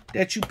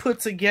that you put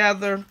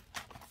together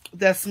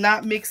that's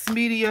not mixed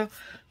media,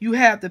 you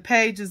have the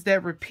pages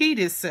that repeat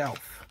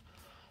itself.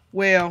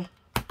 Well,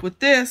 with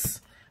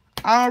this,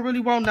 I don't really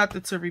want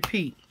nothing to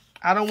repeat.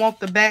 I don't want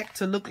the back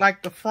to look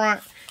like the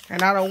front,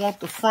 and I don't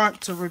want the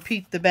front to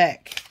repeat the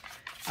back.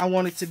 I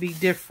want it to be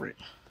different.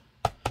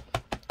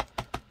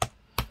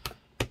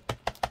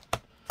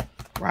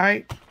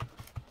 Right?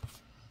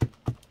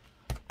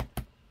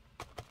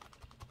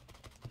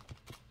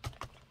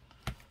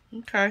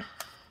 Okay.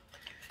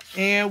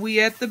 And we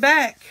at the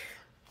back.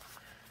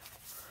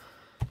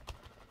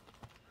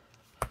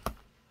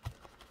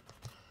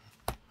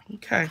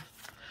 Okay.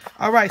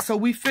 All right, so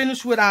we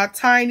finished with our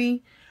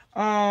tiny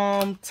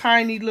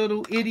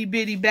little itty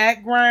bitty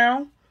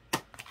background.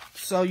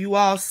 So you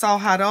all saw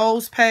how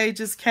those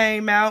pages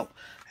came out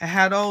and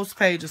how those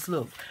pages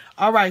look.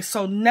 All right,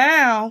 so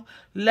now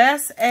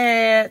let's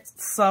add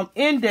some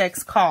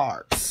index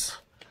cards.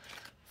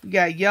 We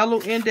got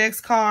yellow index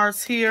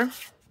cards here.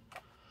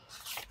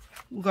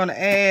 We're going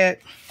to add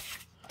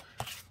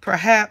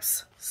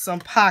perhaps some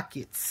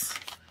pockets.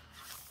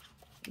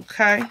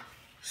 Okay,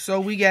 so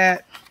we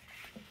got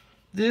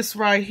this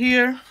right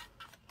here.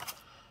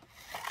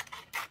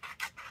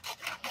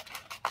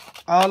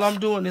 All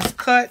I'm doing is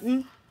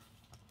cutting,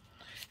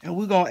 and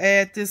we're going to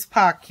add this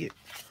pocket.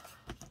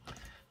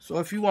 So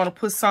if you want to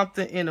put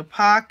something in a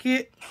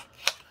pocket,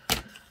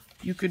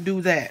 you can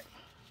do that.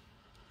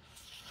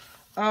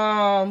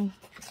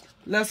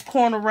 Let's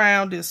corner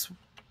around this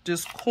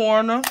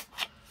corner,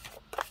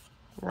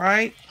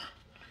 right?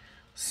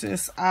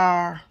 Since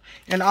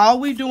and all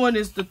we doing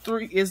is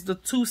the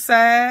two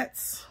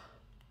sides.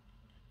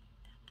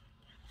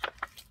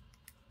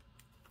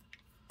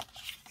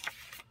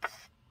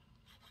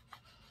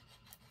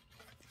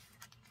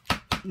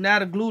 Now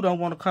the glue don't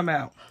want to come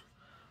out.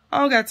 I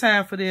don't got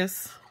time for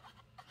this.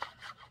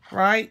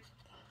 Right?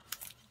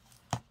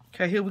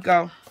 Okay, here we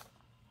go.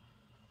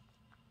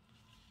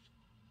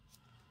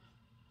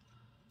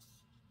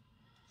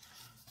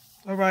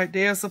 All right,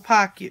 there's a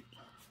pocket.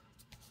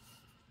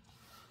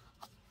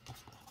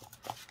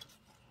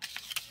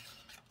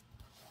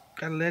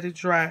 Gotta let it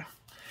dry.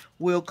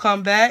 We'll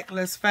come back.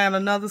 Let's find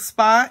another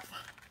spot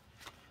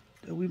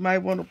that we might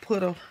want to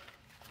put a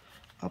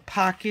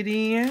pocket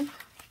in.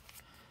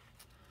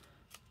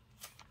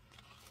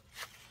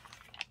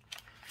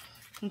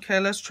 Okay,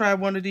 let's try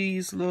one of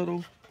these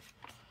little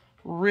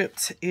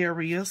ripped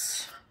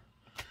areas.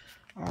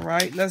 All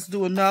right, let's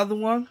do another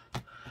one.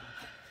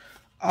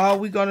 All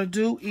we're going to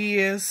do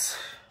is,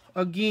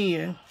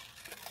 again,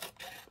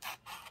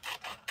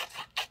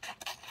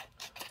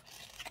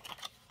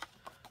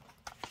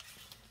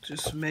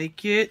 just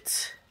make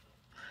it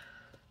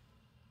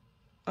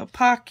a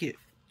pocket,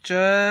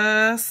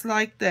 just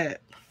like that.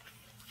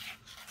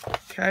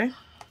 Okay.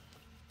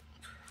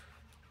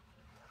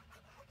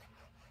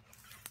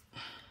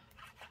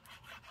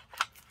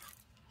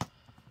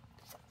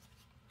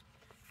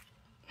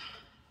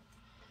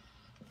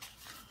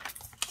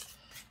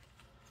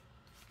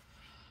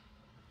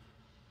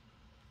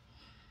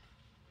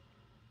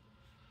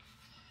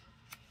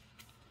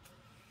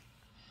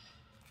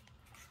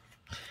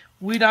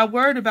 We not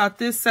worried about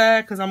this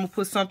side because I'm going to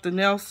put something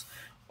else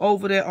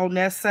over there on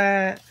that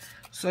side.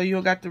 So you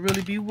don't got to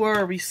really be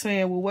worried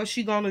saying, well, what's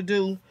she going to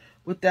do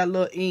with that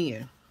little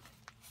end?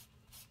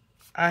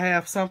 I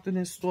have something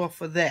in store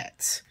for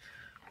that.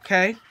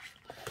 Okay.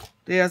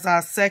 There's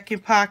our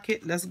second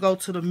pocket. Let's go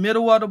to the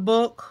middle of the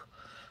book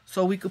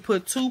so we could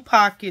put 2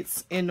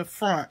 pockets in the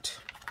front.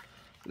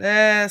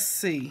 Let's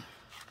see.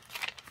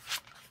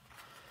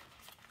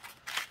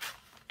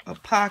 A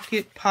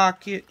pocket.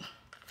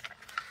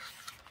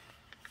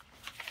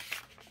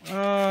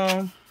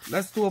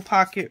 Let's do a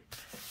pocket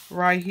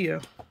right here.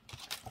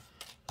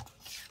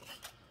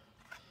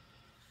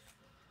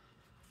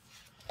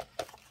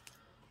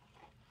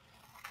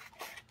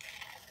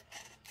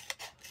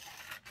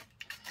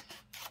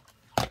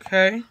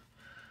 Okay,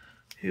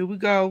 here we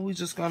go. We're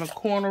just gonna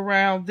corner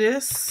around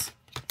this.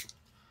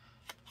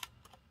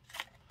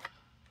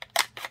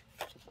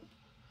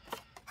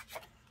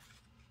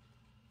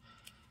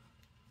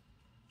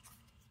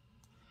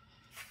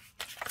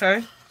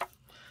 Okay,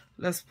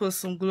 let's put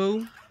some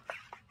glue.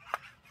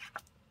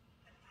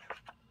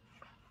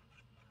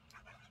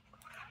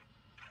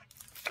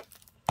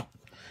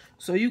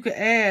 So you can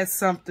add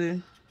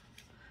something,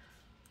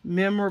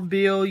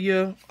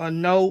 memorabilia, a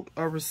note,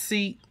 a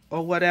receipt,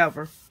 or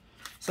whatever.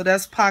 So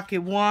that's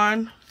pocket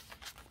 1.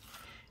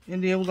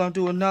 And then we're going to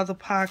do another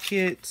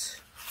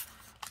pocket.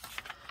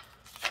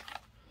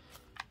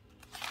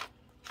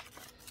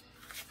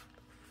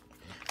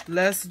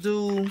 Let's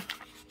do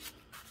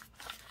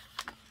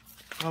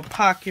a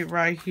pocket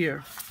right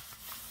here.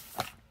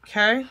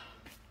 Okay.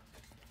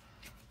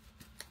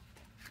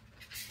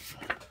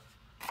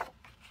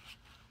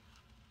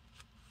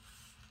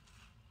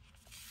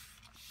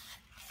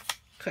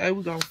 Okay,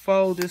 we're going to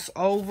fold this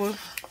over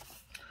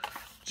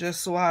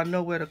just so I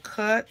know where to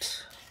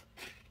cut.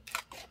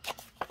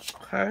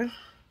 Okay.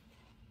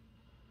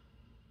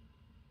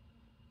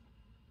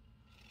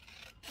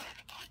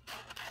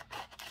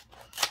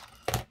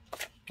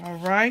 All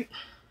right.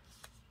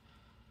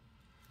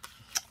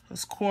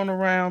 Let's corner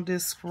around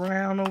this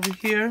round over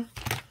here.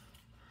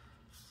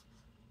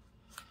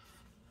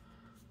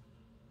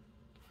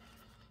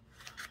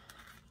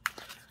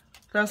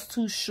 That's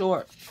too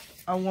short.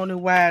 I want it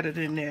wider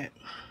than that.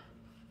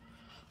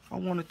 I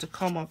want it to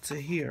come up to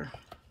here.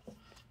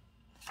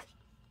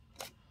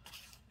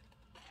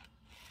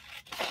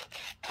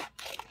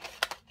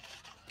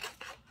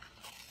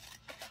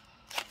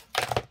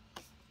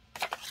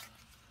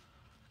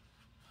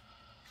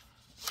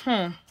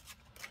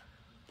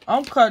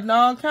 I'm cutting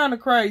all kind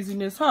of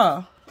craziness,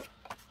 huh?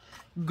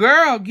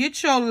 Girl,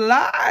 get your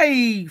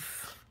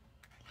life.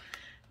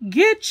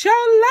 Get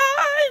your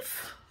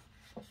life.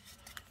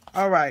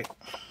 All right.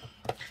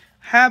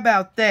 How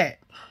about that?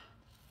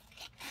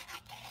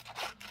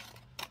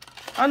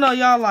 I know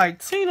y'all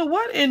like, Tina,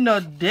 what in the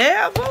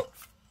devil?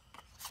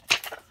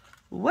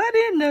 What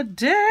in the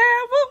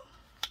devil?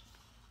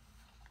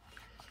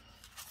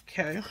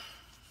 Okay.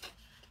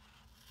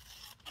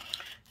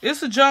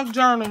 It's a junk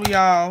journal,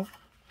 y'all.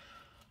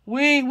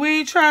 We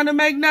ain't trying to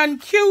make nothing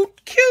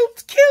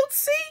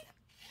cutesy.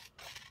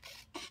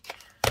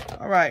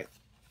 All right.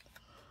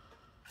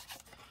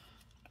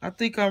 I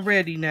think I'm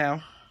ready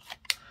now.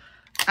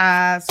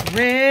 Eyes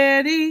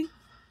ready.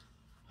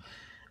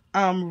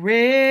 I'm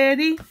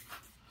ready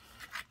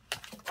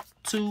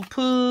to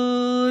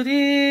put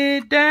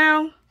it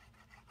down,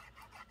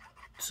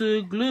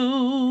 to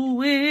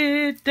glue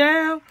it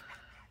down.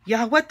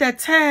 Y'all, what that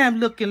time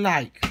looking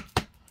like?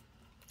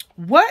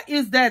 What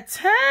is that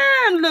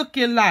time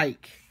looking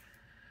like?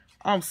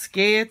 I'm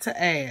scared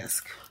to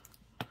ask.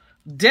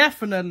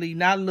 Definitely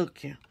not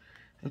looking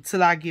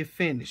until I get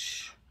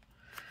finished.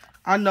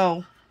 I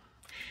know.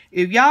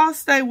 If y'all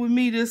stay with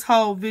me this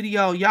whole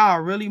video, y'all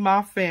are really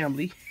my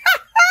family.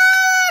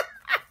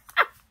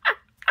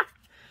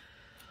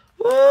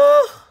 Woo.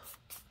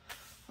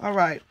 All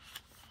right.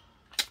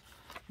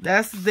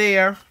 That's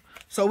there.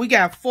 So we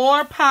got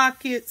 4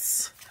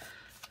 pockets,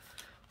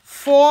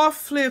 4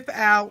 flip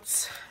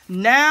outs.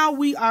 Now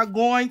we are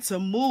going to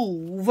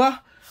move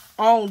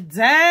on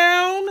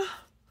down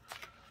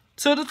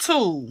to the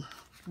tool.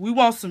 We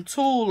want some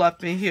tulle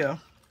up in here.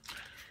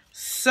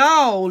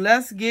 So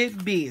let's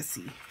get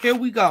busy. Here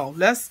we go.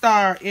 Let's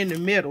start in the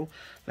middle.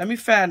 Let me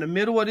find the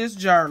middle of this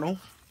journal.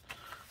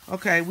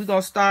 Okay, we're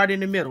going to start in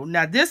the middle.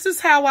 Now, this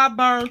is how I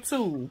burn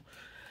tulle.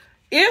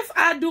 If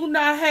I do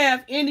not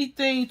have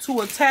anything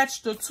to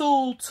attach the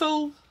tulle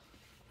to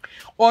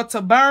or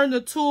to burn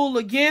the tulle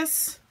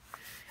against,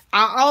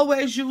 I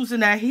always use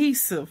an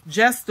adhesive,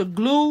 just the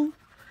glue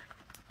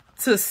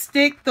to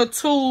stick the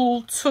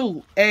tulle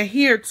to,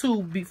 adhere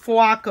to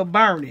before I could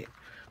burn it,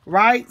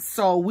 right?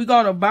 So we're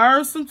going to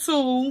burn some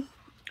tulle.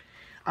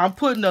 I'm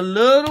putting a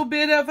little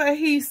bit of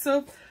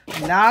adhesive,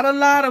 not a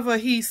lot of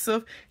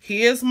adhesive.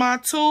 Here's my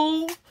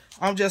tulle.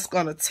 I'm just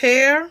going to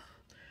tear,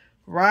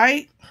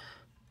 right?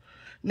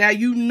 Now,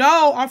 you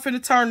know I'm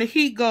finna turn the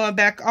heat gun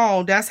back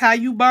on. That's how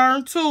you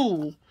burn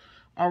tulle,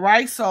 all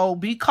right? So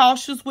be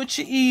cautious with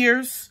your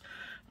ears,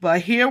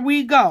 but here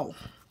we go.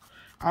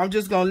 I'm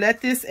just going to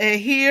let this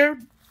adhere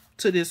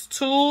to this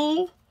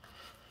tulle,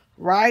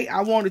 right?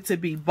 I want it to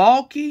be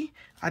bulky.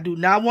 I do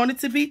not want it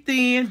to be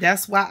thin.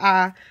 That's why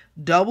I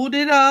doubled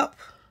it up.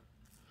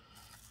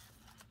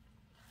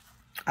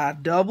 I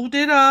doubled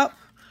it up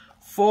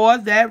for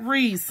that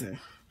reason.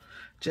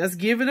 Just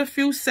give it a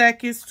few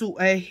seconds to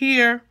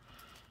adhere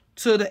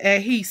to the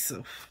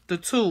adhesive, the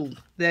tulle,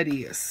 that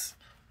is.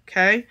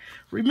 Okay,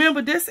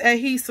 remember this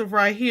adhesive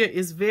right here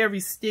is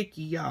very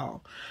sticky,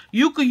 y'all.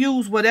 You could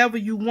use whatever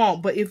you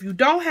want, but if you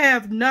don't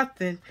have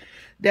nothing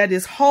that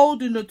is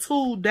holding the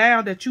tulle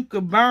down that you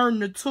could burn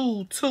the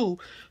tulle to,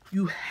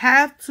 you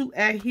have to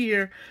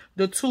adhere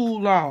the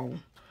tulle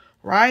on,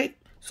 right?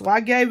 So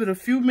I gave it a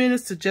few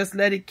minutes to just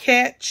let it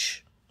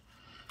catch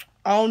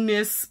on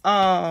this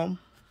little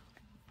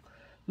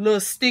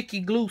sticky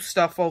glue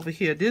stuff over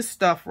here. This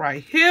stuff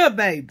right here,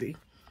 baby.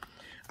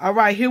 All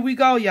right, here we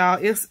go, y'all.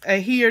 It's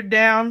adhered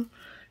down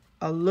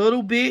a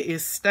little bit.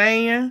 It's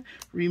staying.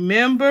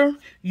 Remember,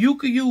 you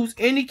could use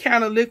any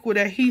kind of liquid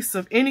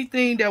adhesive,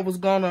 anything that was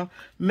going to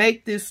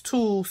make this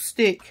tulle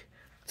stick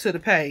to the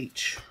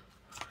page.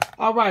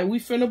 All right,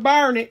 we finna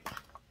burn it.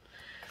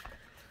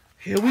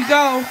 Here we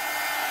go.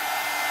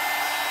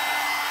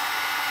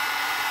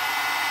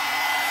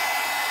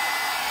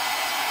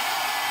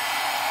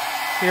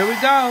 Here we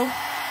go.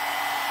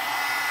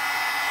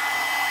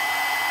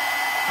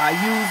 I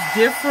used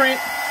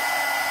different.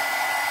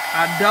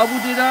 I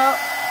doubled it up.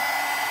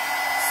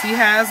 See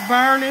how it's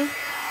burning?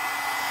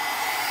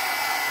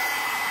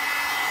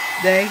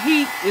 The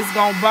heat is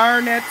going to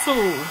burn that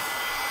tulle.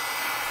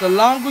 The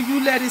longer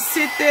you let it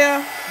sit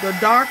there, the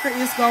darker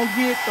it's going to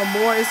get, the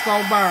more it's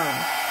going to burn.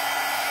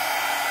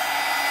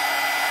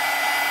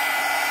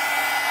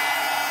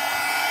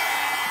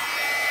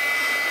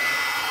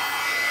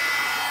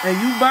 And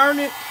you burn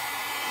it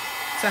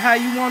to how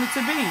you want it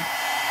to be.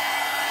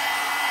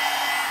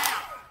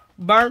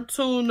 Burnt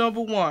tulle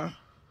number 1.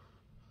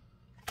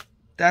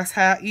 That's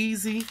how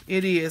easy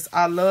it is.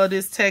 I love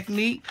this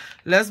technique.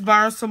 Let's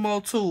burn some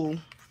more tulle.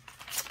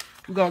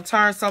 We're going to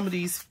turn some of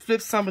these, flip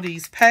some of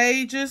these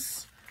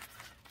pages.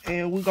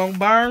 And we're going to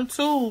burn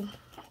tulle.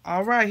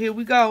 All right, here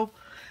we go.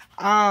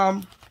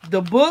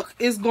 The book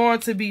is going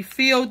to be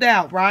filled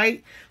out,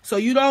 right? So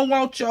you don't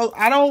want your,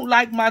 I don't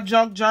like my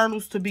junk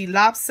journals to be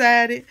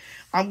lopsided.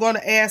 I'm going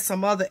to add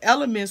some other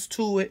elements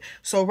to it.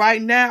 So right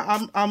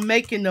now, I'm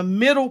making the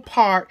middle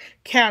part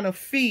kind of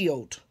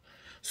filled.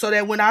 So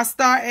that when I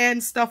start adding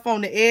stuff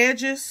on the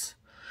edges,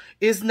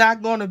 it's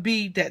not going to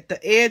be that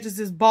the edges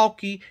is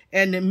bulky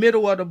and the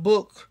middle of the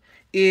book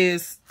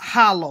is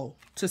hollow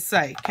to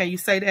say. Can you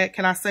say that?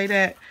 Can I say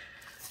that?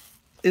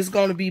 It's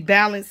going to be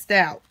balanced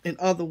out, in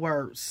other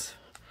words.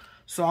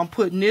 So I'm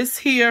putting this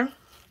here.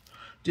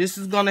 This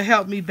is going to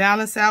help me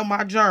balance out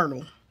my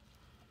journal.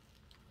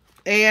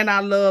 And I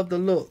love the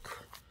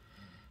look.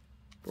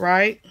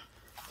 Right?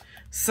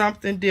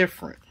 Something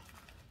different.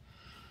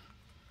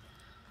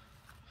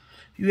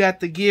 You have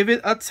to give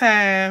it a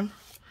time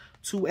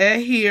to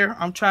adhere.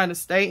 I'm trying to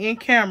stay in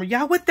camera.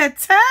 Y'all, what that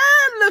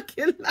time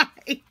looking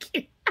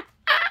like?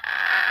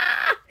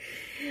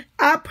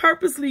 I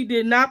purposely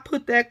did not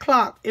put that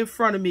clock in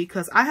front of me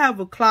because I have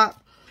a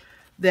clock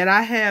that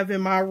I have in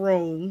my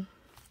room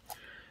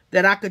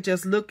that I could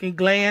just look and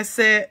glance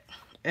at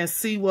and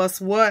see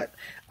what's what.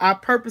 I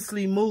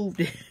purposely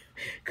moved it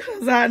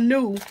because I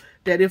knew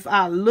that if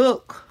I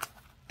look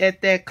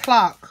at that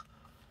clock,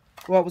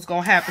 what was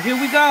going to happen.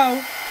 Here we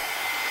go.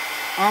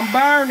 I'm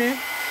burning.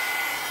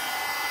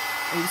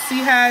 And you see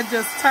how it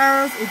just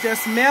turns? It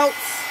just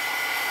melts.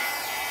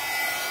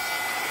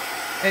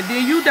 And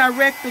then you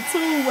direct the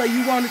tool where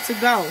you want it to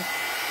go.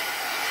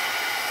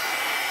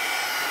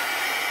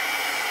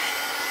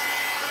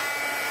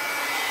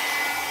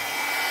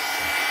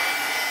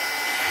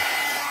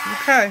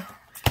 Okay.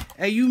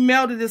 And you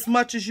melt it as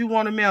much as you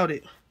want to melt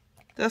it.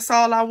 That's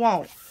all I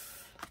want.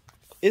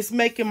 It's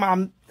making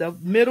the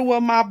middle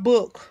of my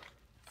book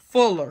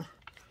fuller.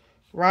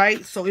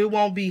 Right? So it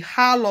won't be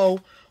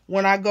hollow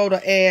when I go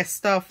to add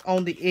stuff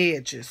on the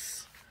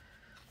edges.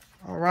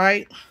 All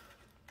right.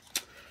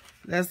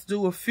 Let's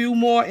do a few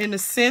more in the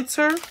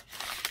center.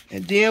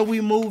 And then we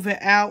moving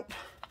out.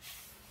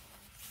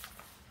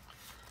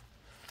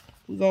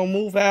 We're going to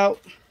move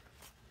out.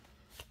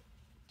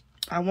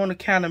 I want to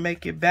kind of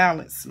make it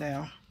balanced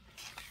now.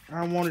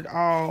 I want it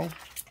all.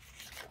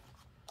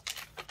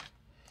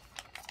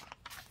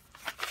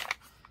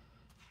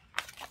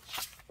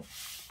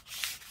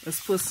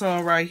 Let's put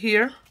some right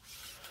here.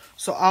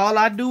 So all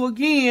I do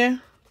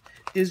again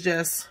is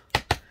just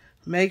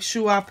make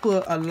sure I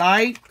put a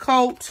light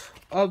coat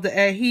of the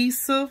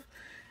adhesive.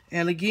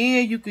 And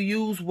again, you can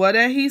use what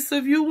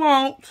adhesive you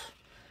want.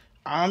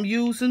 I'm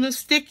using the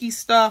sticky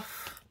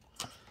stuff.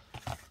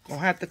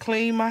 Gonna have to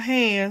clean my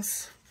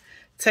hands.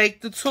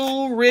 Take the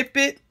tool, rip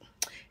it,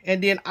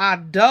 and then I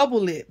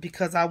double it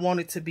because I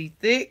want it to be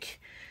thick.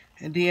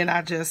 And then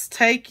I just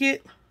take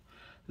it,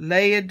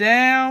 lay it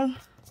down,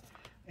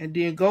 and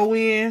then go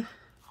in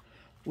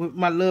with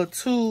my little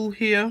tool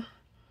here,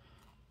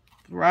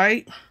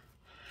 right?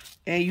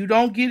 And you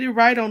don't get it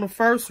right on the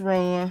first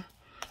run,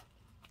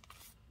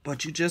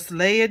 but you just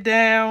lay it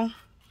down,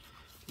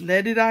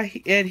 let it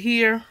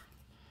adhere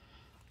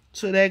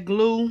to that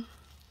glue.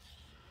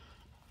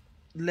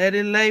 Let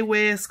it lay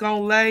where it's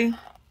gonna lay.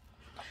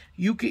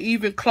 You can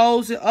even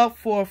close it up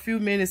for a few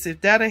minutes if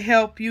that'll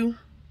help you.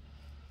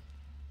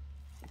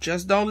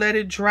 Just don't let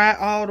it dry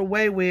all the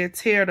way where it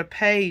tear the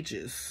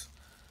pages,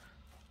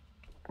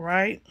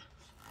 right?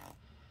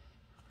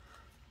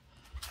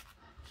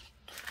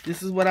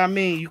 This is what I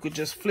mean. You could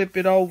just flip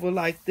it over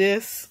like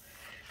this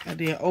and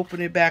then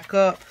open it back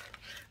up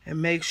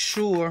and make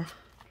sure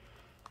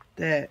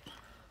that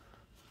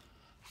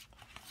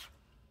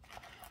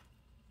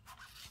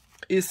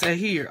it's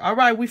adhere. All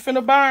right, we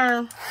finna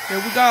burn. Here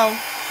we go.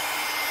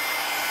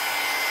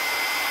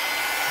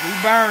 We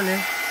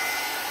burning.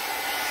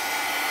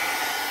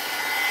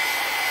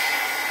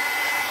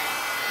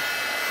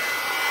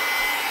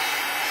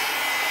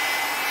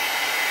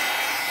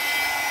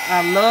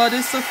 I love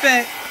this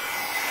effect.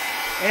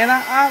 And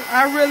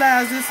I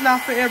realize it's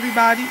not for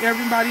everybody.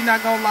 Everybody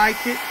not gonna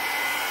like it.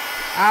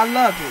 I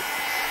love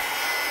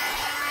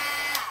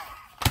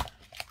it.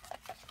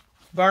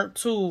 Burnt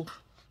tool.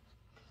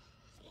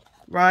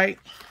 Right?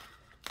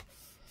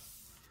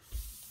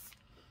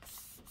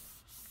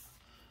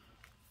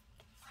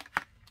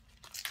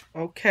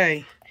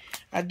 Okay.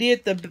 I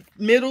did the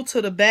middle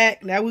to the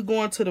back. Now we're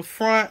going to the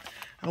front.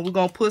 And we're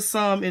going to put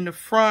some in the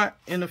front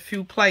in a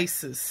few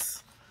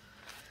places.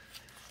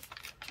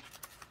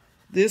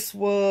 This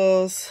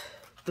was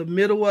the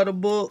middle of the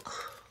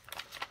book.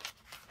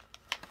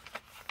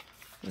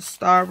 Let's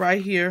start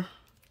right here.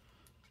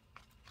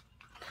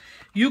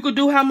 You could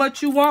do how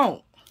much you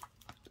want.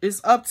 It's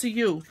up to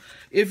you.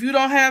 If you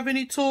don't have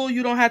any tool,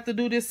 you don't have to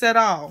do this at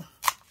all.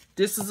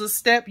 This is a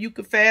step you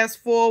could fast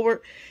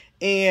forward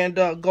and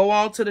go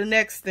on to the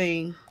next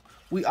thing.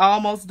 We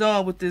almost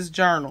done with this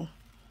journal.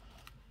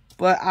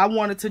 But I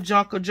wanted to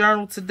junk a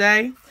journal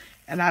today.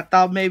 And I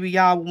thought maybe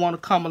y'all would want to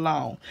come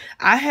along.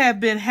 I have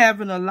been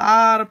having a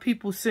lot of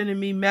people sending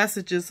me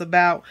messages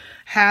about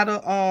how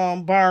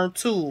to burn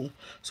tool.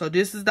 So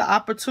this is the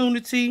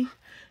opportunity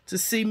to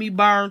see me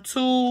burn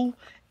tool.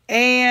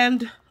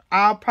 And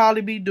I'll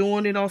probably be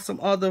doing it on some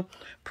other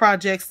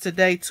projects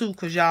today too.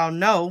 Because y'all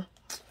know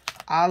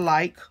I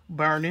like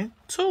burning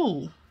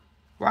tool.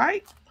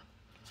 Right?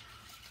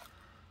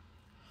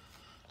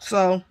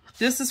 So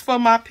this is for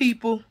my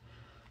people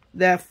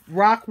that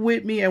rock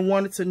with me and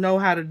wanted to know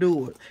how to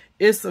do it.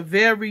 It's a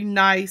very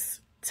nice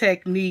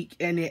technique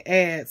and it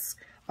adds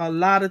a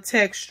lot of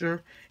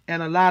texture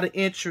and a lot of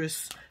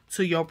interest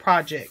to your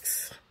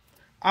projects.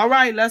 All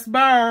right, let's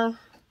burn.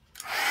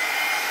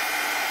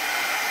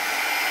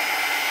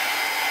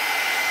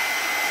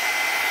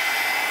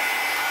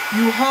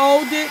 You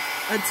hold it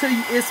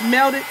until it's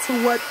melted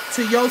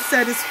to your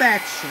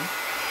satisfaction.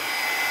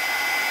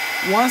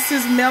 Once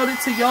it's melted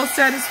to your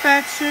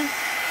satisfaction,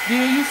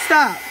 then you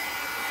stop.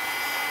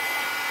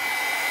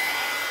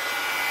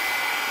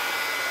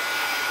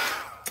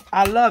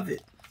 I love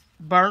it.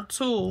 Burnt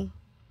tool.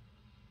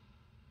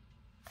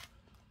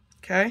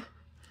 Okay.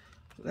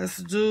 Let's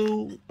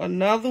do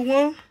another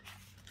one.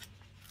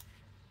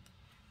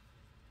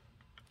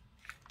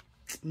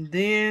 And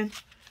then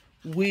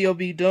we'll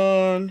be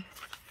done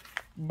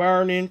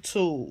burning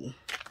tool.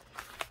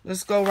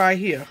 Let's go right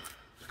here.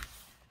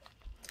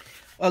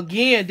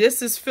 Again,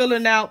 this is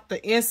filling out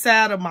the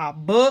inside of my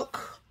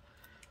book,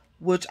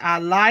 which I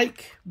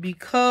like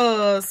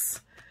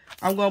because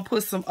I'm going to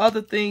put some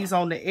other things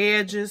on the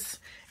edges,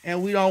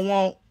 and we don't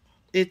want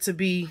it to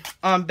be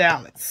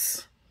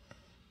unbalanced.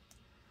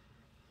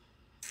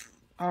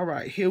 All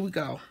right, here we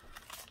go.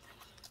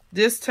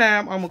 This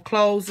time, I'm going to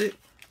close it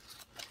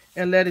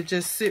and let it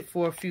just sit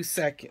for a few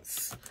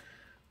seconds.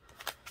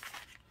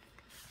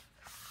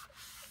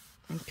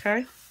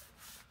 Okay.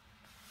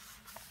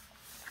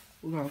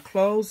 We're going to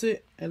close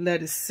it and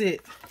let it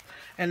sit.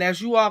 And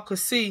as you all can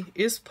see,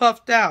 it's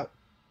puffed out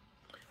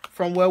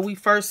from where we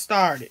first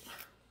started.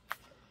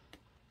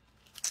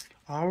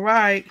 All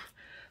right,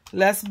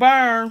 let's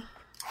burn.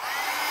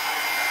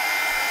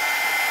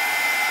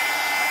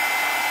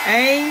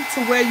 aim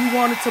to where you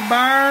want it to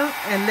burn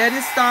and let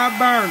it start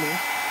burning.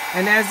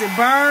 And as it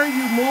burns,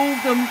 you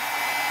move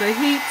the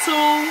heat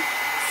tool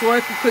so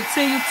it can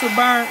continue to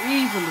burn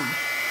evenly.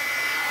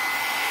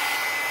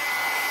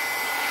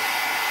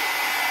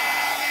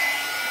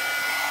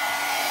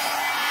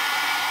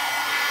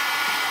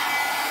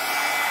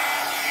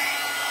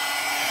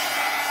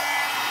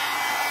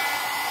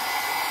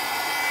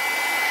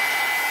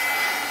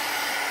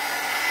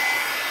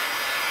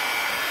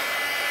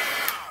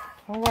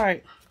 All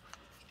right,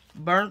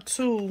 burnt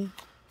tool.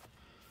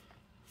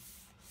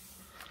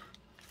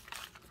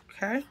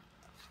 Okay,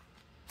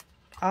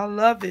 I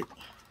love it.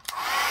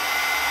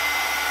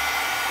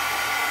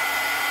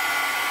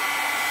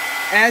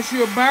 As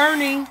you're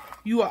burning,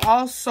 you are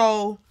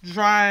also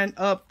drying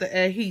up the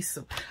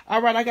adhesive.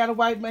 All right, I gotta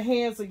wipe my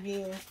hands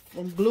again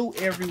from glue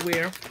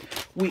everywhere.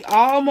 We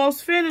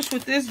almost finished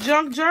with this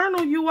junk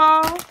journal, you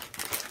all.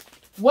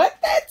 What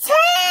that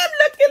time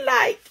looking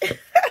like?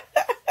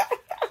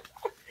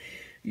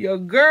 Your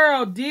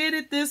girl did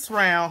it this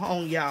round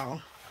on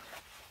y'all.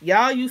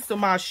 Y'all used to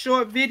my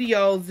short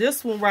videos.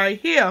 This one right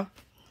here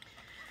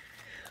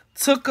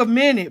took a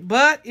minute,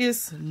 but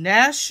it's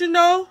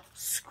National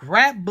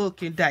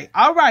Scrapbooking Day.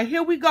 All right,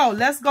 here we go.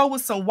 Let's go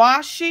with some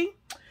washi.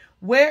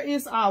 Where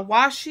is our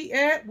washi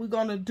at? We're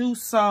going to do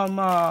some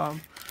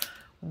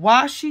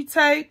washi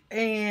tape.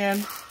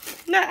 And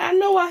now I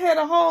know I had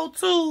a whole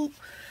tube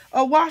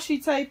of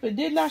washi tape, and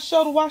didn't I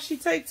show the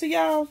washi tape to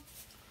y'all?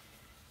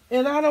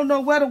 And I don't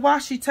know where the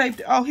washi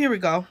tape. Oh, here we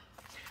go.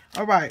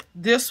 All right.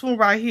 This one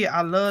right here.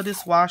 I love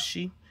this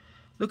washi.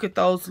 Look at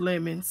those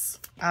lemons.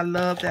 I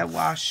love that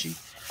washi.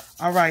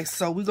 All right.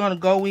 So we're going to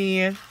go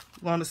in.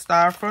 We're going to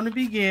start from the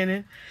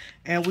beginning.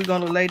 And we're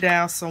going to lay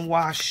down some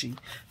washi.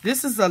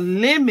 This is a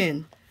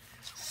lemon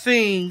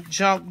theme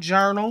junk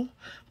journal.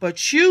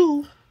 But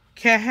you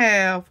can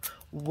have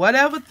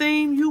whatever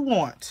theme you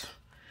want.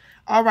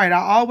 All right.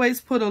 I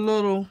always put a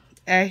little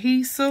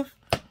adhesive.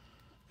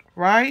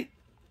 Right?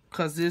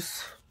 Because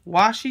this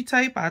washi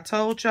tape, I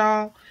told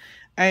y'all,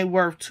 ain't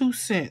worth 2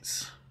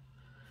 cents.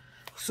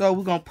 So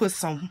we're going to put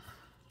some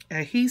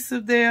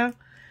adhesive there.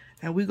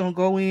 And we're going to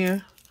go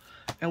in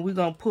and we're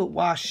going to put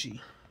washi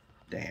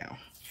down.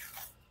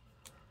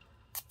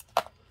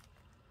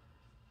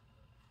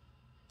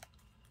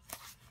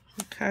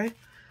 Okay.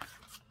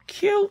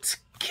 Cute,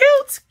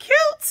 cute,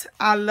 cute.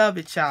 I love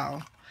it,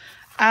 y'all.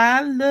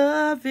 I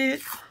love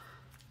it.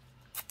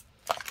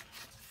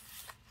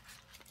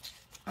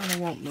 I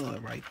don't want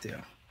none right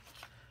there.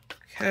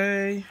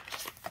 Okay.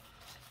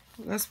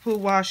 Let's put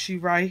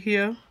washi right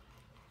here.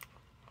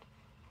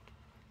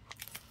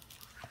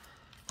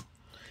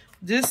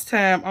 This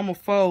time, I'm going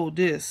to fold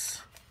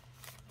this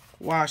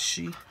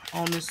washi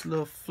on this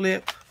little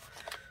flip.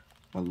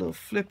 A little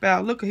flip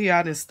out. Look at here,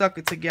 I done stuck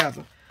it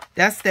together.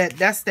 That's that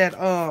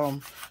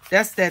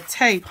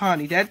tape,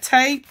 honey. That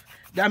tape,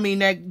 I mean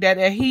that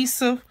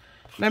adhesive.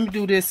 Let me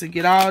do this and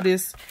get all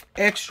this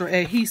extra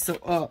adhesive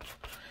up.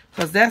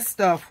 Because that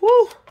stuff,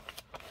 whoo.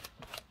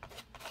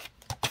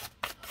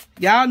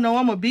 Y'all know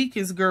I'm a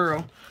Beacons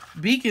girl.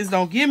 Beacons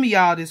don't give me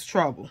all this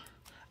trouble.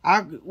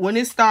 When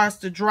it starts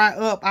to dry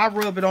up, I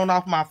rub it on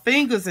off my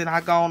fingers and I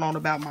go on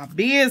about my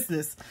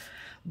business.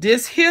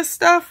 This here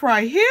stuff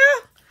right here,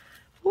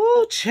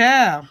 whoo,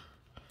 child.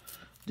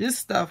 This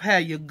stuff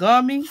had you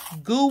gummy,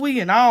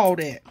 gooey, and all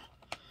that.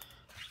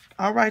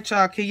 All right,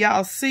 y'all. Can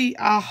y'all see?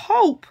 I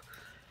hope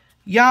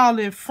y'all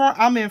in front.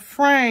 I'm in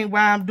frame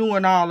while I'm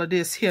doing all of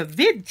this here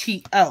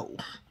video.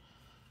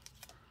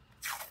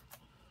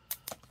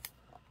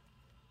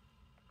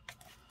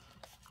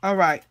 All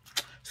right.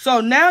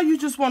 So now you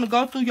just want to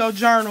go through your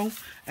journal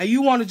and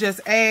you want to just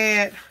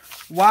add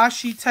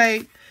washi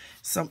tape,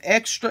 some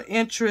extra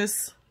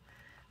interest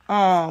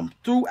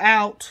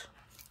throughout.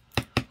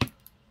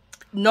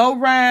 No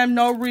rhyme,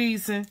 no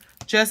reason.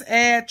 Just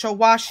add your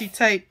washi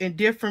tape in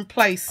different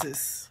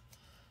places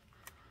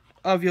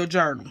of your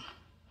journal.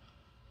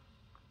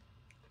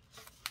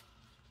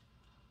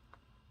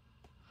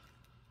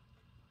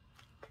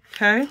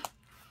 Okay.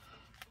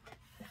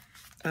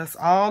 That's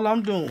all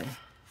I'm doing.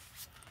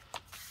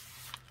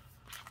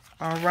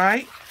 All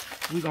right.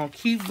 We're going to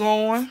keep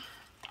going.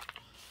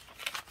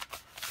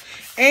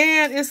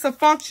 And it's a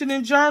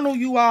functioning journal,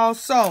 you all.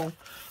 So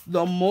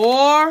the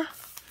more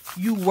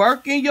you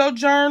work in your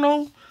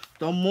journal,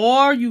 the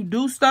more you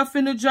do stuff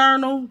in the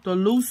journal, the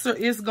looser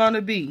it's going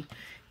to be.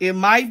 It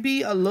might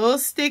be a little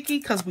sticky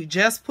because we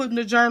just putting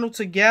the journal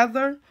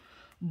together.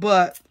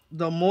 But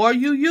the more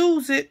you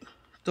use it,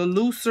 the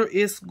looser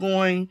it's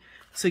going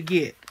to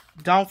get.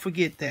 Don't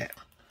forget that.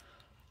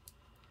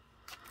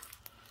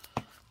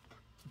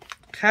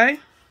 Okay.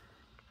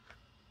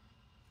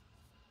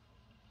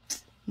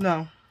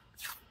 No.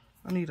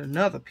 I need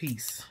another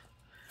piece.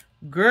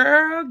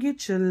 Girl,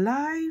 get your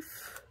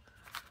life.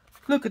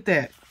 Look at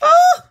that.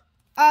 Oh,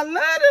 I love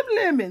them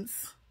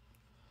lemons.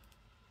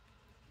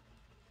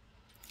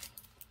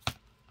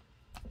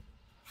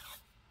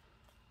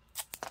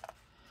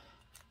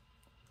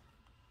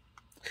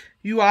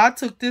 You all, I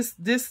took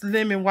this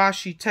lemon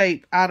washi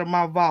tape out of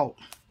my vault.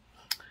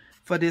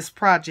 for this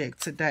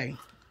project today.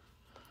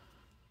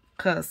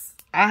 Because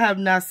I have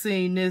not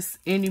seen this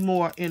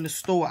anymore in the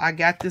store. I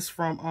got this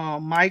from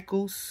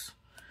Michael's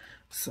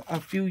a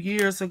few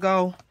years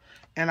ago,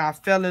 and I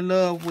fell in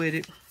love with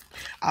it.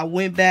 I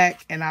went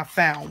back and I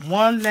found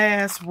one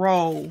last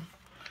roll,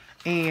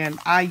 and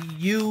I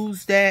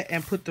used that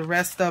and put the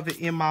rest of it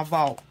in my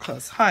vault.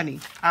 Because, honey,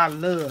 I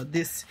love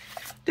this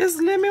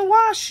lemon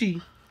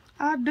washi.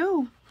 I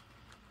do.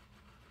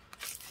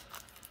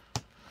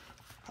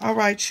 All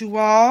right, you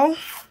all.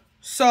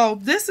 So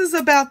this is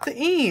about the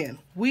end.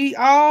 We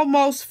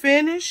almost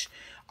finished.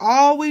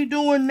 All we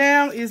doing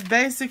now is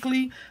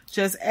basically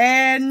just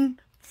adding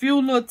a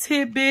few little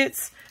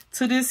tidbits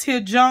to this here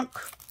junk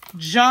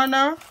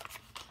journal.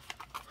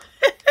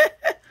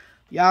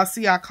 Y'all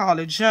see I call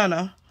it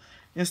journal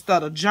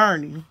instead of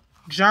journey.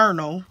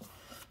 Journal.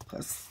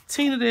 Because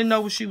Tina didn't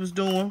know what she was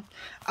doing.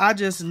 I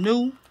just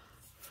knew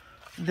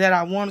that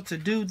I wanted to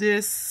do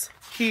this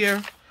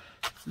here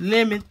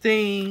lemon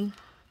theme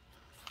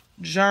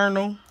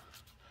journal.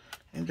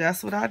 And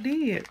that's what I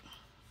did.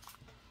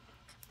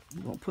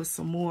 I'm going to put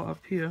some more up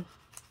here.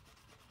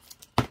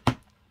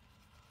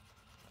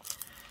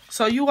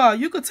 So you all,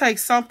 you could take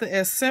something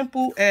as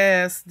simple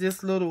as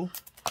this little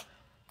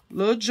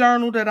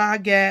journal that I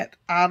got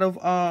out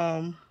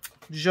of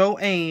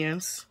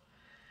Joann's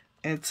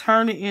and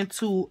turn it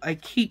into a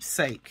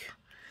keepsake.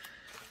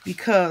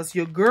 Because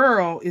your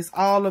girl is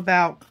all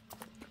about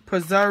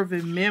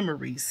preserving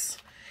memories.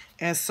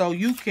 And so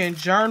you can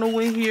journal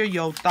in here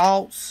your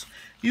thoughts.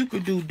 You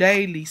could do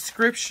daily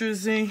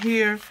scriptures in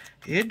here.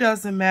 It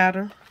doesn't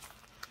matter.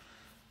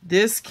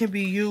 This can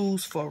be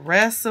used for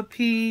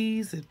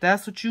recipes. If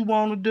that's what you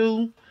want to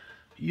do,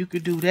 you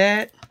could do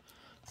that.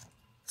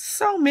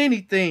 So many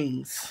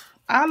things.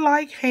 I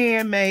like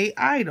handmade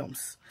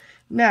items.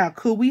 Now,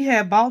 could we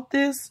have bought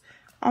this?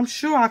 I'm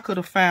sure I could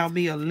have found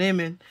me a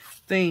lemon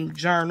themed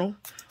journal,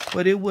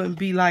 but it wouldn't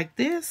be like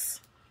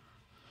this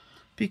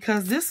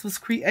because this was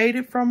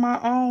created from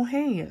my own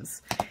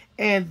hands.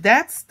 And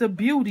that's the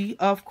beauty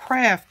of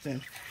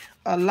crafting.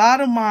 A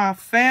lot of my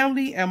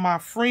family and my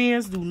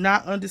friends do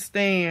not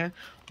understand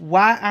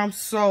why I'm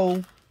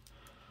so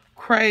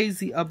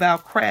crazy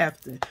about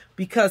crafting.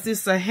 Because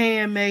it's a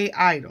handmade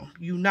item.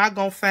 You're not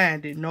going to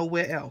find it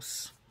nowhere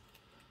else.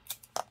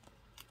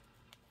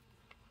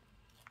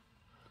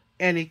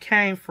 And it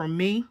came from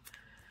me,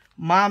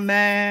 my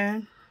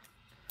mind,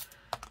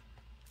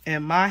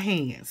 and my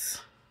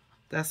hands.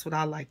 That's what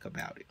I like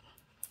about it.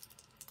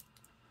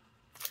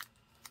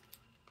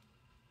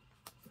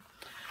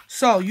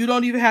 So you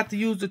don't even have to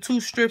use the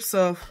 2 strips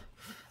of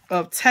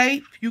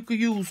tape. You could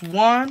use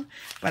 1,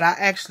 but I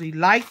actually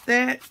like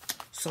that.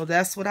 So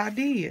that's what I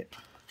did.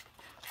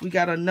 We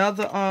got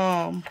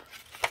another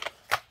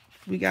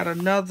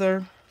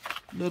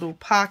little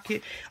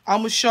pocket. I'm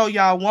gonna show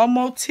y'all one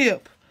more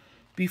tip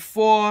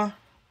before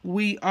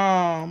we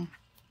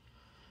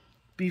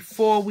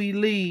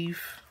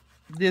leave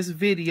this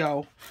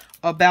video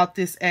about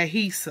this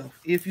adhesive.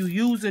 If you're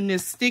using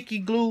this sticky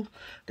glue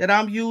that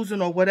I'm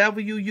using or whatever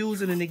you're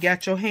using and it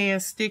got your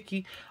hands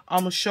sticky, I'm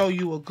gonna show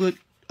you a good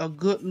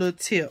little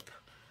tip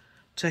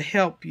to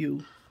help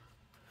you.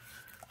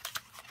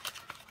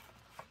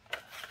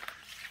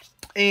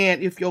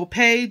 And if your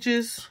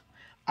pages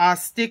are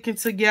sticking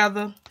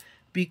together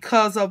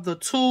because of the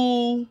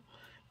tool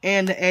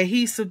and the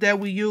adhesive that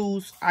we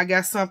use, I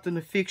got something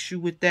to fix you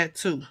with that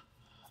too.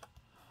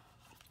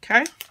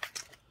 Okay?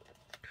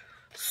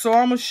 So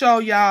I'm going to show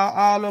y'all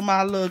all of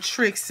my little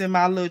tricks and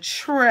my little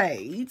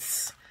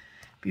trades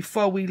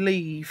before we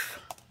leave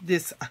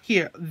this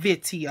here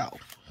video.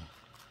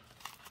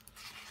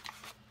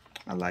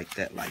 I like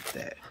that, like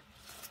that.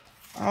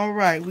 All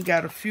right, we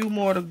got a few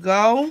more to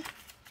go.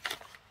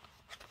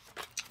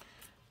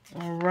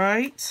 All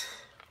right.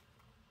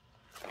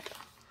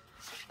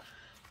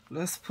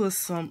 Let's put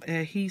some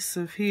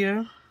adhesive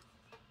here.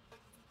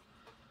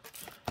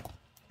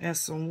 And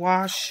some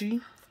washi.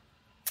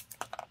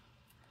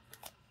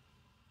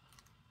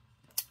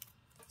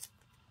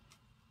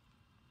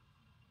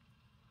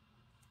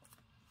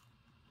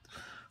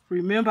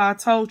 Remember, I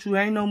told you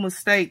ain't no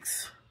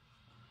mistakes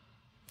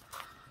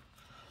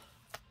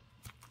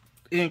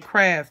in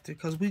crafting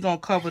because we're going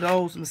to cover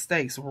those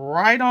mistakes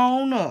right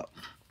on up.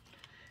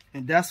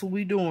 And that's what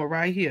we doing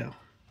right here.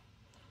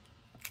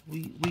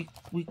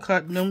 We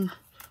cutting them,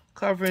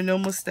 covering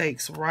them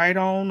mistakes right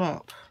on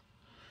up.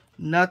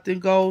 Nothing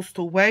goes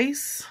to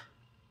waste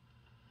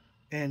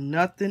and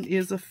nothing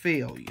is a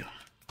failure.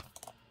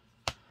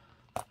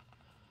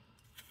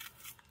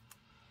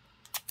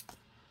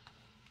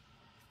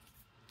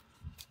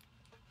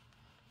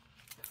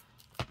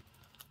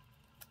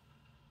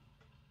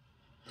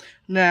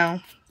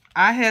 Now,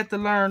 I had to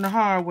learn the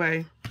hard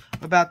way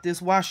about this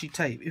washi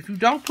tape. If you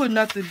don't put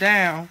nothing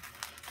down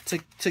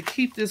to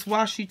keep this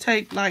washi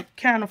tape like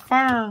kind of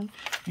firm,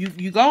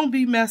 you're going to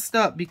be messed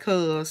up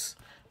because,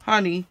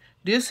 honey,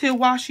 this here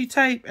washi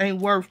tape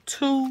ain't worth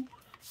 2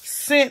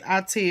 cents,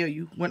 I tell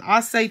you. When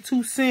I say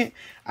 2 cents,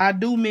 I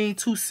do mean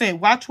 2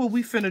 cents. Watch what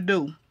we finna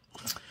do.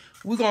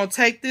 We're going to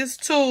take this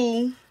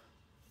tool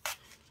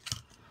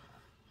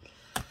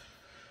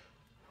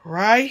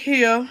right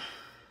here.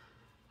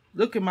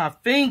 Look at my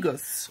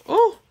fingers.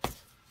 Ooh.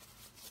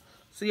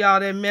 See all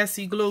that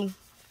messy glue?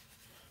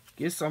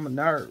 Get some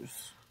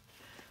nerves.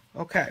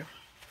 Okay.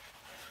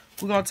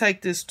 We're going to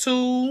take this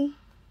tool,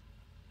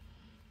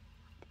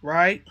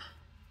 right?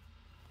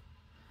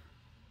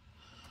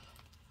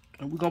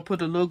 And we're going to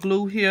put a little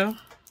glue here.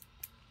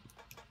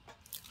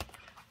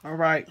 All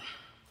right.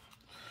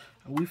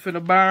 And we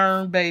finna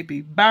burn,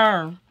 baby.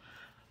 Burn.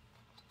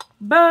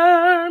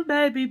 Burn,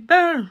 baby,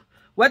 burn.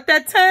 What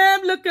that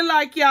time looking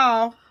like,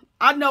 y'all?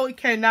 I know it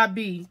cannot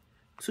be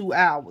 2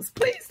 hours.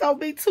 Please don't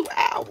be 2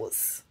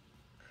 hours.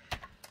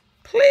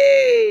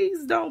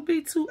 Please don't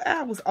be 2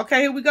 hours.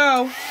 Okay, here we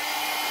go.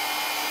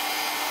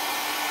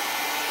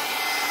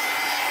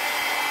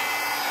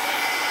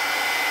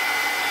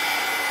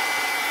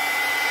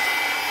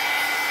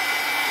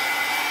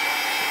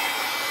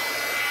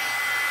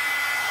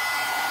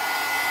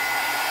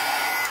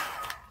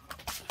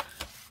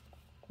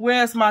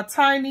 Where's my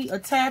tiny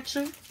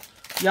attacher?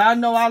 Y'all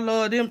know I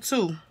love them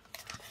too.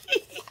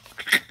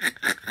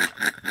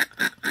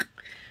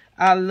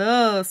 I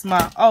love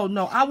my, oh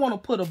no, I want to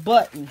put a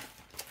button.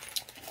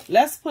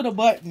 Let's put a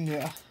button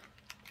there.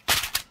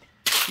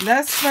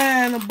 Let's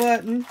find a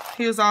button.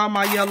 Here's all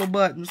my yellow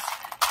buttons.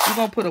 We're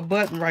going to put a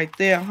button right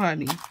there,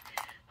 honey.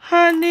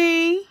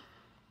 Honey,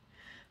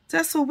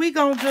 that's what we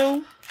going to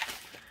do.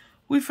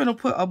 We finna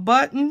put a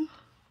button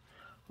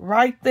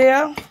right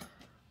there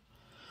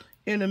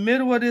in the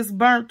middle of this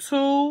burnt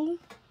tool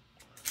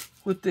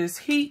with this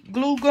heat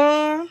glue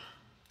gun.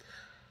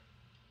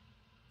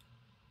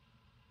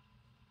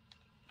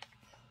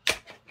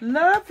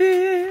 Love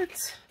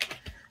it.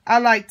 I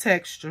like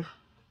texture.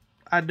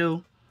 I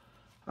do.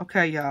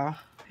 Okay, y'all.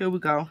 Here we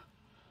go.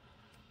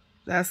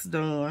 That's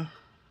done.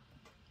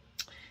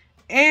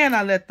 And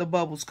I let the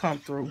bubbles come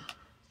through.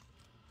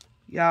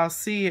 Y'all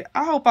see it?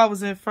 I hope I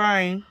was in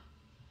frame.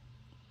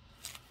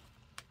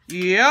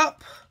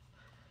 Yep.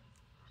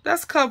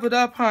 That's covered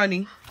up,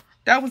 honey.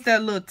 That was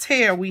that little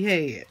tear we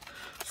had.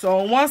 So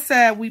on one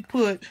side, we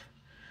put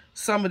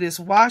some of this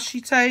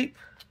washi tape.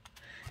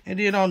 And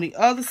then on the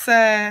other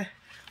side,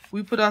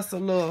 we put us a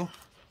little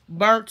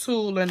burnt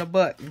tool and a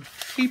button.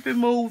 Keep it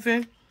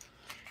moving.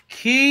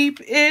 Keep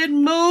it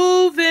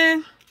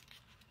moving.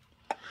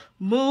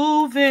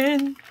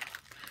 Moving.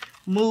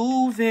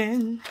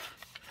 Moving.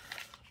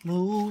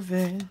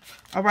 Moving.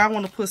 All right, I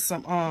want to put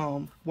some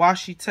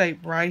washi tape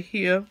right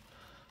here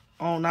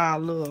on our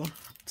little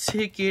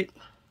ticket,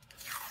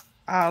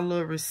 our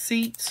little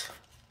receipt.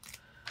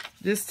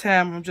 This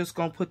time I'm just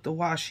gonna put the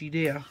washi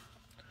there.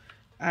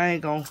 I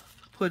ain't gonna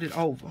put it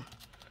over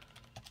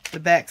the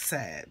back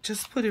side.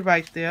 Just put it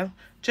right there.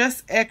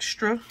 Just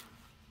extra.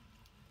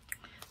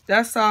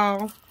 That's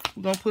all.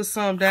 We're gonna put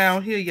some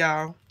down here,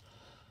 y'all.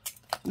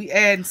 We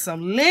adding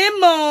some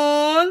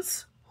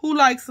lemons. Who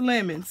likes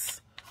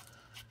lemons?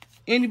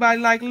 Anybody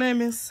like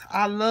lemons?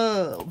 I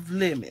love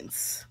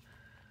lemons.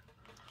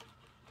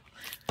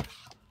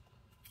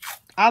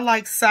 I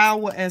like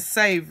sour and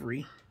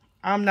savory.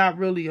 I'm not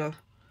really a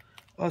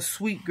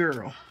sweet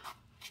girl.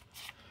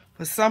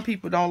 But some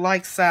people don't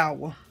like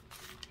sour.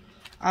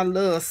 I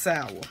love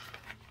sour.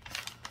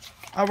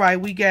 All right,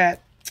 we got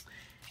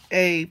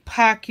a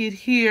pocket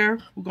here.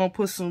 We're going to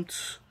put some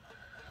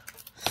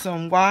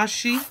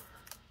washi.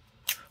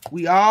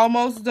 We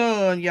almost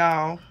done,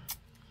 y'all.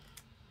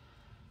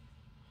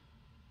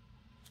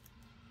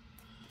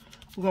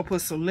 We're going to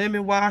put some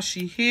lemon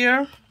washi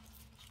here.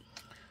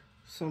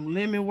 Some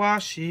lemon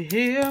washi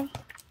here.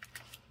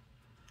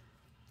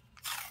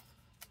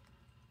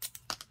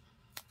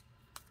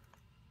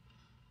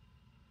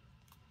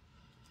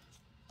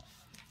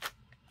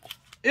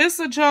 It's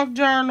a junk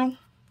journal.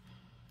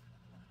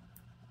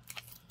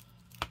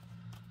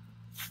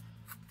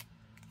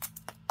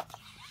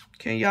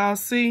 Can y'all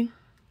see?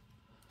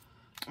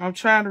 I'm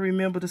trying to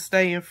remember to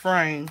stay in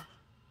frame.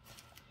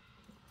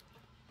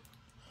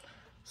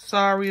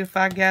 Sorry if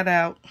I got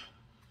out.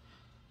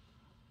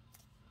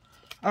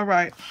 All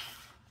right.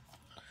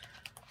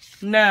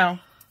 Now,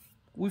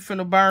 we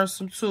finna burn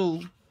some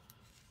tool.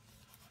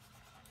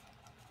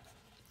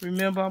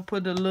 Remember, I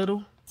put a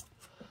little.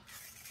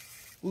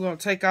 We're gonna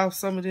take off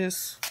some of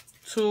this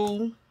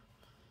tool.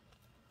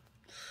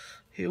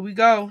 Here we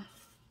go.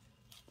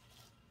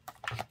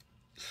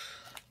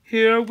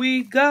 Here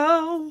we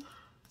go.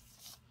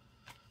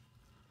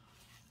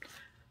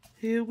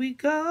 Here we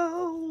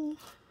go.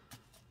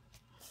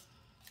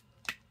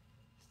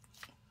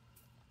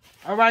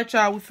 All right,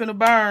 y'all, we finna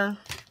burn.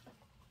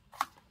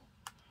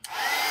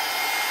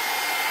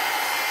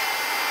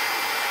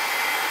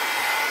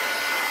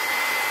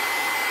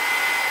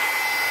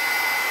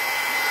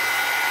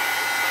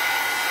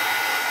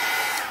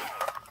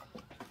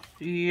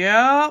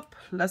 Yep,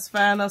 let's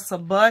find us a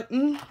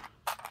button.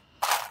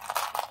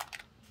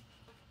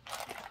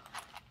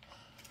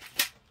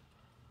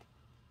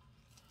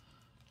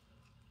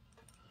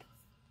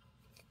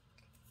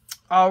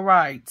 All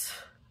right.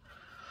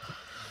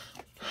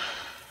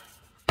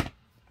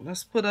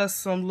 Let's put us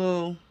some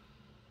little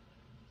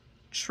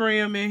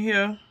trim in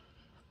here.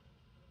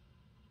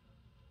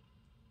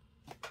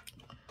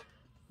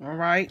 All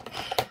right.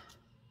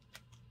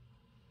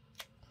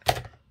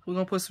 We're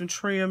going to put some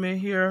trim in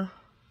here.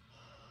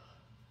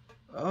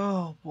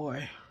 Oh,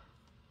 boy.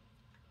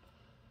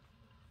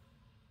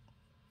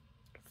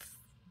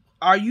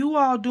 Are you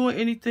all doing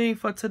anything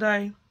for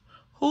today?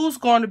 Who's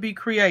going to be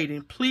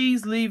creating?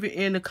 Please leave it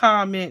in the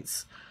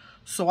comments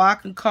so I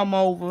can come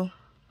over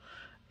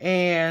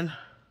and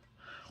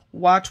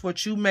watch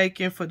what you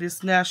making for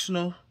this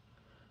National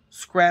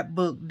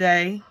Scrapbook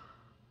Day.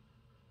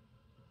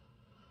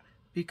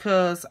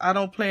 Because I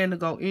don't plan to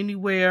go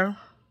anywhere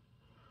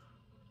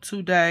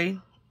today.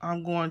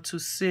 I'm going to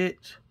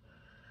sit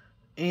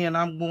and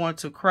I'm going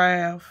to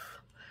craft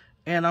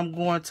and I'm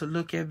going to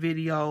look at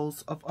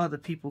videos of other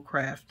people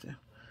crafting.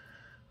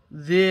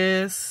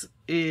 This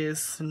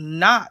is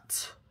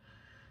not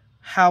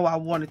how I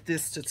wanted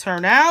this to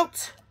turn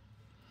out.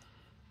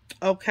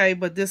 Okay,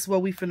 but this is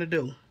what we finna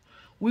do.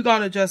 We're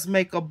gonna just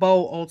make a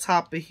bow on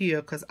top of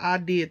here because I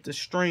did the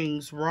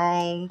strings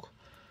wrong.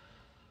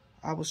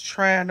 I was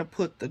trying to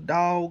put the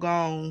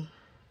doggone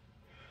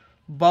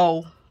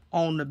bow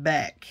on the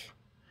back.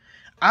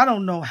 I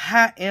don't know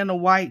how Anna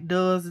White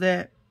does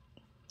that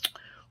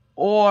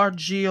or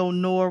Jill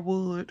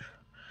Norwood.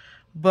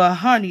 But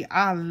honey,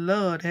 I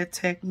love that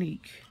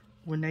technique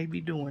when they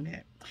be doing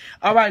that.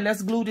 All right,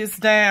 let's glue this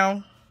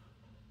down.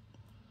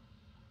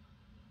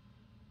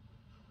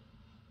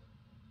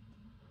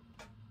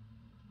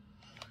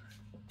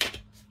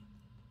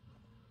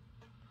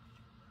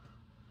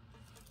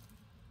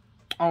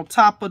 On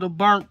top of the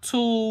burnt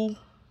tool.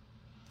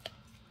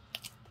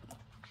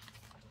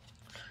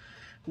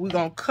 We're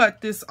going to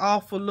cut this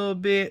off a little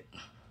bit.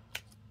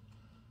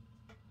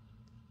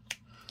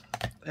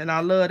 And I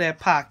love that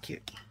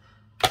pocket.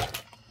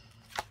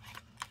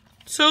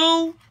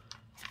 Too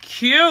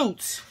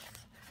cute.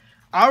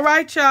 All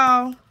right,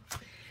 y'all.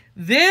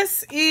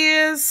 This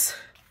is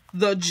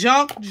the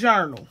junk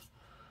journal.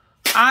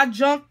 I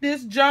junked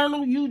this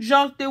journal. You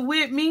junked it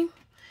with me.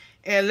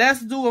 And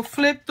let's do a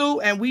flip through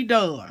and we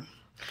done.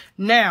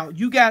 Now,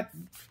 you got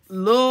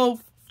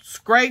little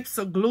scrapes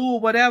of glue or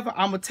whatever.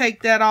 I'm going to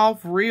take that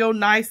off real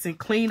nice and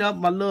clean up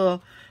my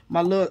little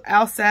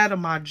outside of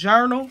my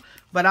journal.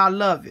 But I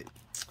love it.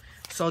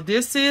 So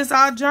this is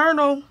our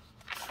journal.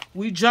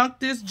 We junked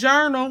this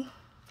journal.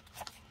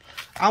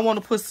 I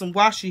want to put some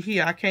washi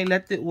here. I can't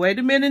let it. Wait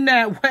a minute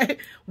now.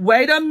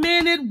 Wait a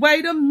minute.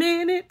 Wait a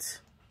minute.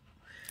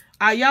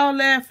 Are y'all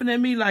laughing at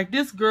me like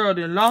this girl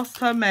done lost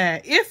her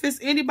mind? If it's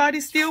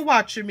anybody still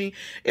watching me,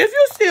 if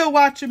you still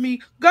watching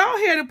me, go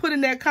ahead and put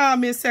in that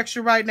comment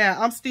section right now.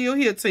 I'm still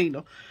here,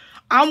 Tina.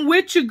 I'm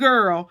with you,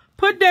 girl.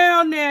 Put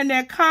down there in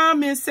that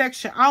comment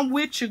section, I'm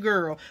with you,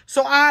 girl.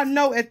 So I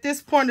know at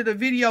this point of the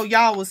video,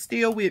 y'all was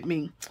still with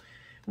me.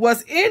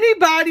 Was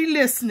anybody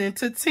listening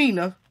to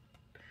Tina?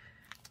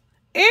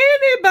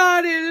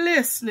 Anybody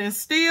listening,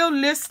 still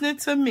listening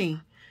to me?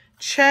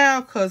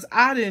 Child, because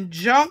I didn't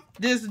junk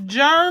this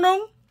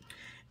journal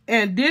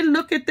and didn't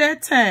look at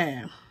that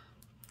time.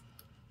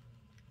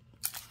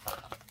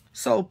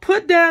 So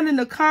put down in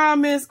the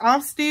comments, I'm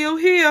still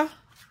here.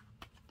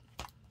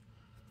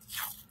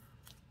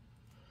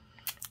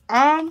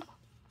 I'm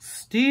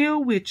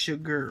still with you,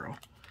 girl.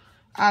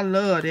 I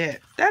love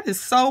that. That is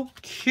so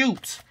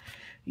cute.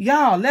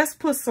 Y'all, let's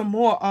put some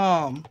more,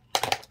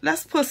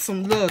 let's put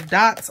some little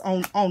dots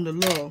on the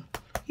little,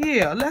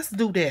 yeah, let's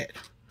do that.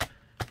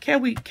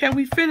 Can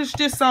we finish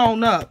this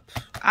on up?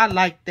 I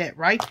like that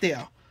right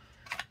there.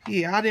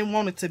 Yeah, I didn't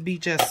want it to be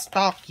just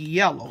stock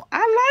yellow. I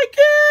like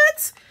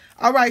it.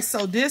 All right,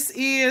 so this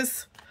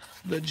is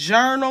the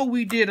journal.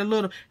 We did a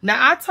little.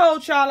 Now, I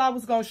told y'all I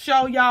was going to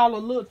show y'all a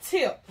little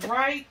tip,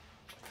 right?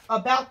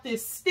 About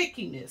this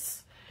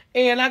stickiness.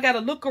 And I got to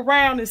look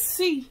around and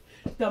see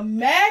the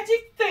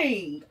magic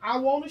thing I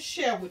want to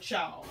share with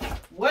y'all.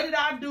 What did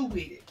I do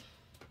with it?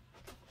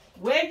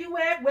 Where you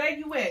at? Where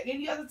you at?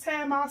 Any other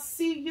time I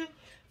see you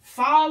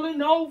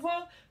falling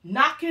over,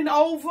 knocking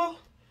over.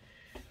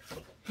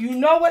 You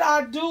know what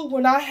I do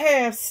when I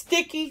have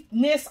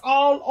stickiness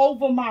all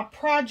over my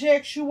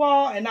projects, you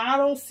all, and I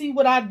don't see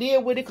what I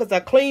did with it because I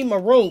cleaned my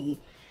room.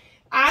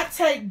 I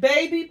take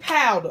baby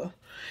powder,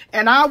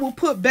 and I will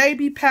put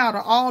baby powder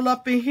all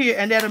up in here,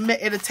 and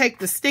it'll take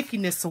the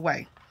stickiness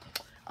away.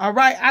 All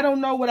right, I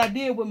don't know what I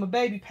did with my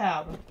baby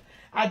powder.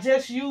 I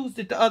just used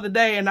it the other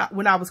day, and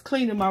when I was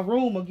cleaning my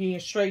room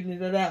again,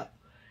 straightening it up.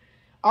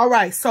 All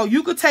right, so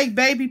you could take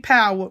baby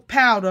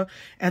powder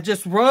and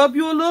just rub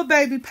you a little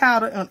baby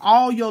powder on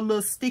all your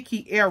little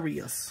sticky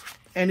areas.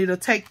 And it'll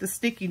take the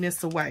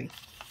stickiness away.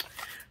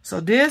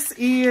 So this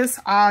is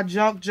our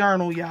junk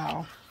journal,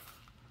 y'all.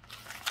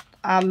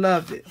 I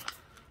love it.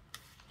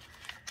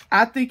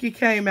 I think it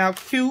came out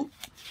cute.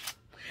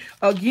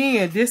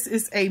 Again, this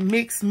is a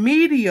mixed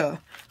media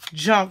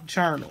junk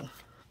journal.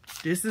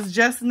 This is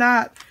just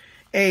not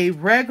a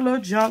regular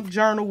junk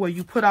journal where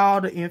you put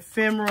all the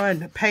ephemera and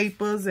the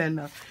papers and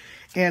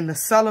the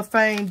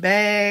cellophane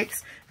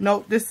bags.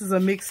 No, this is a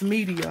mixed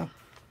media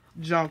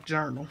junk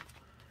journal.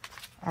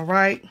 All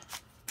right.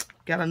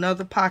 Got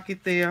another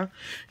pocket there.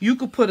 You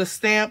could put a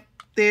stamp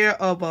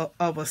there of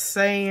a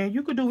saying.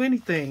 You could do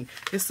anything.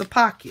 It's a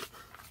pocket,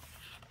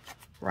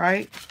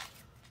 right?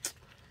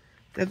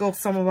 There goes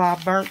some of our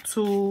burnt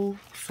tool,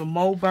 some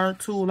more burnt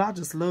tool. I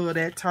just love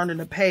that, turning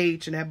the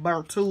page and that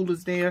burnt tool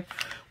is there.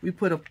 We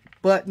put a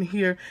button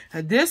here,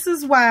 and this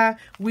is why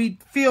we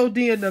filled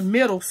in the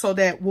middle, so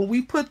that when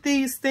we put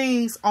these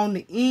things on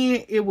the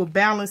end, it will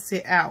balance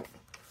it out.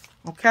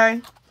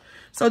 Okay,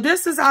 so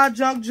this is our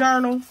junk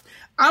journal.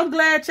 I'm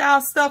glad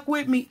y'all stuck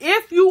with me.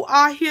 If you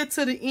are here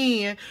to the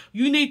end,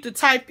 you need to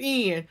type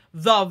in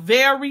the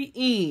very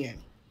end.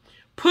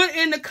 Put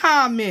in the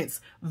comments,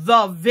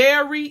 the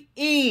very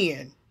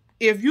end.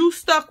 If you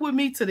stuck with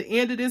me to the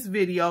end of this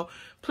video,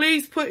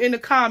 please put in the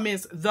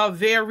comments, the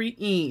very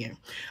end.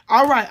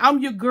 All right, I'm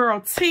your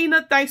girl,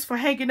 Tina. Thanks for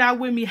hanging out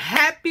with me.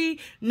 Happy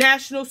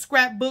National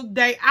Scrapbook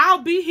Day.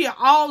 I'll be here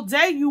all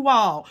day, you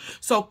all.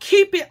 So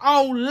keep it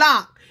on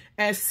lock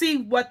and see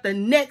what the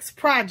next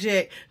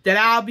project that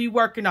I'll be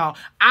working on.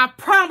 I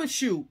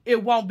promise you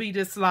it won't be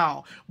this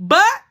long.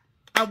 But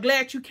I'm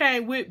glad you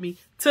came with me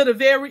to the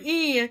very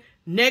end.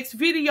 Next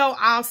video,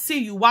 I'll see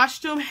you. Wash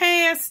them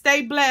hands,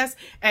 stay blessed,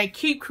 and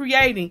keep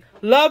creating.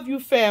 Love you,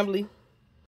 family.